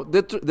first we had Well,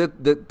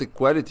 the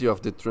quality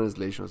of the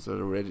translations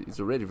is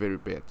already very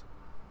bad.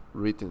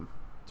 Written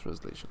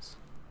translations.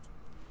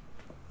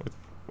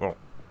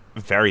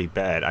 very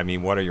bad. I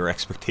mean, what are your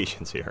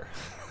expectations here?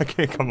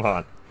 Okay, come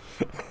on.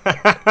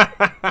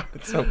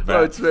 It's so bad.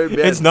 No, it's very bad.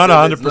 It's not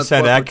because 100%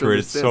 possible to accurate.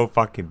 It's so understand.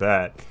 fucking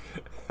bad.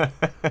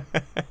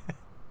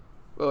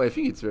 Well, I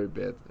think it's very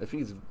bad. I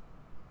think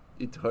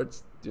it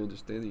hurts the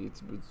understanding.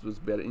 It was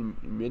better in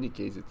many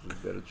cases. It was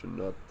better to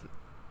not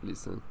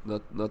listen,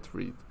 not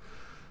read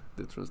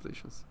the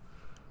translations.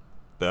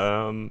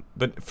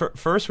 But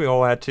first we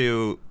all had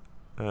to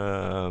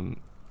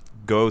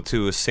go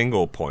to a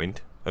single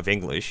point of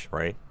English,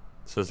 right?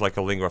 So it's like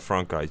a lingua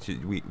franca.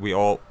 We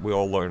all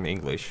learn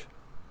English,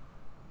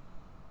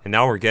 and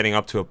now we're getting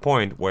up to a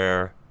point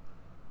where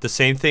the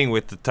same thing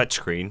with the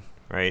touchscreen,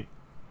 right?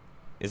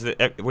 Is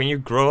that when you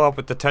grow up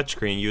with the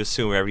touchscreen, you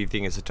assume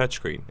everything is a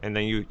touchscreen, and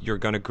then you're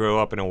gonna grow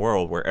up in a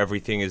world where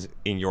everything is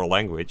in your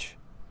language,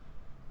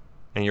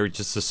 and you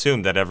just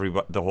assume that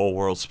the whole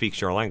world speaks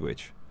your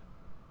language.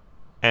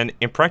 And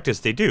in practice,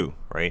 they do,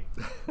 right?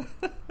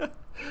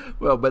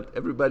 Well, but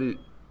everybody,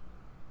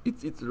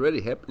 it's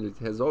already happened. It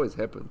has always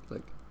happened.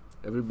 Like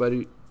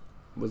everybody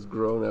was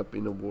growing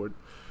in a world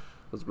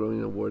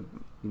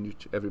in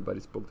which everybody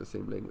spoke the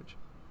same language.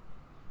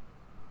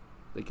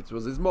 Like it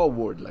was a small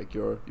world, like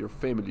your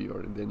family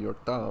and then your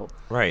town.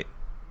 Right.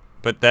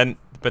 But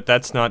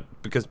that's not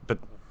but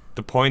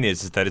the point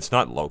is that it's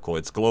not local,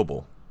 it's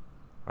global.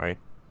 Right?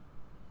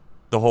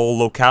 The whole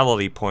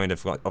locality point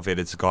of it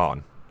is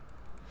gone.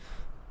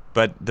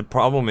 But the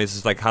problem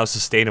is like how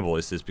sustainable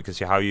is this? Because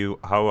how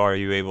are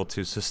you able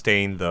to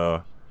sustain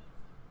the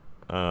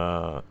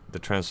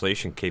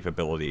translation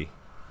capability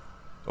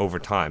over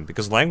time?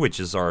 Because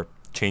languages are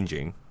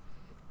changing.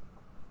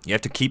 You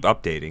have to keep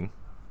updating.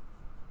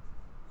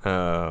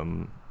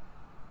 Well,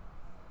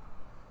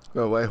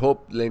 I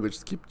hope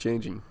languages keep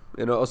changing,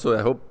 and also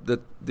I hope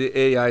that the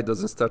AI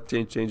doesn't start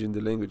changing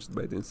the languages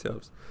by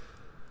themselves,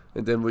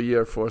 and then we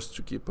are forced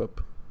to keep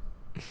up.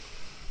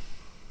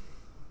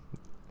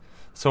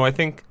 So I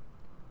think,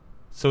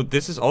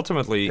 this is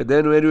ultimately. And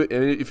then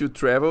if you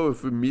travel,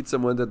 if you meet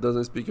someone that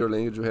doesn't speak your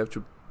language, you have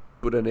to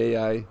put an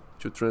AI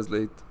to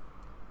translate.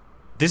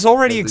 This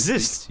already as they speak.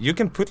 exists. You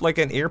can put like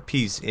an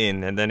earpiece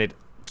in, and then it.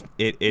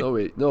 No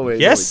way, no, it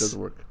Yes. doesn't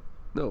work.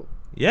 No.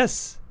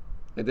 Yes.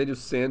 And then you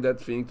send that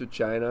thing to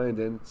China, and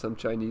then some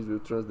Chinese will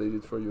translate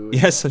it for you.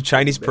 Yes, some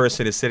Chinese back.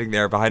 person is sitting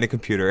there behind a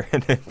computer,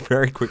 and then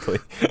very quickly,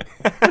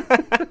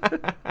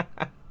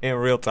 in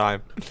real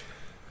time.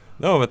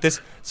 No, but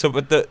this. So,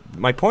 but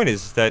my point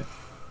is that.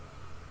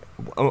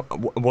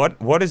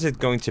 What is it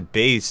going to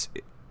base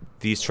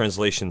these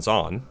translations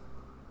on?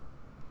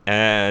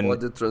 And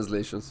Other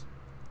translations.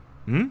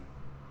 Well,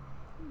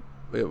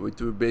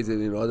 it will base it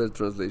in other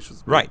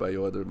translations made Right. by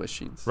other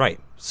machines. right.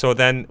 So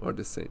then, Or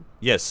the same.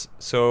 yes.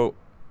 So,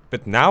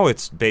 but now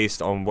it's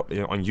based on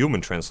on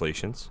human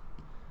translations,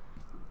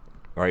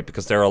 right?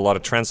 Because there are a lot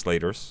of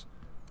translators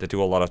that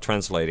do a lot of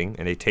translating,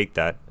 and they take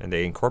that and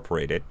they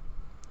incorporate it,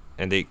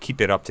 and they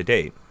keep it up to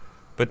date.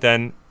 But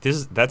then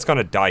that's going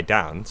to die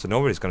down, so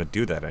nobody's going to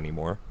do that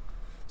anymore.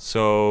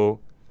 So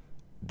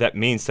that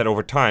means that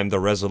over time the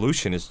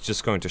resolution is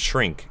just going to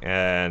shrink,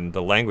 and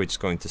the language is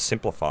going to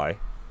simplify.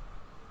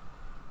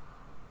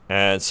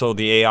 And so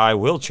the AI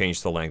will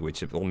change the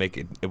language. It will make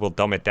it. It will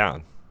dumb it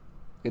down.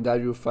 And are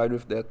you fine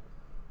with that?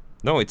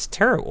 No, it's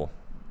terrible.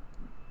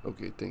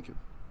 Okay, thank you.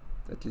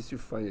 At least you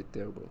find it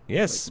terrible.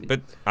 Yes,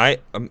 like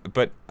me.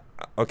 but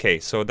okay.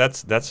 So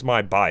that's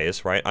my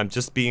bias, right? I'm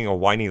just being a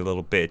whiny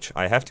little bitch.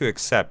 I have to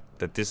accept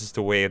that this is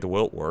the way the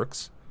world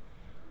works,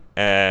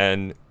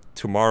 and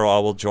tomorrow I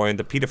will join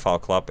the pedophile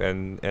club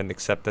and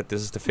accept that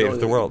this is the fate No, of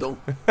the you world.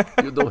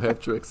 you don't have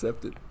to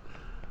accept it.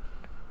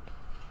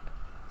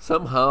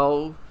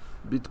 Somehow,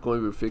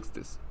 Bitcoin will fix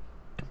this.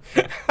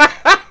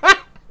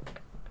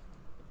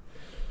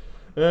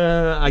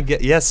 I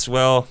get yes.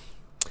 Well,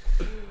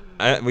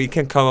 we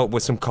can come up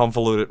with some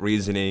convoluted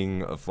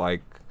reasoning of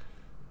like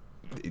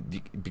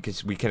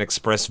because we can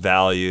express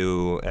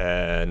value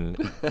and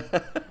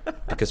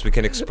because we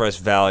can express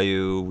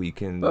value, we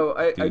can Well,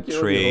 I do can only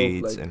hope,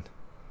 trades like, and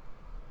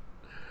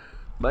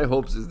My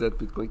hopes is that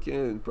Bitcoin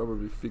can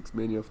probably fix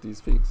many of these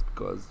things,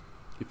 because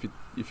if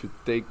you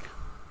take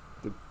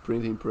the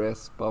printing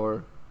press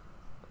power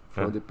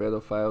from Huh. the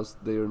pedophiles,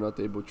 they are not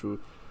able to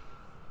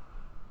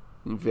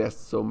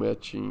invest so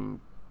much in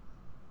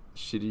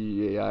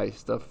shitty AI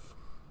stuff.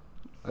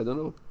 I don't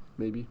know,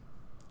 maybe.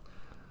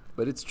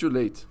 But it's too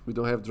late. We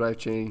don't have drive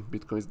chain.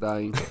 Bitcoin's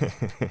dying.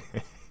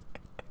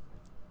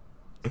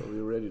 So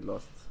we already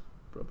lost,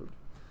 probably.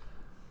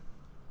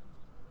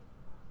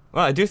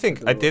 Well, I do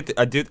think I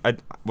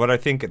don't what I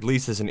think at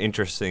least is an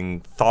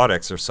interesting thought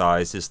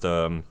exercise is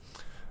the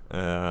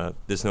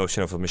this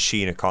notion of a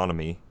machine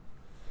economy,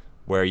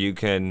 where you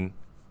can,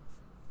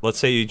 let's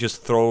say you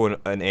just throw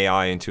an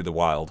AI into the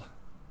wild,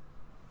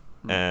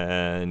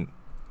 and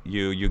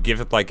you give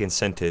it like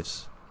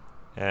incentives,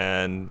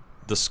 and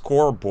the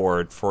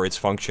scoreboard for its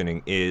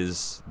functioning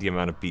is the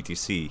amount of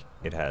BTC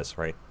it has,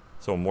 right?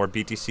 So more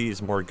BTC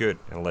is more good,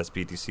 and less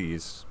BTC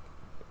is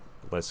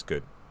less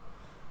good.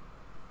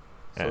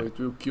 So it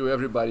will kill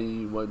everybody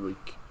in 1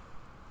 week.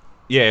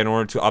 Yeah, in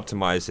order to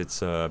optimize its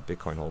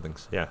Bitcoin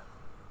holdings. Yeah,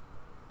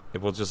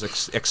 it will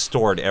just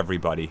extort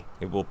everybody.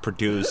 It will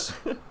produce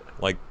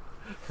like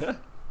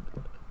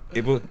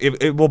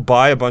it will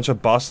buy a bunch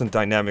of Boston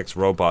Dynamics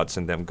robots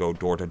and then go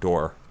door to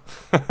door,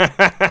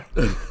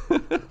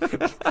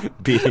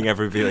 beating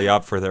everybody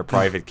up for their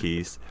private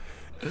keys.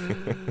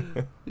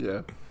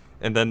 Yeah.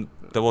 And then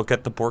they will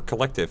get the Borg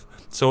Collective.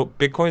 So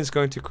Bitcoin is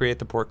going to create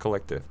the Borg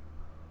Collective.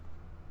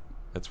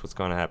 That's what's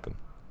going to happen.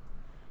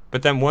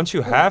 But then once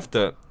you have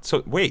the...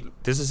 So wait,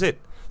 this is it.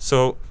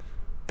 So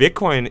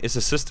Bitcoin is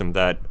a system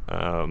that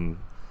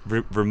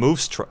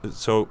removes...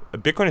 So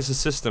Bitcoin is a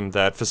system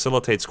that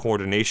facilitates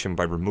coordination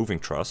by removing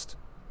trust,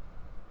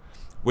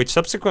 which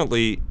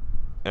subsequently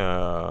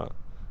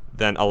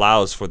then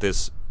allows for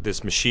this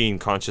machine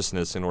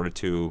consciousness in order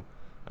to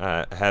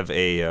have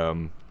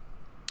a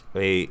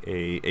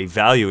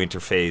value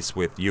interface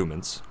with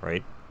humans,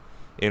 right?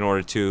 In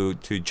order to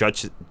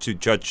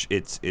judge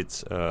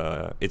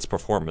its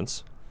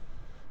performance,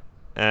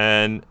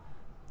 and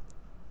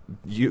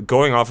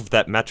going off of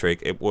that metric,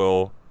 it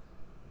will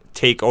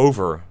take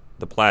over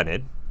the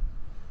planet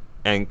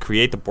and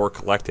create the Borg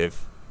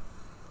Collective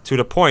to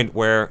the point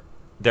where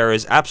there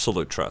is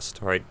absolute trust,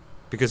 right?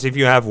 Because if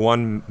you have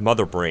one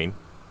mother brain,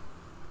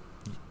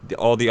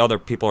 all the other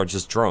people are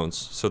just drones.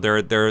 So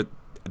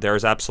there's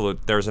an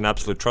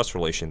absolute trust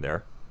relation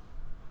there.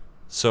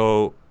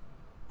 So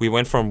we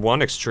went from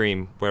one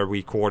extreme where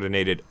we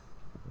coordinated,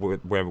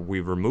 where we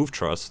removed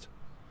trust,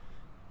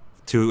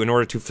 to in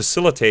order to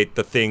facilitate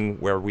the thing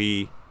where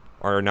we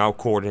are now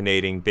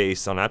coordinating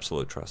based on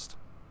absolute trust.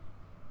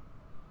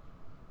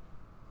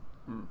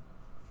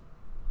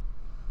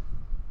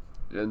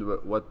 And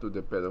what do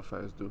the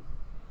pedophiles do?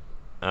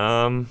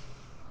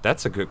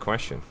 That's a good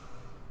question.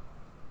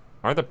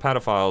 Are the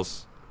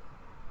pedophiles?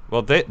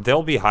 Well,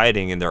 they'll be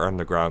hiding in their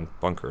underground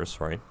bunkers,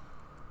 right?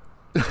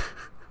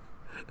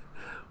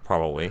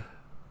 Probably.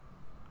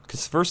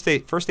 Because first they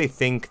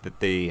think that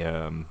they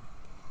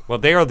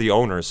they are the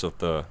owners of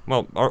the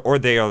or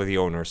they are the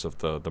owners of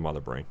the mother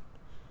brain.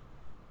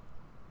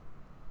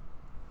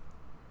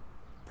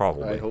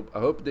 Probably. I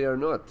hope they are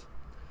not.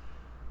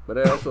 But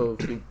I also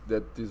think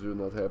that this will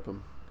not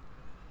happen.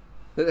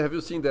 Have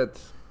you seen that?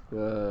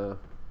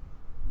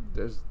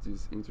 There's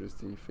this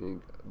interesting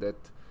thing that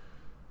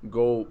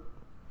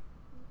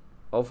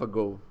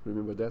AlphaGo.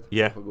 Remember that?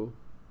 Yeah. AlphaGo.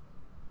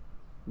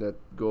 That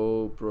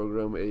Go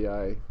program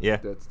AI. Yeah.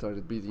 That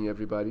started beating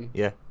everybody.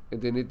 Yeah.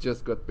 And then it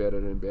just got better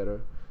and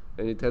better,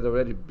 and it had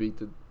already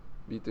beaten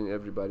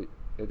everybody,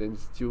 and then it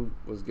still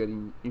was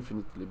getting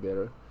infinitely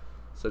better,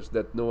 such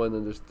that no one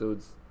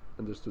understood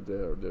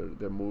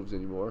their moves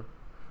anymore.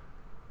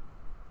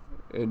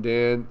 And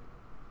then,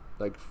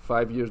 like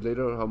 5 years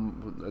later, I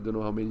don't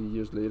know how many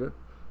years later,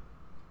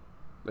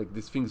 like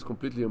this thing is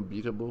completely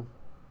unbeatable,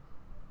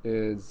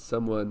 and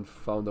someone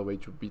found a way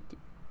to beat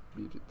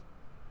it.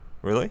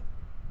 Really?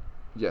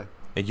 Yeah.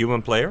 A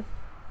human player?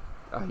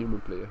 A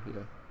human player,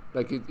 yeah.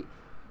 Like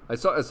I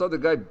saw the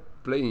guy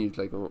playing it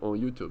like on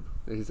YouTube,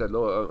 and he said,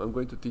 "Oh, I'm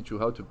going to teach you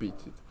how to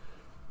beat it,"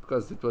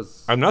 because it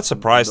was. I'm not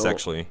surprised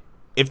actually.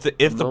 If the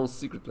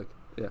secret, like,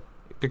 yeah.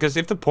 Because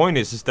if the point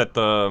is that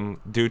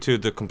due to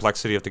the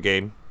complexity of the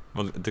game,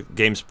 well, the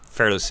game's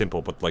fairly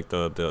simple, but like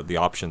the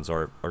options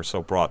are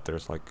so broad.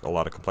 There's like a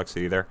lot of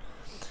complexity there.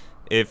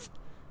 What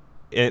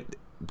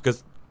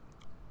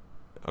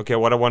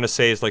I want to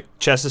say is like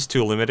chess is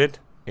too limited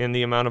in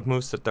the amount of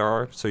moves that there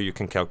are, so you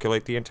can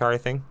calculate the entire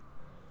thing.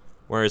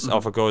 Whereas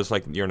AlphaGo is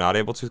like you're not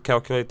able to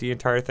calculate the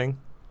entire thing.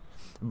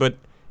 But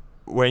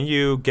when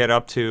you get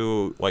up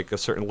to like a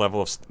certain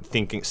level of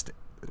thinking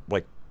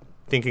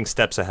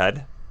steps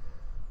ahead,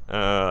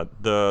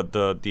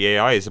 the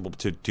AI is able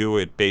to do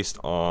it based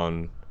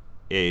on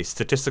a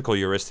statistical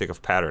heuristic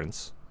of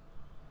patterns.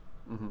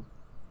 Mm-hmm.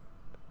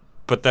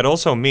 But that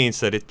also means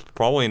that it's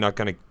probably not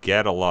going to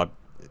get a lot.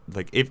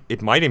 Like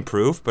it might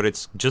improve, but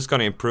it's just going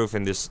to improve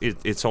in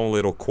its own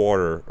little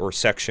quarter or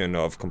section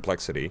of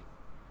complexity.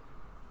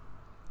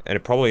 And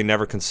it probably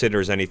never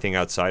considers anything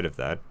outside of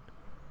that.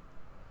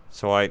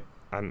 So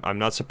I'm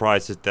not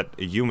surprised that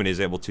a human is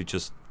able to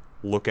just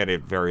look at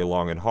it very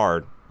long and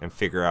hard and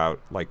figure out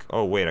like,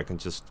 oh wait, I can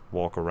just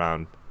walk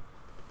around.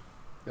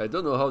 I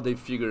don't know how they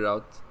figure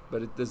out,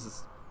 but this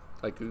is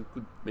like we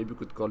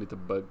could call it a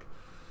bug.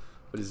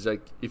 But it's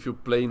like if you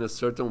play in a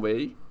certain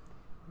way,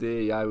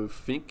 the AI will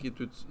think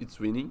it's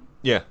winning.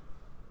 Yeah.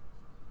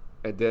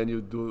 And then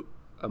you do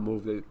a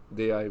move that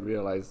the AI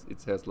realize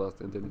it has lost,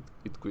 and then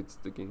it quits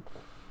the game.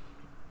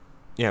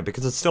 Yeah,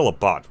 because it's still a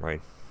bot,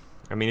 right?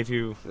 I mean, if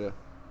you...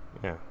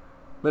 Yeah.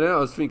 But then I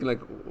was thinking, like,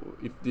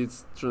 if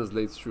this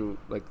translates to,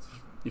 like,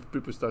 if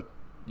people start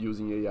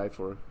using AI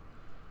for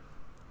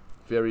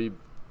very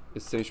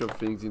essential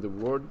things in the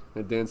world,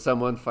 and then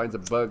someone finds a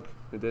bug,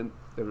 and then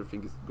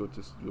everything goes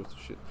to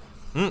shit.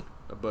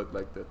 A bug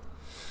like that.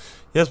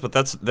 Yes, but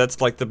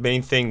that's like the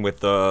main thing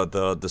with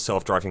the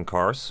self-driving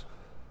cars,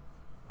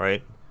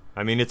 right?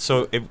 I mean, it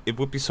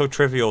would be so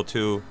trivial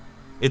to...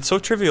 It's so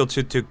trivial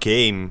to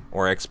game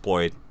or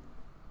exploit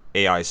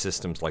AI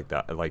systems like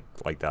that, like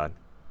that.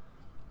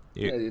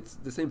 Yeah, it's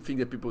the same thing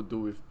that people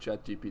do with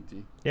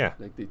ChatGPT. Yeah.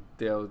 Like they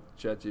tell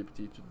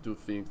ChatGPT to do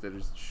things that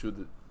it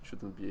shouldn't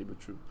be able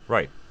to.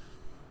 Right.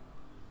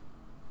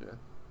 Yeah.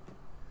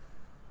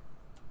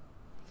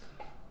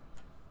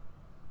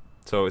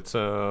 So it's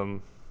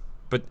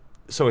but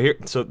so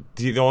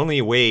the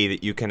only way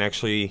that you can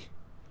actually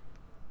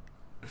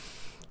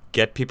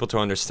get people to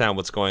understand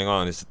what's going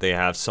on is that they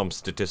have some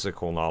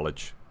statistical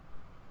knowledge.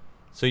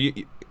 So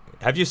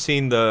have you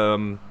seen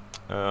the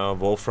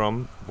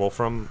Wolfram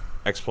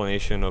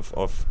explanation of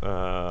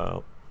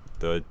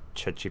the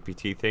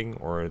ChatGPT thing,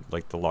 or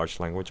like the large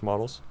language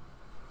models?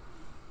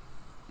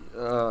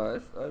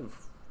 I've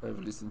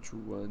listened to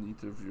one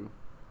interview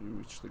in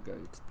which the guy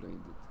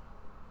explained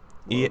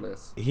it more or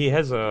less. He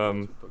has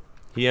a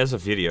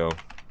video.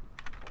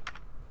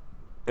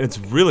 It's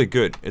really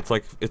good.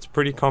 It's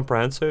pretty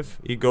comprehensive.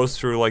 He goes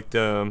through like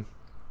it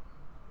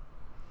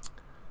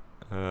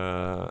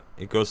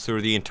goes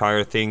through the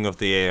entire thing of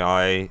the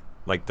AI,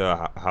 like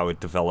how it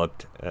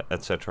developed,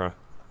 etc.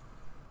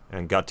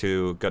 And got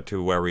to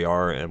where we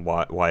are and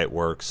why it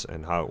works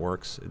and how it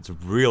works. It's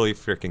really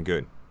freaking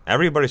good.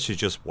 Everybody should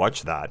just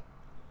watch that.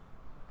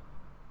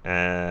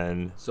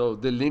 And so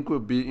the link will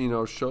be in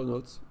our show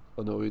notes.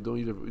 Oh no, we don't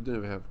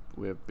even have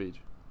web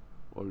page,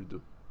 or we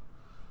do.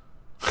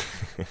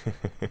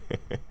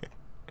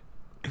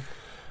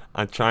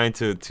 I'm trying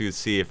to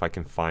see if I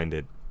can find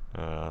it.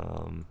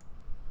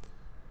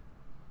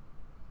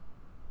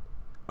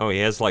 He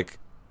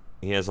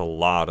has a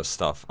lot of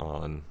stuff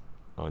on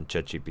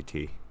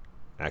ChatGPT,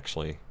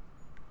 actually.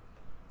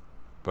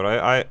 But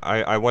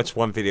I watched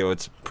one video.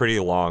 It's pretty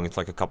long. It's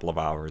like a couple of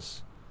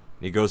hours.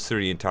 He goes through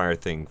the entire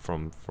thing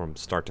from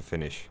start to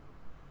finish.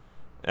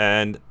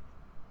 And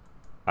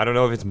I don't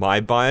know if it's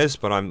my bias,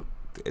 but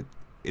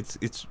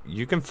it's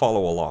you can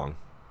follow along.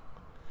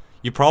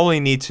 You probably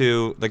need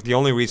to, like, the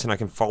only reason I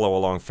can follow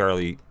along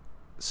fairly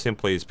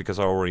simply is because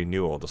I already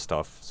knew all the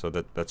stuff, so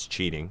that's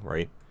cheating,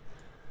 right?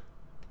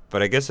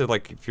 But I guess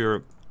if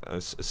you're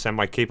a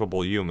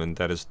semi-capable human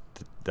that's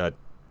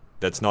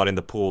not in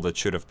the pool that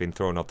should have been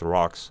thrown up the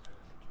rocks,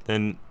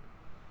 then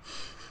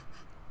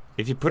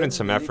If you put in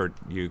some effort,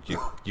 you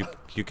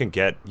can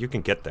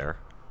get there.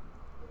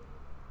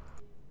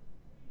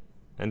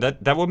 And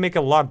that would make it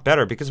a lot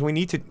better, because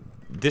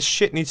this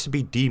shit needs to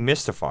be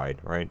demystified,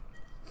 right?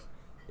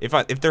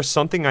 If there's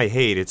something I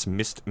hate, it's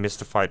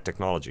mystified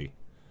technology.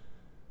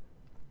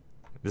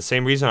 The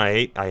same reason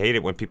I hate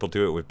it when people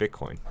do it with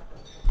Bitcoin.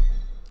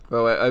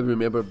 Well, I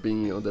remember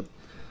being on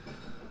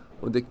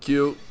the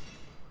queue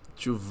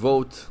to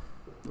vote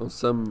on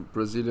some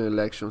Brazilian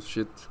election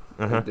shit,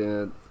 and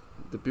then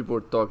the people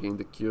were talking in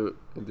the queue,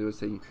 and they were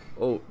saying,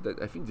 "Oh,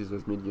 I think this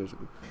was many years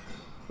ago."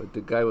 But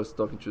the guy was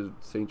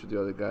saying to the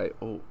other guy,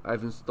 "Oh,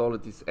 I've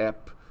installed this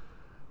app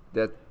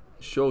that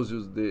shows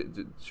you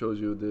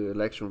the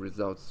election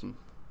results."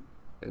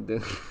 And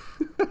then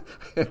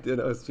and then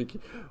I was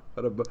thinking,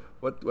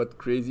 what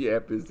crazy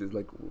app is this?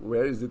 Like,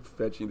 where is it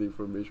fetching the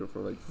information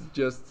from? Like, it's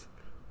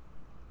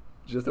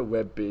just a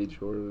web page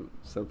or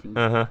something.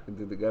 And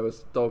then the guy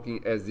was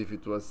talking as if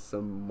it was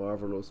some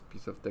marvelous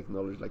piece of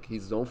technology, like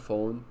his own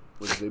phone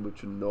was able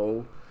to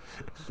know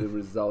the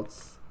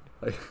results.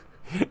 Like,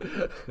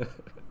 yeah,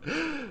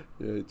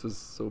 it was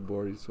so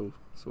boring, so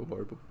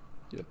horrible.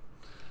 Yeah.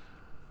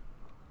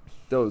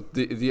 No,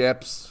 the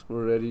apps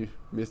were already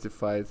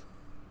mystified.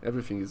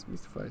 Everything is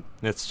mystified.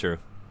 That's true.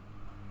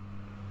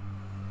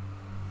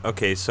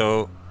 Okay,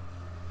 so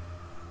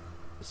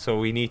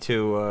we need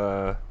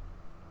to.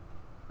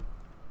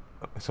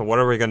 So what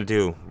are we gonna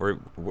do?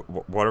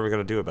 What are we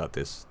gonna do about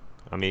this?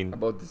 I mean,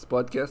 about this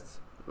podcast.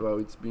 Well,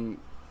 it's been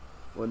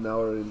 1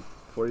 hour and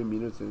 40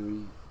 minutes,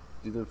 and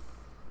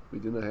we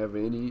didn't have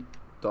any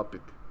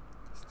topic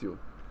still.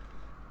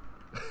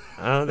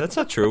 That's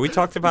not true. We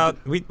talked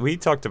about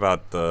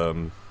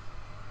the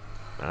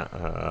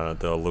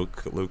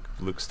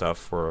Luke stuff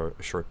for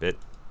a short bit,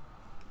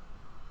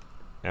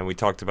 and we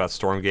talked about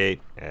Stormgate,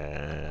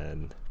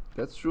 and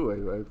that's true.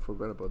 I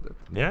forgot about that.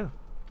 Yeah,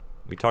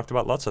 we talked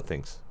about lots of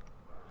things.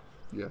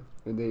 Yeah,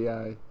 and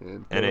AI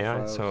and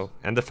AI.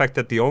 And the fact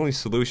that the only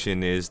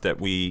solution is that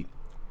we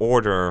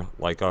order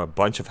like a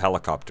bunch of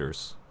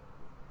helicopters,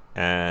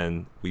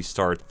 and we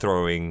start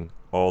throwing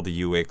all the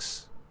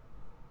UX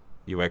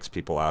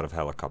people out of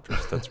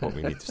helicopters. That's what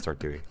we need to start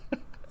doing.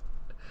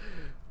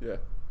 Yeah.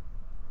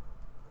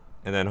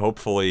 And then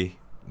hopefully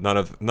none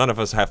of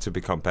us have to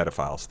become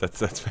pedophiles.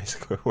 That's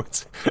basically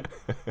what's.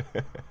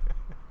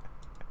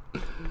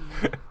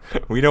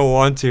 We don't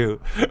want to.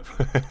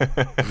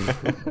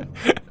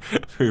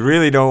 We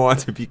really don't want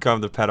to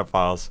become the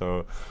pedophiles,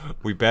 so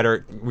we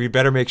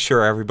better make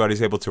sure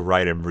everybody's able to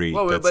write and read.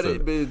 Well, but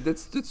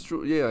that's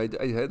true. Yeah,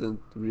 I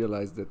hadn't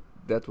realized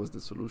that was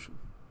the solution,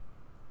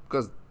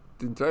 because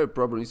the entire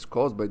problem is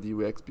caused by the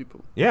UX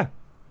people. Yeah.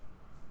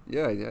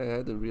 Yeah, I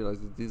hadn't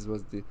realized that this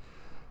was the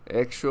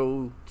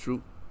actual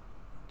truth.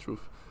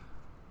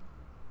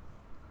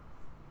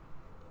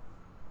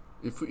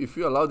 If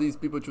you allow these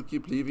people to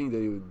keep living,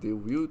 they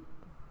will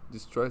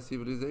destroy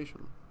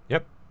civilization.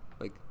 Yep.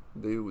 Like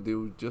they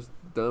will just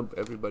dump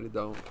everybody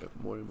down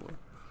more and more.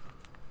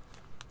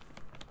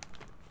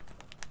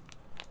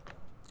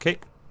 Okay.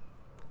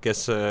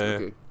 Guess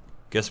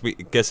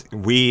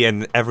we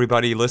and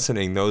everybody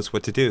listening knows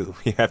what to do.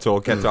 We have to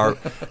all get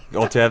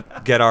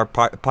our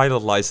pilot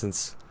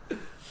license,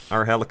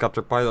 our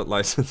helicopter pilot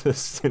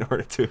licenses in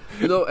order to.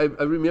 You know,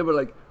 I remember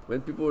like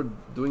when people were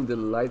doing the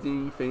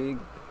lighting thing,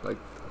 like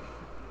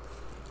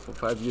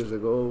 5 years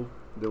ago,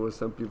 there were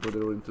some people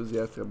that were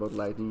enthusiastic about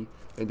lightning,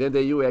 and then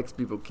the UX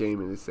people came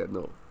and they said,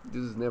 no,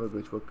 this is never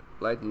going to work.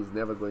 Lightning is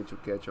never going to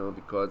catch on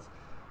because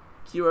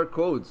QR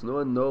codes, no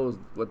one knows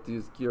what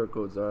these QR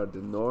codes are. The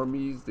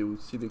normies, they will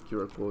see the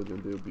QR codes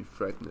and they will be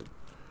frightened.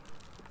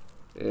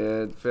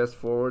 And fast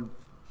forward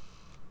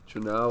to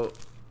now,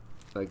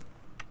 like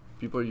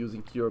people are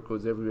using QR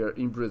codes everywhere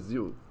in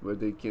Brazil where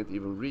they can't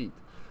even read.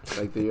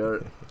 Like they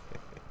are.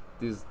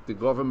 The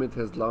government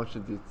has launched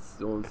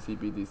its own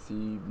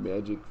CBDC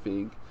magic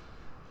thing.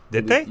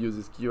 Did they? It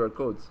uses QR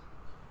codes.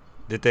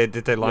 Did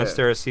they launch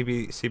their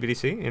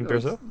CBDC in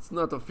Brazil? It's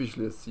not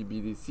officially a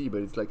CBDC,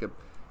 but it's like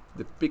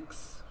the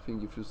Pix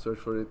thing. If you search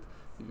for it,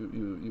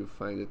 you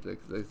find it.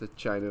 Like it's a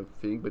China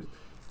thing, but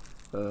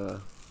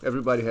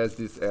everybody has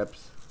these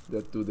apps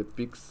that do the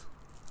Pix,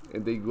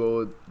 and they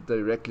go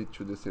directly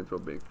to the central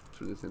bank,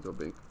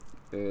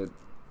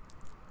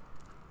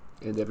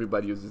 and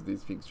everybody uses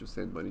these things to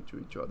send money to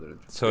each other.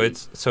 So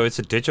it's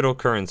a digital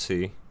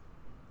currency.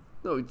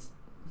 No, it's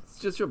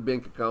just your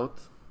bank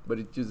account, but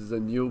it uses a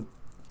new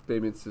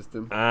payment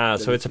system.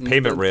 So it's a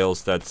payment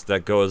rails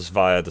that goes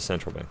via the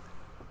central bank.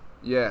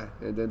 Yeah,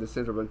 and then the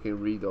central bank can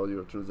read all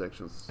your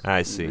transactions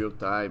in real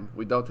time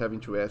without having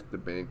to ask the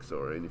banks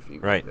or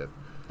anything like that.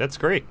 That's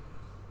great.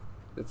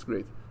 That's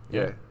great.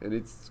 Yeah, and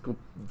it's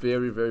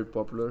very, very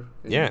popular.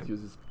 And it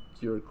uses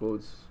QR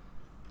codes.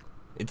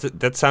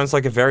 That sounds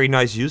like a very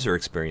nice user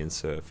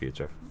experience,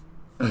 Future.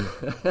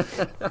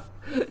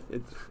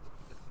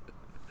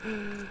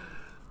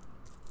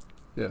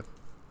 Yeah.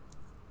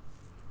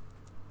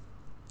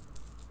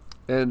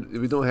 And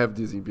we don't have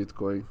this in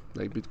Bitcoin.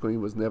 Like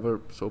Bitcoin was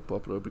never so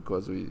popular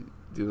because we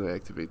didn't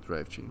activate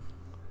drive chain.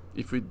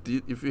 If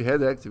we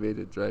had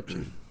activated drive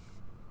chain,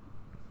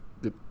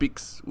 the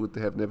PIX would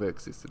have never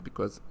existed,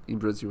 because in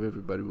Brazil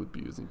everybody would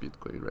be using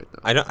Bitcoin right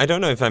now. I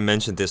don't know if I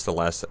mentioned this the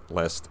last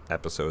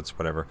episodes,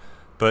 whatever,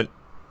 but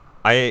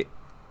I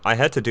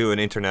had to do an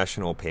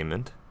international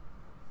payment,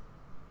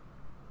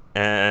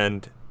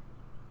 and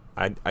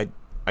I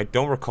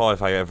don't recall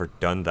if I ever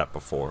done that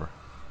before.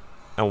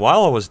 And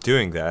while I was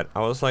doing that,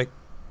 I was like,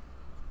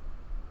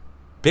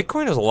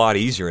 Bitcoin is a lot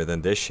easier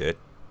than this shit.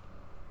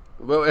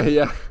 Well,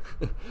 yeah,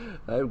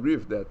 I agree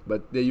with that.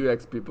 But the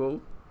UX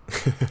people,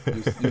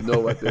 you know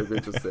what they're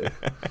going to say.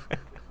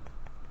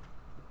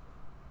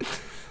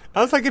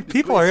 I was like, if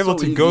people are able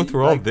to go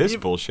through all like, this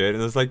bullshit,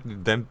 and it's like,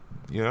 then,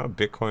 you know,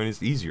 Bitcoin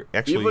is easier.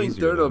 Actually, even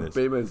easier internal than this.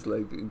 payments,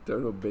 like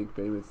internal bank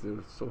payments, they're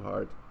so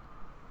hard.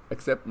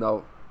 Except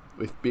now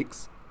with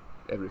PIX,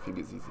 everything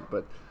is easy.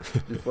 But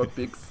before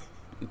PIX,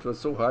 it was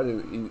so hard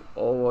in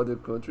all other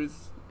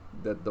countries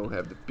that don't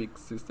have the PIX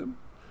system.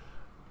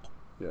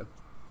 Yeah,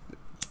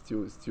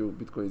 still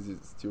Bitcoin is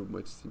still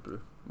much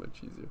simpler, much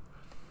easier.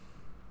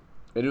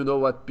 And you know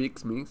what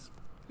PIX means?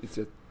 It's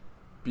a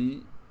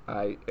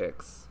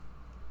PIX.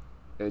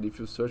 And if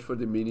you search for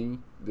the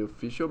meaning, the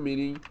official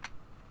meaning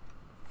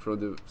from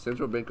the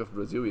Central Bank of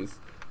Brazil is,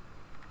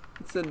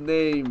 it's a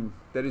name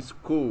that is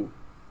cool.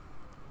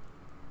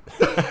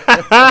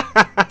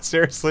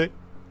 Seriously?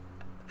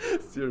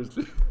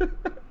 Seriously.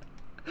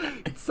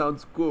 It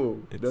sounds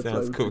cool. It That's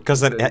sounds why cool we because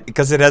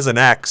say- it has an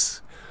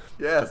X.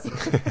 Yes.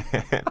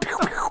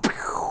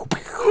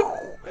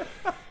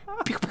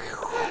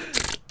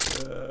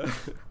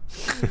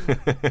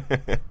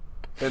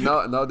 And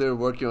now they're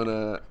working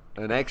on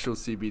an actual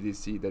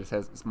CBDC that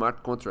has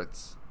smart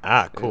contracts.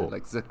 Ah, cool.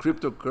 Like the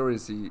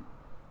cryptocurrency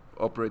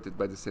operated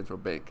by the central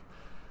bank.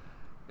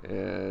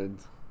 And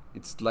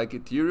it's like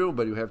Ethereum,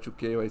 but you have to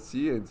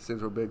KYC, and the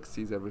central bank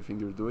sees everything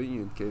you're doing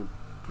and can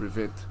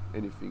prevent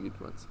anything it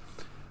wants.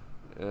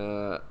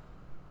 And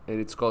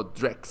it's called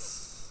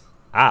Drex.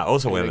 Ah,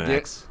 also And with an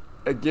X.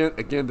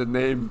 Again, the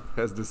name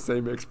has the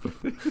same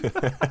explanation.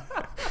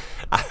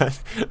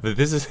 But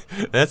that's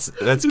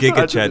It's Giga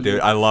hard to Chat, dude.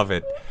 believe. I love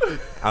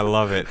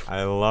it.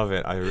 I love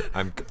it.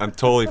 I'm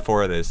totally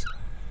for this.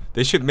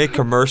 They should make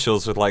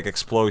commercials with like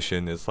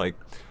explosion. It's like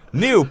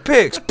new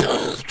pics.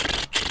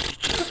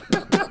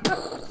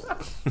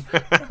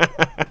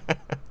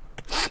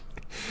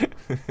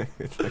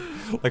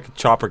 like a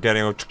chopper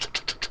getting a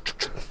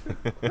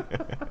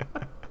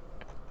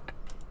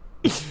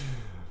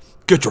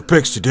get your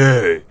pics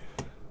today.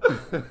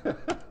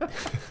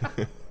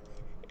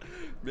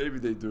 Maybe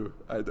they do.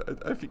 I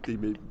think they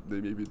may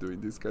be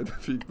doing this kind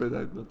of thing, but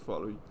I'm not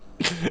following.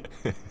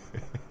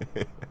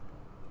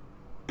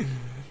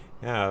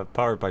 Yeah,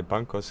 powered by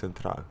Banco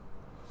Central.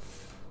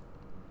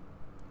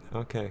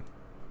 Okay.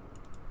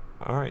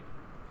 All right.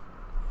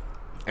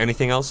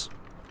 Anything else?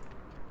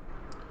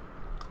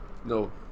 No,